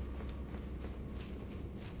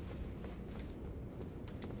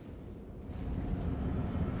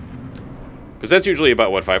 Because that's usually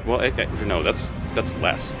about what, 5... Well, no, that's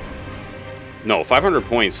less. No, 500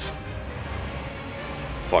 points...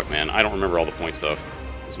 Fuck, man. I don't remember all the point stuff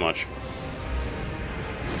as much.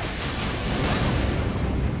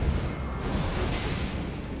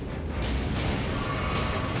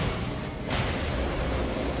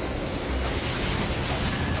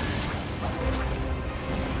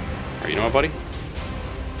 Alright, you know what, buddy?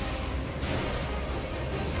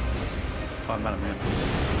 Oh, I'm out of mana.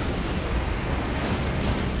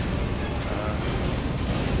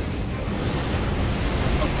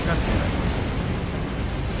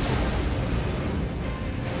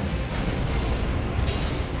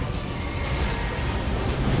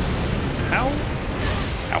 How?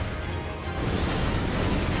 Ow.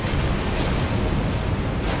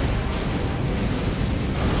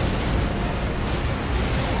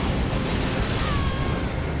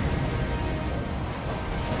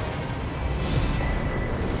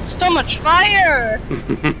 So much fire!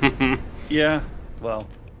 Yeah, well.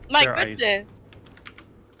 My they're goodness. Ice.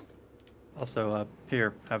 Also,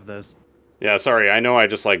 here, have this. Yeah, sorry, I know I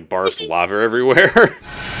just, like, barfed lava everywhere.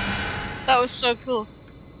 That was so cool.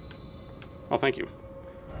 Oh, thank you.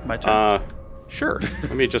 My turn. Sure.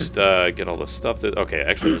 Let me just, get all the stuff that... Okay,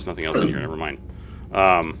 actually, there's nothing else in here, never mind.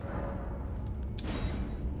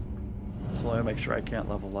 So let me make sure I can't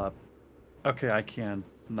level up. Okay, I can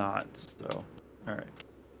not, so... Alright.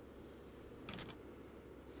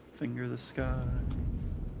 Finger the sky.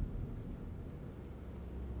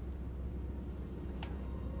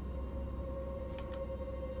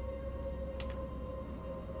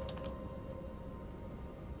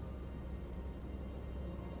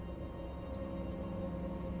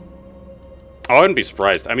 I wouldn't be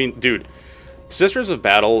surprised. I mean, dude, Sisters of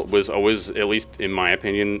Battle was always, at least in my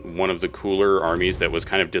opinion, one of the cooler armies that was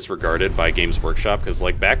kind of disregarded by Games Workshop, because,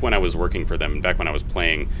 like, back when I was working for them, back when I was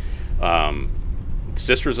playing,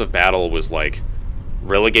 Sisters of Battle was, like,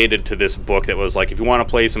 relegated to this book that was, like, if you want to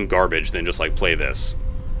play some garbage, then just, like, play this,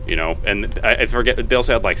 you know? And I forget, they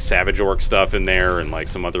also had, like, Savage Orc stuff in there, and, like,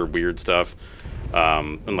 some other weird stuff,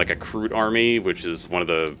 and, like, a Kroot army, which is one of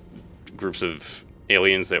the groups of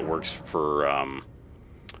aliens that works for,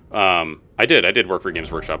 I did work for Games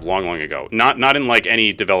Workshop long ago. Not in, like,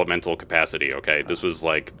 any developmental capacity, okay? This was,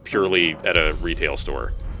 like, purely at a retail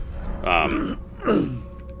store.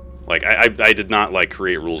 Like, I did not, like,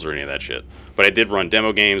 create rules or any of that shit. But I did run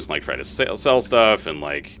demo games and, like, try to sell stuff, and,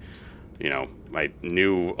 like, you know, I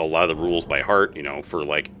knew a lot of the rules by heart, you know, for,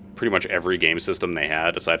 like, pretty much every game system they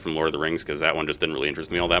had, aside from Lord of the Rings, because that one just didn't really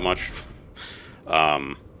interest me all that much.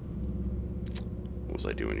 What was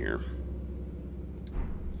I doing here?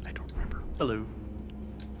 I don't remember. Hello.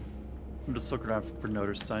 I'm just looking out for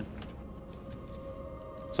notice sign.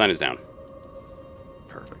 Sign is down.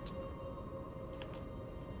 Perfect.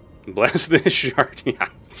 Bless this shard. Yeah.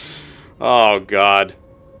 Oh, God.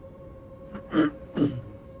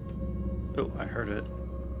 Oh, I heard it.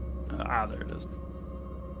 There it is.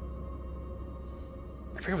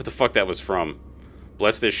 I forget what the fuck that was from.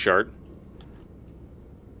 Bless this shard.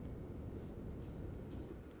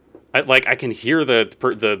 I can hear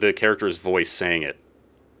the character's voice saying it.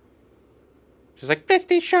 She's like, bless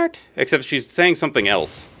this shard. Except she's saying something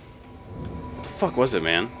else. What the fuck was it,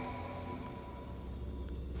 man?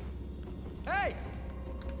 Hey!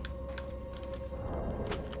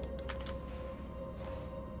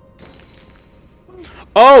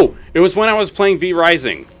 Oh! It was when I was playing V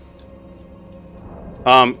Rising.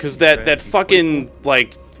 Because that fucking,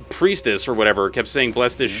 like, priestess or whatever kept saying,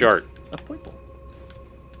 bless this shard. A purple.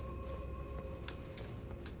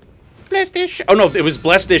 Bless this shot. Oh, no, it was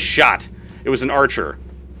bless this shot. It was an archer.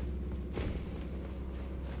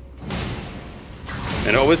 And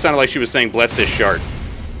it always sounded like she was saying, bless this shard.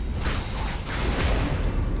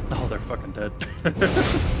 Oh, they're fucking dead.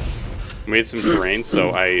 Made some terrain,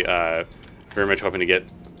 so I very much hoping to get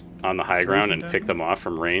on the high ground and pick them off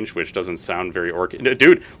from range, which doesn't sound very orc.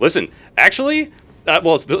 Dude, listen, actually,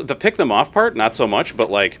 well, it's the pick them off part, not so much, but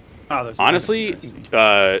like, honestly,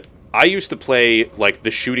 I used to play like the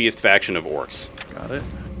shootiest faction of orcs. Got it.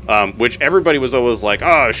 Which everybody was always like,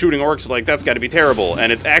 oh, shooting orcs, like, that's got to be terrible.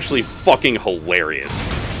 And it's actually fucking hilarious.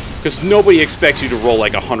 Because nobody expects you to roll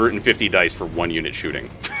like 150 dice for 1 unit shooting.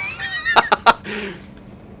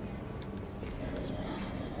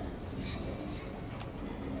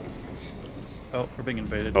 Oh, we're being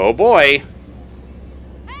invaded. Oh boy.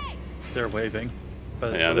 They're waving.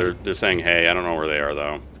 But Yeah, they're saying hey. I don't know where they are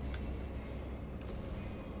though.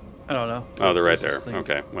 I don't know. Oh, they're right There's there. this thing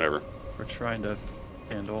Okay, whatever. We're trying to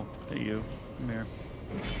handle. Hey, you. Come here.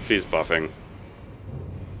 She's buffing.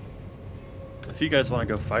 If you guys want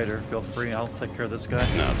to go fight her, feel free. I'll take care of this guy.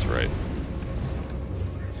 No, that's right.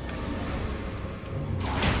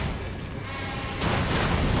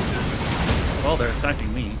 Well, they're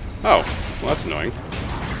attacking me. Oh, well, that's annoying.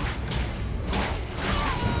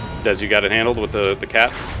 Des, you got it handled with the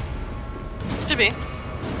cat? Should be.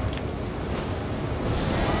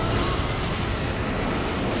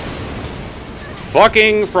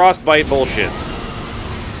 Fucking frostbite bullshit.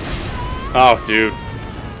 Oh, dude.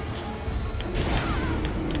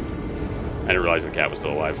 I didn't realize the cat was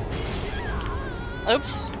still alive.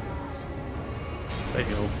 Oops. They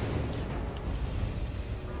heal.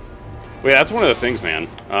 Wait, that's one of the things, man.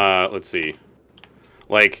 Let's see.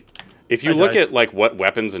 Like, if you look at like what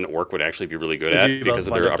weapons an orc would actually be really good at because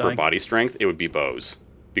of their upper body strength, it would be bows.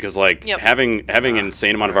 Because like having an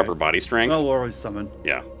insane amount of upper body strength. Well, we'll always summon.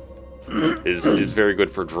 Yeah. is very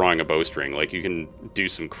good for drawing a bowstring. Like you can do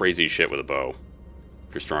some crazy shit with a bow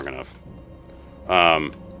if you're strong enough.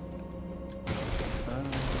 Alright.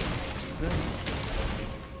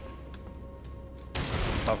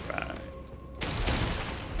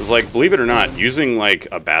 It's like, believe it or not, using like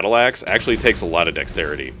a battle axe actually takes a lot of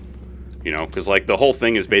dexterity. You know, because like the whole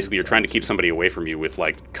thing is basically you're trying to keep somebody away from you with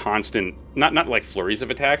like constant, not like flurries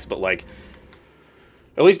of attacks, but like,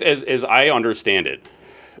 at least as I understand it,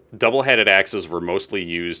 double-headed axes were mostly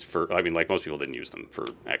used for, I mean, like most people didn't use them for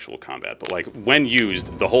actual combat, but like when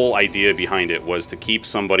used, the whole idea behind it was to keep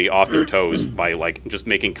somebody off their toes by like just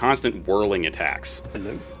making constant whirling attacks.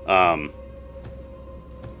 Hello.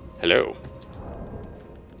 Hello.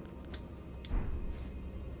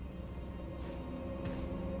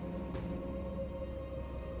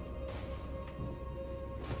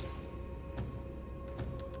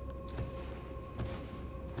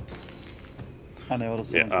 Unable to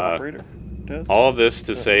summon operator. All of this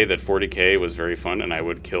to say that 40k was very fun, and I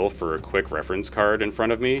would kill for a quick reference card in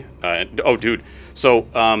front of me. Oh, dude. So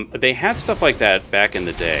they had stuff like that back in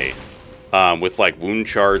the day, with like wound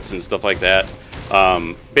charts and stuff like that.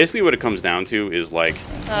 Basically, what it comes down to is like,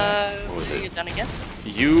 what was it? You done again?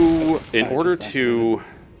 You, in order to,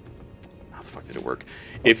 how the fuck did it work?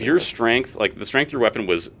 If your strength, like the strength of your weapon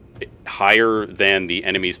was higher than the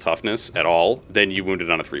enemy's toughness at all, then you wounded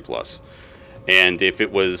on a 3+. And if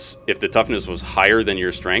the toughness was higher than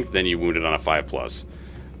your strength, then you wounded on a 5+.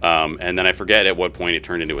 And then I forget at what point it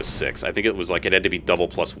turned into a 6. I think it was like it had to be double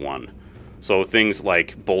 +1. So things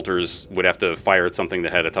like bolters would have to fire at something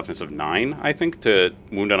that had a toughness of 9, I think, to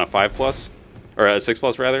wound on a 5+, or a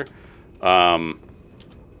 6+ rather.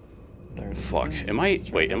 Fuck. Am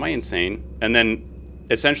I insane? And then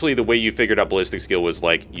essentially the way you figured out ballistic skill was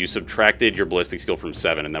like you subtracted your ballistic skill from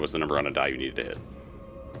 7, and that was the number on a die you needed to hit.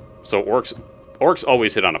 So orcs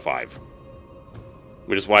always hit on a 5.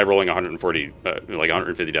 which is why rolling 140, like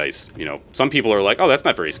 150 dice, you know, some people are like, oh, that's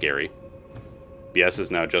not very scary. BS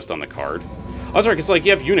is now just on the card. Oh, that's right, because, like,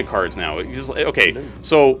 you have unit cards now. Okay,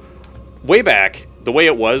 so way back, the way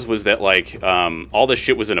it was that, like, all this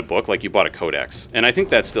shit was in a book, like, you bought a codex. And I think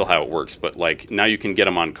that's still how it works, but, like, now you can get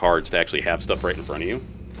them on cards to actually have stuff right in front of you.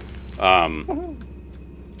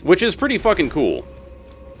 Which is pretty fucking cool.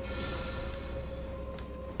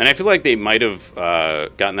 And I feel like they might have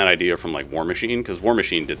gotten that idea from, like, War Machine, because War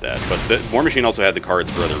Machine did that. But War Machine also had the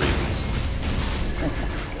cards for other reasons. Oh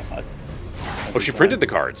my god. Oh, she printed the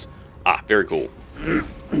cards. Ah, very cool.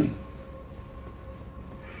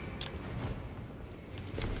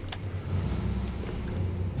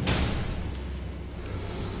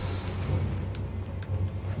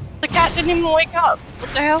 The cat didn't even wake up.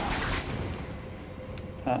 What the hell?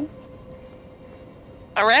 Huh?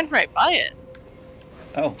 I ran right by it.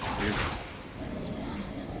 Oh, weird.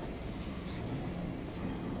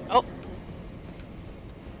 Oh.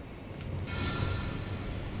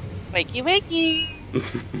 Wakey, wakey.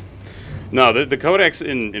 No, the codex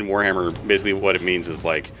in Warhammer, basically what it means is,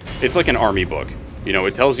 like, it's like an army book. You know,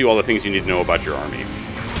 it tells you all the things you need to know about your army.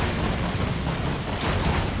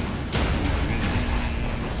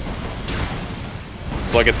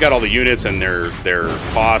 So, like, it's got all the units and their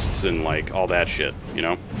costs and, like, all that shit, you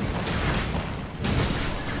know?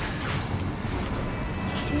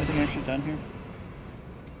 Is there anything actually done here?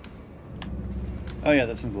 Oh yeah,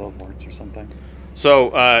 there's some glove warts or something.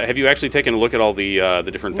 So, have you actually taken a look at all the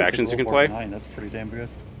different factions you can play? 9, that's pretty damn good.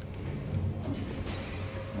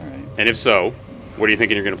 Alright. And if so, what are you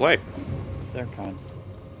thinking you're going to play? They're con.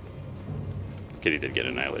 Kitty did get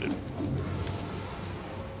annihilated.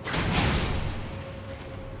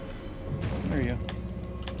 There you go.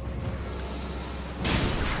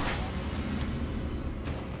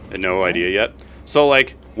 And no idea yet. So,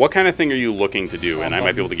 like, what kind of thing are you looking to do? And I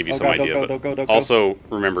might be able to give you some idea, but also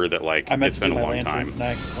remember that, like, it's been a long time. And I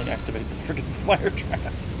accidentally activate the freaking flare trap.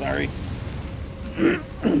 Sorry.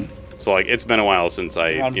 So, like, it's been a while since I,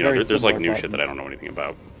 you know, there's like new buttons. shit that I don't know anything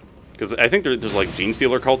about. Because I think there's like Gene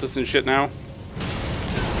Stealer cultists and shit now.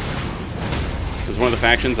 There's one of the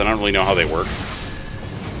factions, and I don't really know how they work.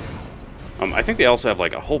 I think they also have,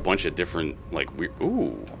 like, a whole bunch of different, like, weird...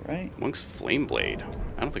 Ooh. Alright. Monk's Flame Blade.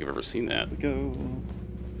 I don't think I've ever seen that. Here we go.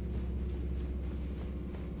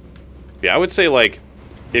 Yeah, I would say, like,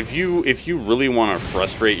 if you really want to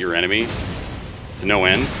frustrate your enemy to no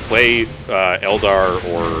end, play Eldar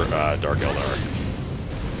or Dark Eldar.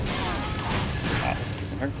 Ah, that's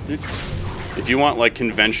freaking hurts, dude. If you want, like,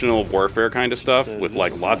 conventional warfare kind of stuff with,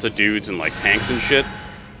 like, lots of dudes and, like, tanks and shit,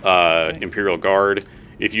 Imperial Guard...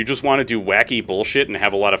 If you just want to do wacky bullshit and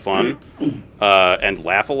have a lot of fun and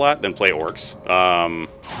laugh a lot, then play Orcs. I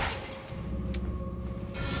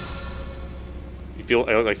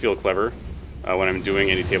feel clever when I'm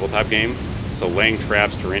doing any tabletop game. So laying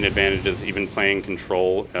traps, terrain advantages, even playing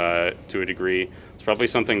control to a degree. It's probably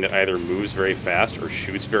something that either moves very fast or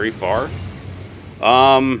shoots very far.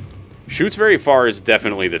 Shoots very far is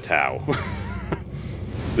definitely the Tau.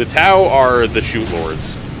 The Tau are the shoot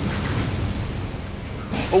lords.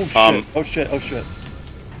 Oh shit, oh shit, oh shit.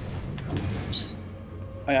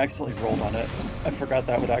 I accidentally rolled on it. I forgot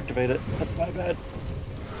that would activate it. That's my bad.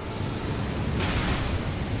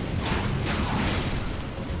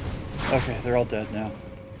 Okay, they're all dead now.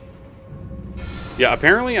 Yeah,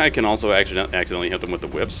 apparently I can also accidentally hit them with the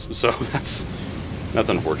whips, so that's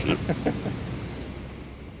unfortunate.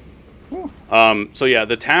 So yeah,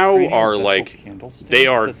 the Tau are like, they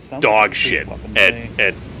are dog shit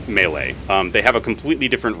at melee. They have a completely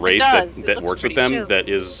different race that works with them that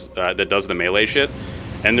does the melee shit,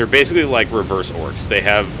 and they're basically like reverse orcs. They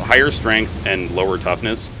have higher strength and lower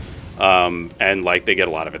toughness, and like they get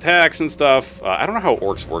a lot of attacks and stuff. I don't know how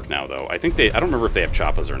orcs work now though. I don't remember if they have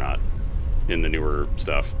choppas or not in the newer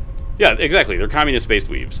stuff. Yeah, exactly. They're communist-based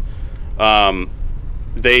weaves.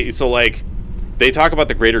 They talk about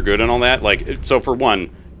the greater good and all that. Like, so for one,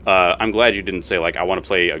 I'm glad you didn't say, like, I want to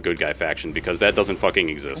play a good guy faction, because that doesn't fucking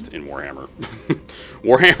exist in Warhammer.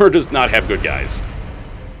 Warhammer does not have good guys.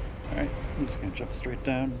 Alright, I'm just gonna jump straight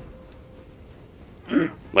down.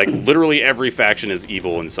 Like, literally every faction is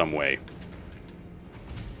evil in some way.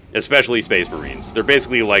 Especially Space Marines. They're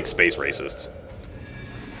basically like space racists.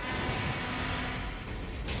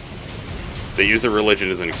 They use their religion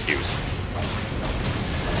as an excuse.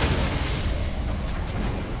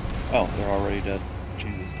 Oh, they're already dead.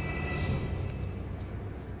 Jesus.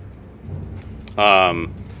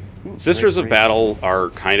 Sisters of Battle are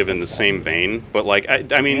kind of in the same vein, but like,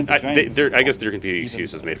 I mean, I guess there can be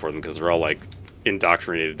excuses made for them because they're all like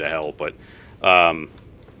indoctrinated to hell. But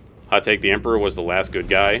Hot take: the Emperor was the last good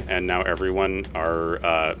guy, and now everyone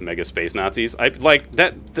are mega space Nazis. I like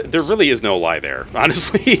that. There really is no lie there,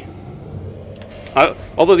 honestly.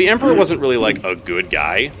 Although the Emperor wasn't really like a good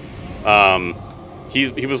guy,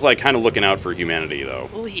 he was like kind of looking out for humanity, though.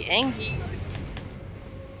 Oh, he angry.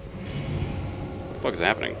 What the fuck is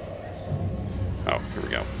happening? Oh, here we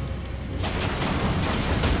go.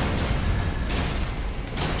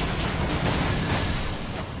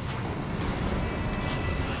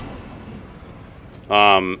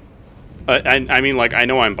 I mean, like, I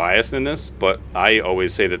know I'm biased in this, but I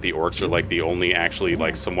always say that the orcs are, like, the only actually,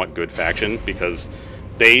 like, somewhat good faction, because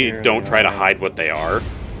they don't try to hide what they are.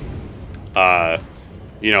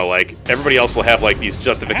 You know, like, everybody else will have, like, these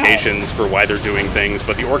justifications for why they're doing things,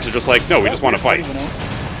 but the orcs are just like, no, we just want to fight.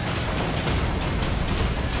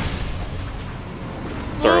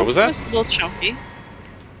 Sorry, what was that? It was a little chunky.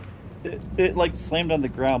 It like slammed on the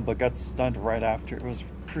ground, but got stunned right after. It was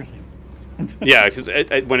really... Yeah, because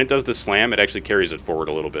when it does the slam, it actually carries it forward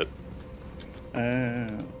a little bit.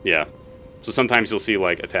 Yeah. So sometimes you'll see,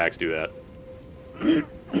 like, attacks do that.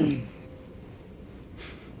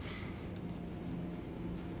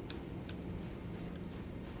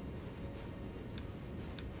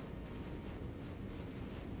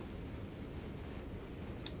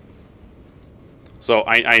 So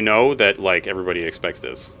I know that, like, everybody expects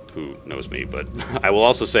this, who knows me, but I will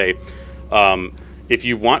also say, if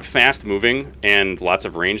you want fast moving and lots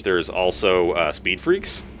of range, there's also speed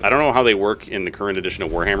freaks. I don't know how they work in the current edition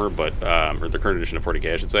of Warhammer, but or the current edition of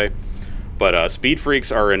 40k, I should say. But speed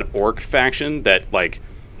freaks are an orc faction that, like,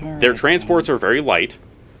 their transports are very light,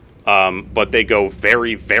 but they go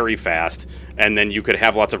very, very fast. And then you could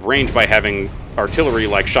have lots of range by having artillery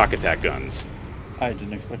like shock attack guns. I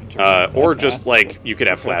didn't expect it to. Or just, like, you could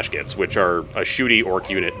have flash gits, which are a shooty orc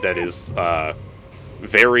unit that is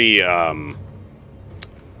very,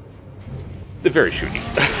 very shooty.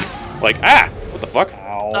 Like, ah! What the fuck?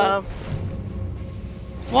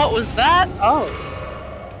 What was that? Oh.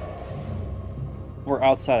 We're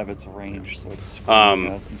outside of its range, so it's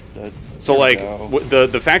screwing us instead. So, like,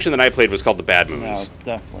 the faction that I played was called the Bad Moons. No, it's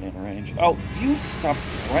definitely in range. Oh, you stopped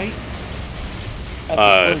right...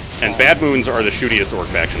 and Bad Moons are the shootiest orc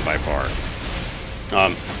faction by far.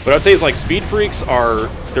 But I'd say it's like Speed Freaks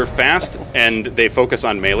they're fast and they focus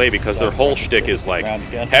on melee because their whole shtick is like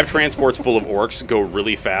have transports full of orcs go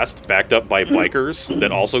really fast, backed up by bikers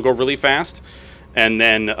that also go really fast, and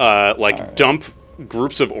then dump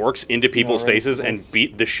groups of orcs into people's faces and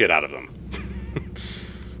beat the shit out of them.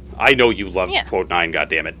 I know you love quote 9,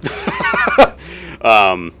 goddammit.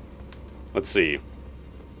 Let's see.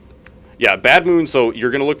 Yeah, Bad Moon, so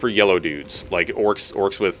you're going to look for yellow dudes, like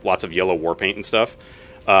orcs with lots of yellow war paint and stuff.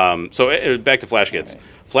 So back to Flash Gits. Right.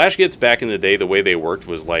 Flash Gits back in the day, the way they worked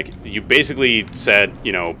was like, you basically said,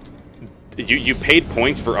 you know, you paid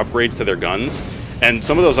points for upgrades to their guns, and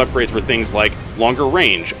some of those upgrades were things like longer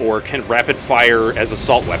range or can rapid fire as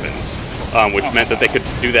assault weapons, which meant that they could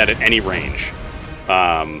do that at any range.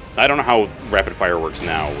 I don't know how rapid fire works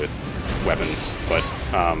now with weapons, but...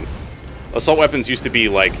 assault weapons used to be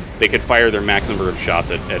like they could fire their max number of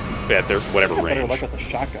shots at their whatever range. Like with the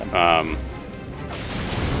shotgun.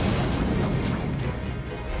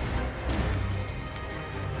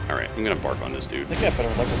 All right, I'm gonna barf on this dude. I think I better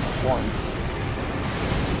look at the horn.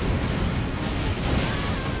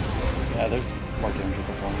 Yeah, there's more damage with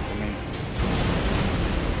the horn for me.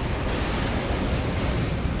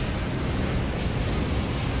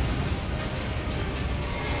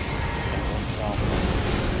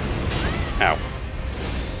 Ow.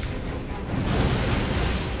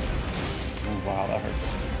 Oh, wow, that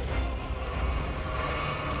hurts.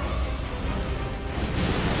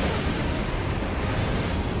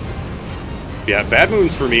 Yeah, Bad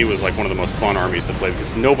Moons for me was like one of the most fun armies to play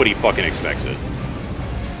because nobody fucking expects it.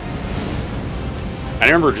 I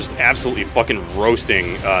remember just absolutely fucking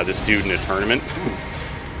roasting this dude in a tournament.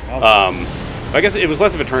 I guess it was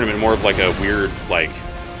less of a tournament, more of like a weird, like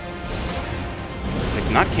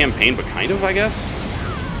not campaign, but kind of, I guess.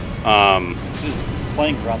 Just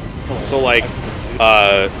playing around this pillar. So, like,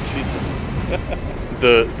 Jesus.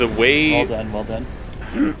 the way... Well done, well done.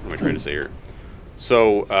 What am I trying to say here?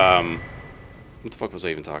 So, what the fuck was I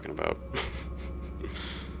even talking about?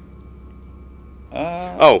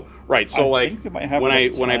 Oh, right. So, like,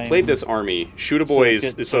 when I played this army, Shoota Boys...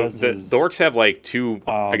 So, the orcs have, like, two,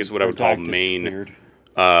 I guess what I would call main...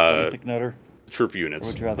 troop units.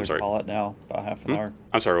 Or would you rather call it now? About half an hour.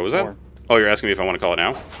 I'm sorry, what was that? Oh, you're asking me if I want to call it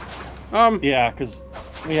now? Yeah, because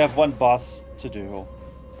we have one boss to do.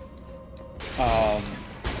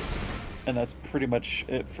 And that's pretty much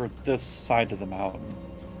it for this side of the mountain.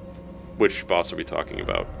 Which boss are we talking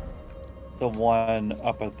about? The one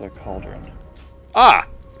up at the cauldron. Ah!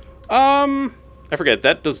 I forget,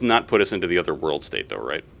 that does not put us into the other world state, though,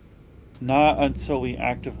 right? Not until we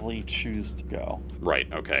actively choose to go.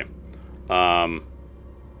 Right, okay.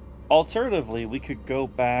 Alternatively, we could go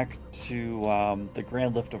back to the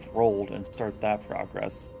Grand Lift of Rold and start that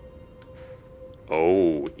progress.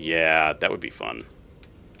 Oh, yeah, that would be fun.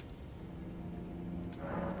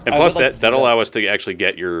 And plus, that'll allow us to actually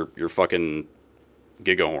get your fucking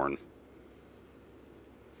Gigahorn.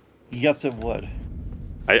 Yes, it would.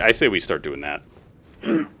 I say we start doing that.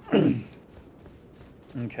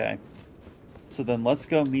 Okay. So then let's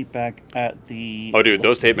go meet back at the... Oh, dude,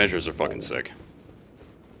 those tape measures are fucking sick.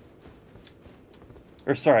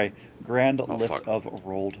 Or, sorry, Grand Lift fuck. of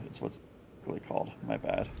Rold is what's really called. My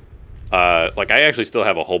bad. Like, I actually still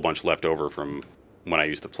have a whole bunch left over from when I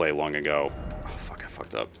used to play long ago. Oh, fuck, I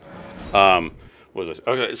fucked up. What was this?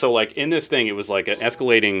 Okay, so, like, in this thing, it was like an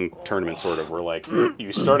escalating tournament, sort of, where, like,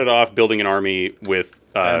 you started off building an army with,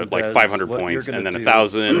 like, 500 points, and then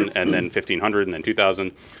 1,000, and then 1,500, and then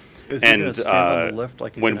 2,000. And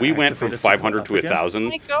like when we went from 500 to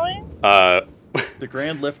 1,000, the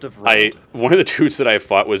Grand Lift of Rold. One of the dudes that I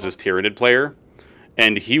fought was this Tyranid player,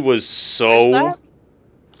 and he was so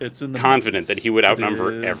it's in the confident that he would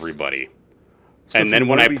outnumber everybody. So and then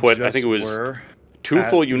when I put, I think it was 2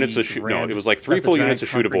 full units of shoot. No, it was like 3 full units of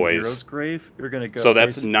shooter boys. So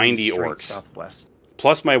that's 90 orcs, southwest.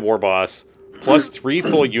 plus my war boss, plus 3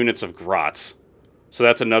 full units of grots. So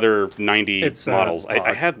that's another 90 models.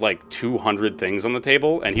 I had like 200 things on the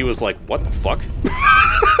table, and he was like, "What the fuck?"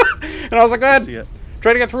 And I was like, "Go ahead,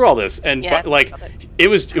 try to get through all this." And like, it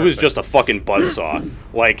was just a fucking buzzsaw.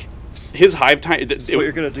 Like, his hive tyrant. What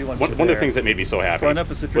you're gonna do one of the things that made me so happy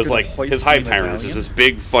was like his hive tyrant, which is this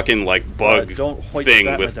big fucking like bug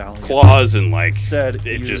thing with claws, and like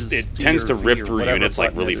it tends to rip through units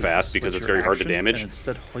like really fast because it's very hard to damage.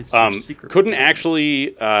 Couldn't actually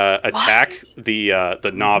attack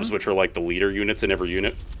the knobs, which are like the leader units in every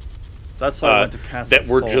unit. That's why I went to cast that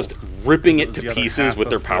were just ripping it to pieces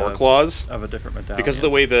with their power claws of a different medallion. Because of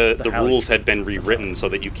the way the rules had been rewritten, so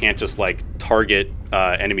that you can't just like target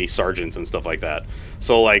enemy sergeants and stuff like that.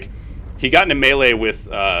 So like he got into melee with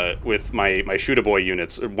my shooter boy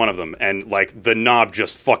units, one of them, and like the knob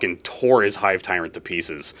just fucking tore his hive tyrant to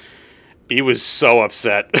pieces. He was so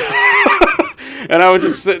upset. And I was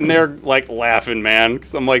just sitting there like laughing, man,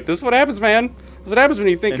 because I'm like, this is what happens, man. That's what happens when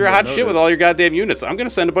you think you're hot shit with all your goddamn units. I'm going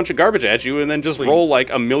to send a bunch of garbage at you and then just roll like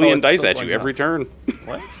a million dice at you every turn.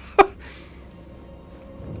 What?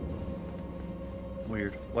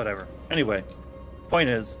 Weird. Whatever. Anyway, point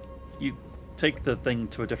is, you take the thing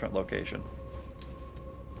to a different location.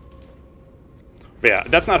 But yeah,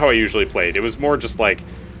 that's not how I usually played. It was more just like,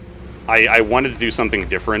 I wanted to do something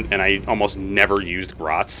different, and I almost never used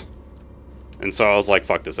grots. And so I was like,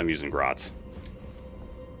 fuck this, I'm using grots.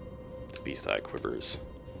 Beast Eye Quivers.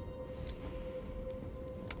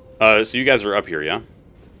 So you guys are up here, yeah?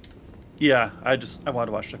 Yeah, I wanted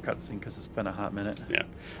to watch the cutscene because it's been a hot minute. Yeah.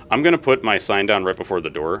 I'm going to put my sign down right before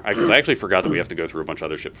the door, because I actually forgot that we have to go through a bunch of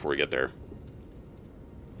other shit before we get there.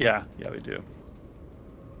 Yeah, we do.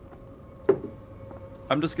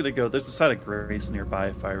 I'm just going to go, there's a side of grace nearby,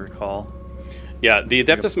 if I recall. Yeah, the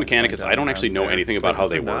Adeptus Mechanicus, I don't actually know anything about how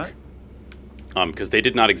they work. Because they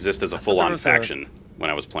did not exist as a full-on faction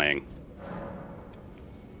when I was playing.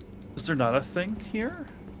 Is there not a thing here?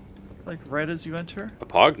 Like, right as you enter? A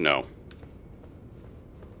Pog? No.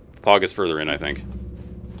 Pog is further in, I think.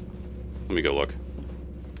 Let me go look.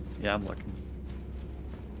 Yeah, I'm looking.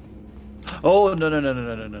 Oh,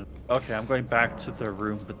 no. Okay, I'm going back to the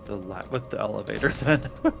room with the elevator, then.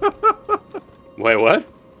 Wait, what?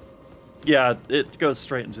 Yeah, it goes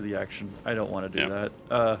straight into the action. I don't want to do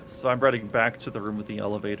that. So I'm running back to the room with the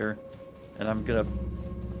elevator, and I'm going to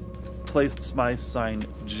place my sign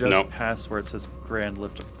just past where it says Grand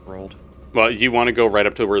Lift of Rold. Well, you want to go right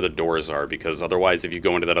up to where the doors are, because otherwise, if you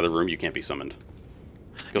go into that other room, you can't be summoned.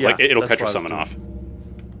 Because like it'll cut your summon off.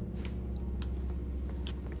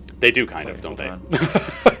 They do kind of, don't they?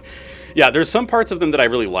 Yeah, there's some parts of them that I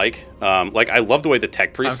really like. Like I love the way the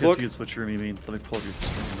tech priests look. I'm confused which room you mean. Let me pull up your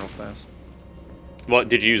screen real fast. Well,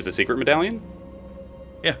 did you use the secret medallion?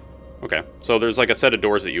 Yeah. Okay, so there's like a set of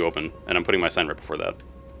doors that you open, and I'm putting my sign right before that.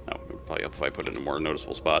 Oh, probably up if I put it in a more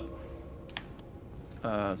noticeable spot.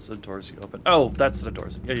 So doors you open. Oh, that's the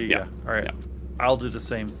doors. Yeah. All right. Yeah. I'll do the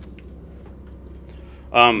same.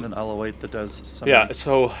 And then I'll await the does something. Yeah,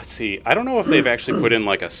 so let's see. I don't know if they've actually put in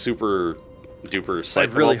like a super duper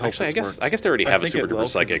psychic. Really actually, I guess they already have a super duper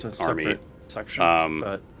psychic army. Section,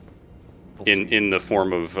 but we'll in the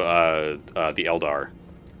form of the Eldar.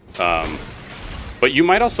 But you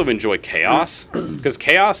might also enjoy Chaos, because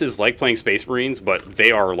Chaos is like playing Space Marines, but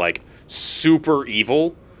they are like super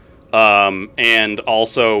evil. And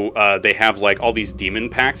also they have like all these demon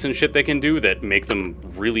pacts and shit they can do that make them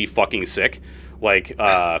really fucking sick. Like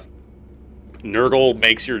Nurgle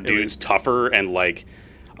makes your dudes tougher, and like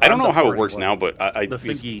I don't know how it works now, but I don't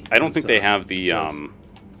think they have the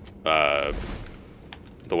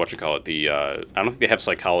whatchamacallit, I don't think they have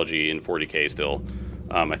psychology in 40k still.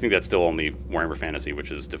 I think that's still only Warhammer Fantasy,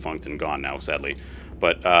 which is defunct and gone now, sadly.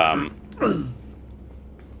 But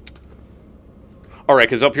all right,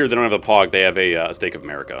 because up here they don't have a POG; they have a Stake of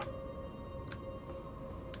America.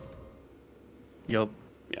 Yep.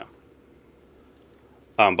 Yeah.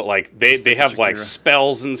 But like they have like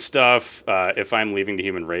spells and stuff. If I'm leaving the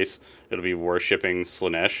human race, it'll be worshipping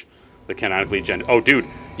Slanesh, the canonically Oh, dude,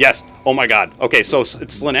 yes. Oh my God. Okay, so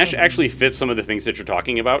Slanesh actually fits some of the things that you're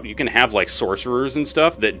talking about. You can have like sorcerers and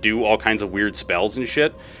stuff that do all kinds of weird spells and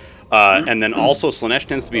shit. And then also Slanesh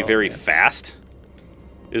tends to be very fast,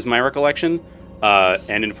 is my recollection.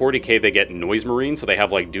 And in 40k they get Noise Marine, so they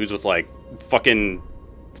have like dudes with like fucking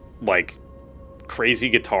like crazy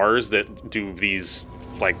guitars that do these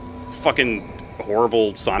like fucking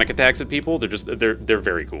horrible sonic attacks at people. They're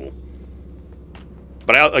very cool.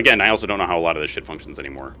 But I also don't know how a lot of this shit functions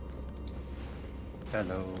anymore.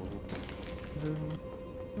 Hello.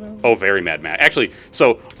 Oh, very Mad Max. Actually,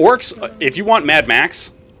 so Orcs, if you want Mad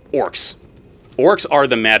Max, Orcs. Orcs are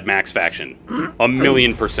the Mad Max faction.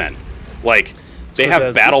 1,000,000%. Like, they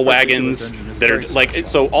have battle wagons that are, like,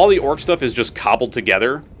 so all the Orc stuff is just cobbled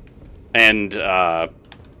together. And,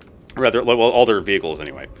 rather, well, all their vehicles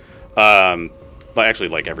anyway. But actually,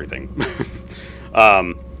 like, everything.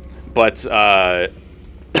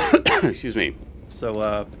 Excuse me.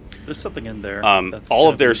 So, there's something in there. All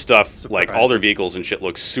of their stuff, like all their vehicles and shit,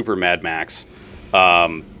 looks super Mad Max.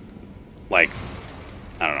 Like,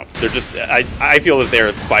 I don't know. They're just. I feel that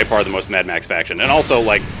they're by far the most Mad Max faction. And also,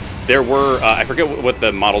 like, there were I forget what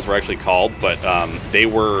the models were actually called, but they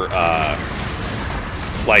were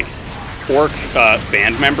like Orc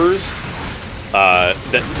band members.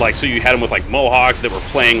 That like, so you had them with like mohawks that were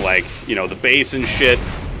playing like, you know, the bass and shit.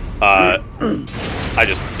 I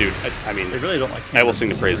just, dude, I mean, they really don't like. I will sing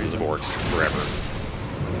the praises of Orcs forever.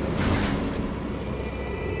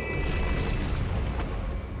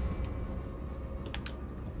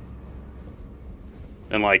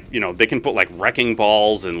 And like, you know, they can put like wrecking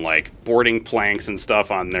balls and like boarding planks and stuff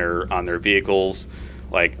on their vehicles.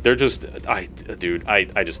 Like, they're just, dude, I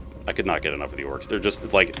could not get enough of the Orcs. They're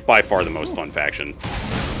just like by far the most fun faction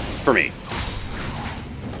for me.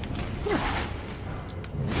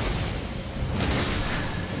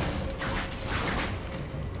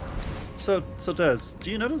 So Des,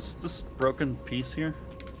 do you notice this broken piece here?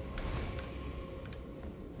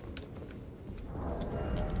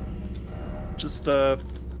 Just,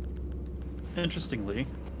 interestingly...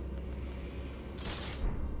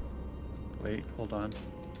 Wait, hold on.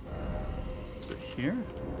 Is it here?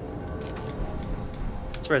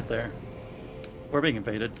 It's right there. We're being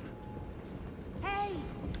invaded. Hey!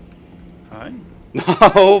 Hi?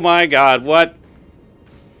 Oh my God, what?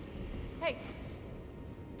 Hey!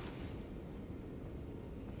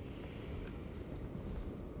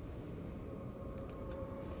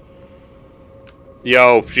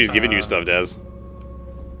 Yo, she's giving you stuff, Des.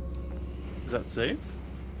 Is that safe?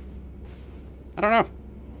 I don't know.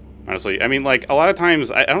 Honestly, I mean, like, a lot of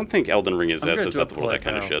times, I don't think Elden Ring is as susceptible to that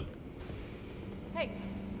kind of shit. Hey!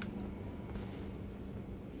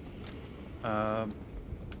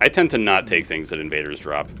 I tend to not take things that invaders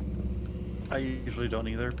drop. I usually don't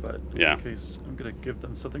either, but yeah. In case, I'm gonna give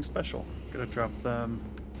them something special. I'm gonna drop them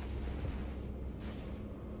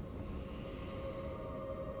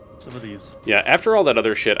some of these. Yeah, after all that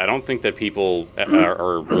other shit, I don't think that people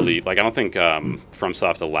are really, like, I don't think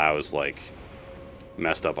FromSoft allows, like,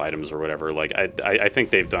 messed up items or whatever. Like, I think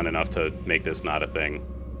they've done enough to make this not a thing.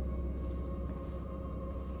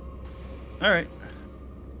 Alright.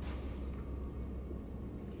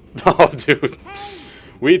 Oh, dude.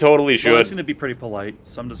 We totally should. Well, I seem to be pretty polite,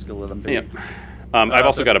 so I'm just gonna let them be. Yep. I've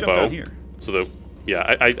also got a bow. Here. So the,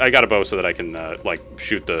 yeah, I got a bow so that I can, like,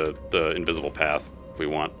 shoot the invisible path if we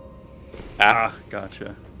want. Ah,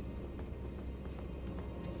 gotcha.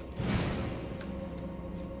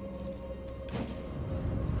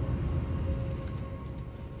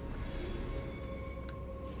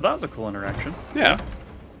 That was a cool interaction. Yeah.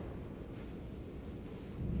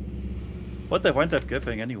 What'd they wind up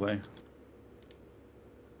giving, anyway?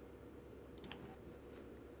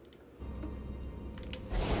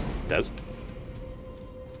 Des?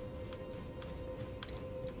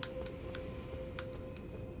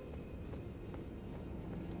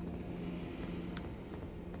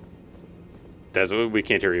 As we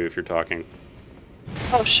can't hear you if you're talking.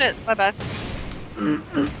 Oh shit, my bad.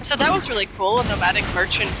 So that was really cool. A nomadic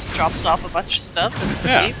merchant just drops off a bunch of stuff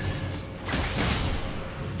and leaves.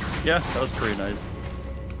 Yeah, that was pretty nice.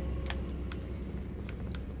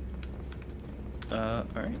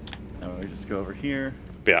 Alright. Now we just go over here.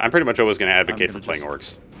 But yeah, I'm pretty much always going to advocate for playing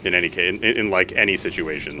orcs in any case, in like any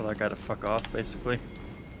situation. Tell that guy to fuck off, basically.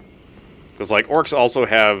 Because like orcs also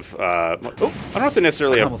have, I don't know if they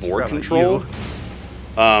necessarily have board control.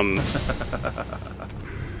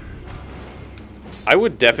 I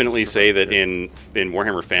would definitely say that in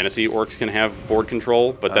Warhammer Fantasy, orcs can have board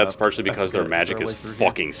control, but that's partially because their magic is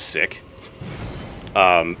fucking sick.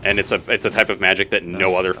 And it's a type of magic that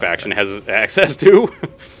no other faction has access to.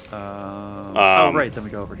 Oh right, then we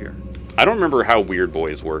go over here. I don't remember how Weird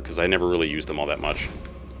Boys work because I never really used them all that much.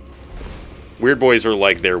 Weird Boys are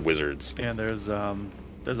like they're wizards. And there's a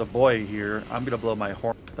boy here. I'm gonna blow my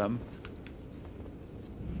horn at them.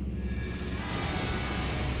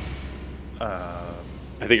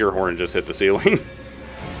 I think your horn just hit the ceiling.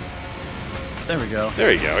 There we go.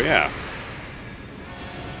 There you go, yeah.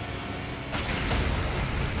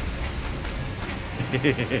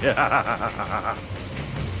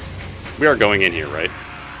 We are going in here, right?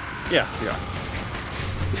 Yeah, we are.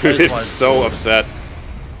 Dude, it's so upset.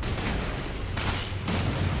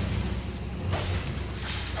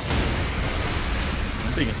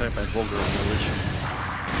 I'm being attacked by vulgar militia.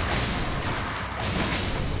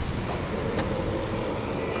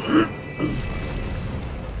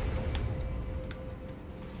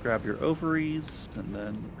 Grab your ovaries, and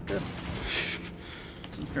then we're good.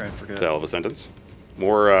 Here, I forget. It's a hell of a sentence.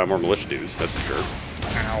 More militia dudes, that's for sure.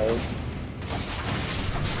 Ow.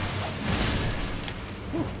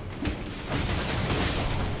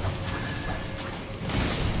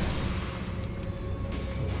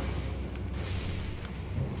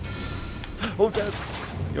 Oh, Des,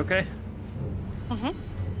 you okay? Mm-hmm.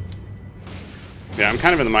 Yeah, I'm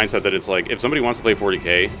kind of in the mindset that it's like if somebody wants to play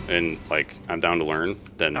 40k and like I'm down to learn,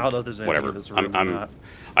 then I don't know if there's whatever. In this room or not.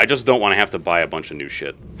 I just don't want to have to buy a bunch of new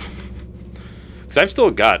shit because I've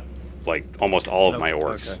still got like almost all of my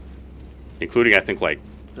orcs, including I think like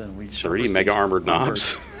 30 mega armored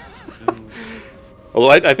knobs.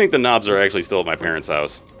 Although I think the knobs are actually still at my parents'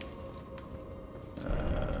 house.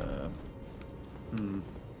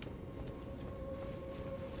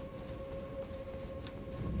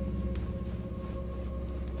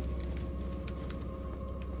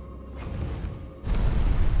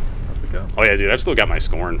 Oh yeah, dude, I've still got my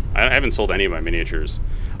Scorn. I haven't sold any of my miniatures.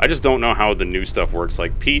 I just don't know how the new stuff works.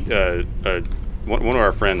 Like Pete, one of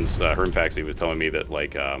our friends, Hermfaxy, was telling me that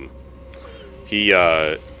like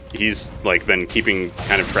he's like been keeping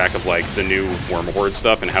kind of track of like the new Wormhorde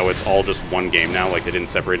stuff and how it's all just one game now. Like they didn't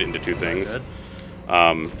separate it into two things,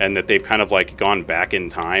 and that they've kind of like gone back in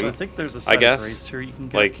time. So I think there's a side of grace here you can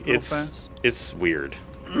get like real fast. It's weird.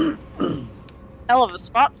 Hell of a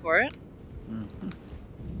spot for it.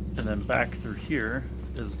 And then back through here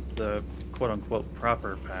is the quote-unquote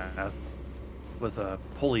proper path with a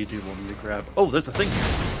pulley dude we'll need to grab. Oh, there's a thing here.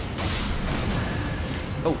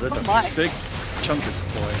 Oh, there's a big chunkus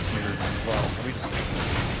boy here as well. Let me just...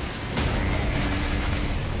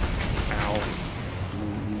 Ow.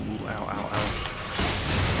 Ooh, ow, ow, ow.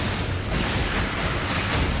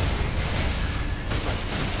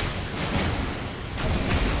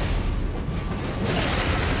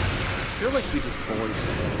 I feel like we just bullied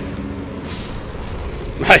this.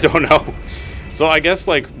 I don't know. So I guess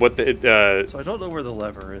like what the so I don't know where the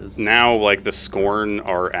lever is. Now like the Scorn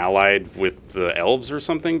are allied with the elves or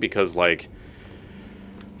something because like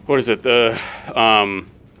what is it the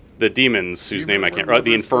demons whose name I can't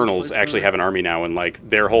the Infernals actually have an army now and like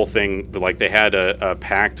their whole thing like they had a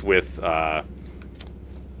pact with I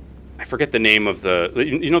forget the name of the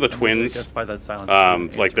the twins I guess by that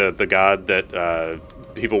silence like the god that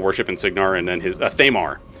people worship in Signar and then his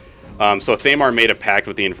Thamar. So Thamar made a pact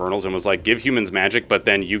with the Infernals and was like, give humans magic, but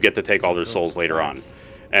then you get to take all their souls later on.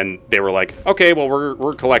 And they were like, okay, well,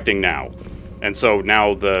 we're collecting now. And so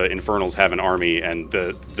now the Infernals have an army, and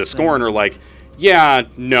the Scorn are like, yeah,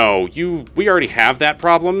 no, we already have that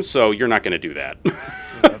problem, so you're not going to do that.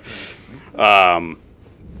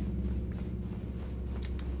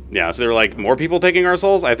 Yeah, so they're like, more people taking our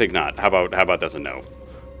souls? I think not. How about that's a no?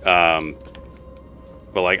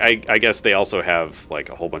 But like I guess they also have like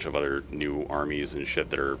a whole bunch of other new armies and shit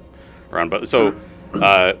that are around. But so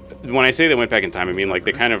when I say they went back in time, I mean like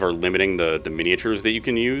they kind of are limiting the miniatures that you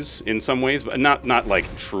can use in some ways, but not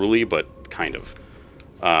like truly, but kind of.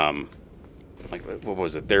 Like what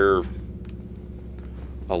was it? They're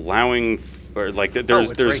allowing there's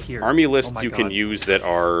right army lists you can use that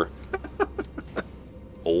are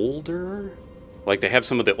older. Like, they have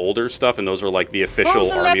some of the older stuff, and those are, like, the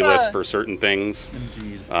official army list for certain things.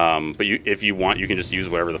 Indeed. But if you want, you can just use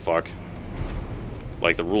whatever the fuck.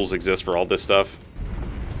 Like, the rules exist for all this stuff.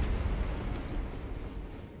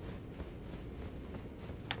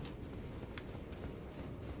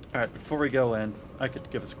 Alright, before we go in, I could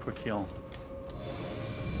give us a quick heal.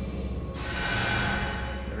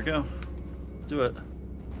 There we go. Do it.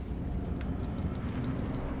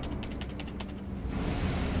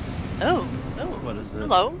 Oh, oh. What is it?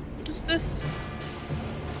 Hello. What is this?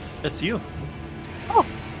 It's you. Oh.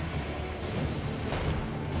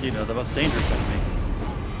 You know, the most dangerous enemy.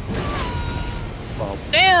 Well,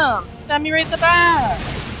 Damn! Stab me right in the back!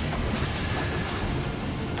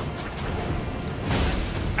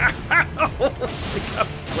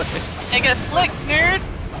 Take a flick, nerd!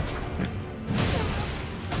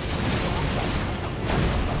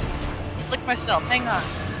 Flick myself, hang on.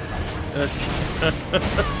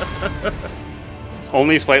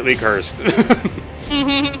 Only slightly cursed. alright.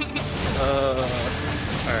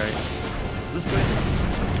 Is this doing it?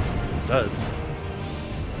 It does.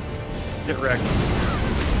 Get wrecked.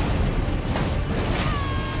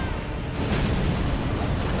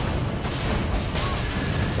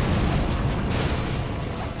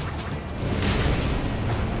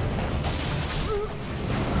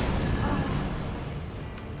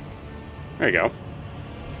 There you go.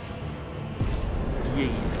 Yeah.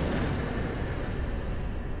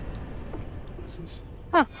 What's this?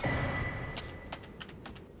 Huh.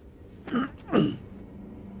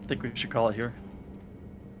 Think we should call it here.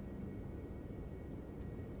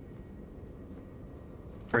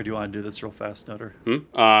 Or do you want to do this real fast, Noter?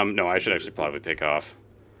 No, I should actually probably take off.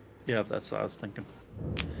 Yeah, that's what I was thinking.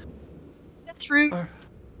 That's rude.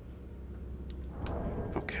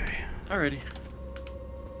 Okay. Alrighty.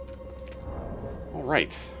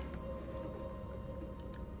 Alright.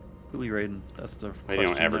 Who we raiding? That's the Why do you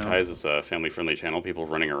don't question now. advertise as a family-friendly channel? People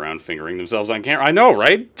running around fingering themselves on camera. I know,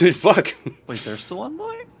 right? Dude, fuck. Wait, they're still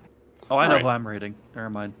online? Oh, I know Alright. who I'm raiding. Never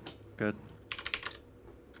mind. Good.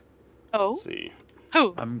 Oh? Let's see.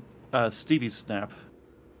 Who? I'm Stevie Snap.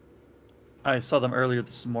 I saw them earlier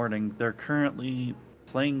this morning. They're currently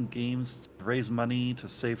playing games to raise money to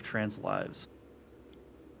save trans lives.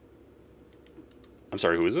 I'm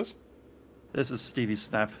sorry, who is this? This is Stevie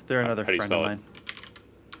Snap. They're another How do you friend of spell it?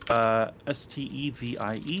 mine.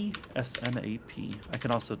 STEVIESNAP. I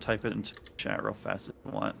can also type it into chat real fast if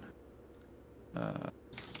you want. You I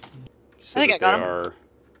said think that I got they him. are...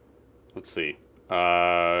 Let's see.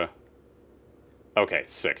 Okay,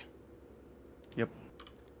 sick. Yep.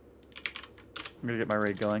 I'm gonna get my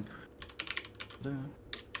raid going. I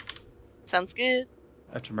Sounds good.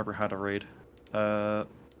 have to remember how to raid.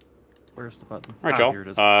 Where's the button? All right, Here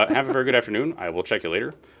it y'all. is. Have a very good afternoon. I will check you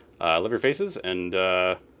later. Love your faces, and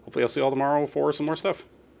hopefully I'll see you all tomorrow for some more stuff.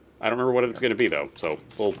 I don't remember what it's going to be, though, so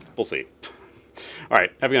we'll see. All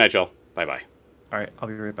right, have a good night, y'all. Bye-bye. Alright, I'll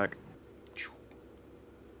be right back.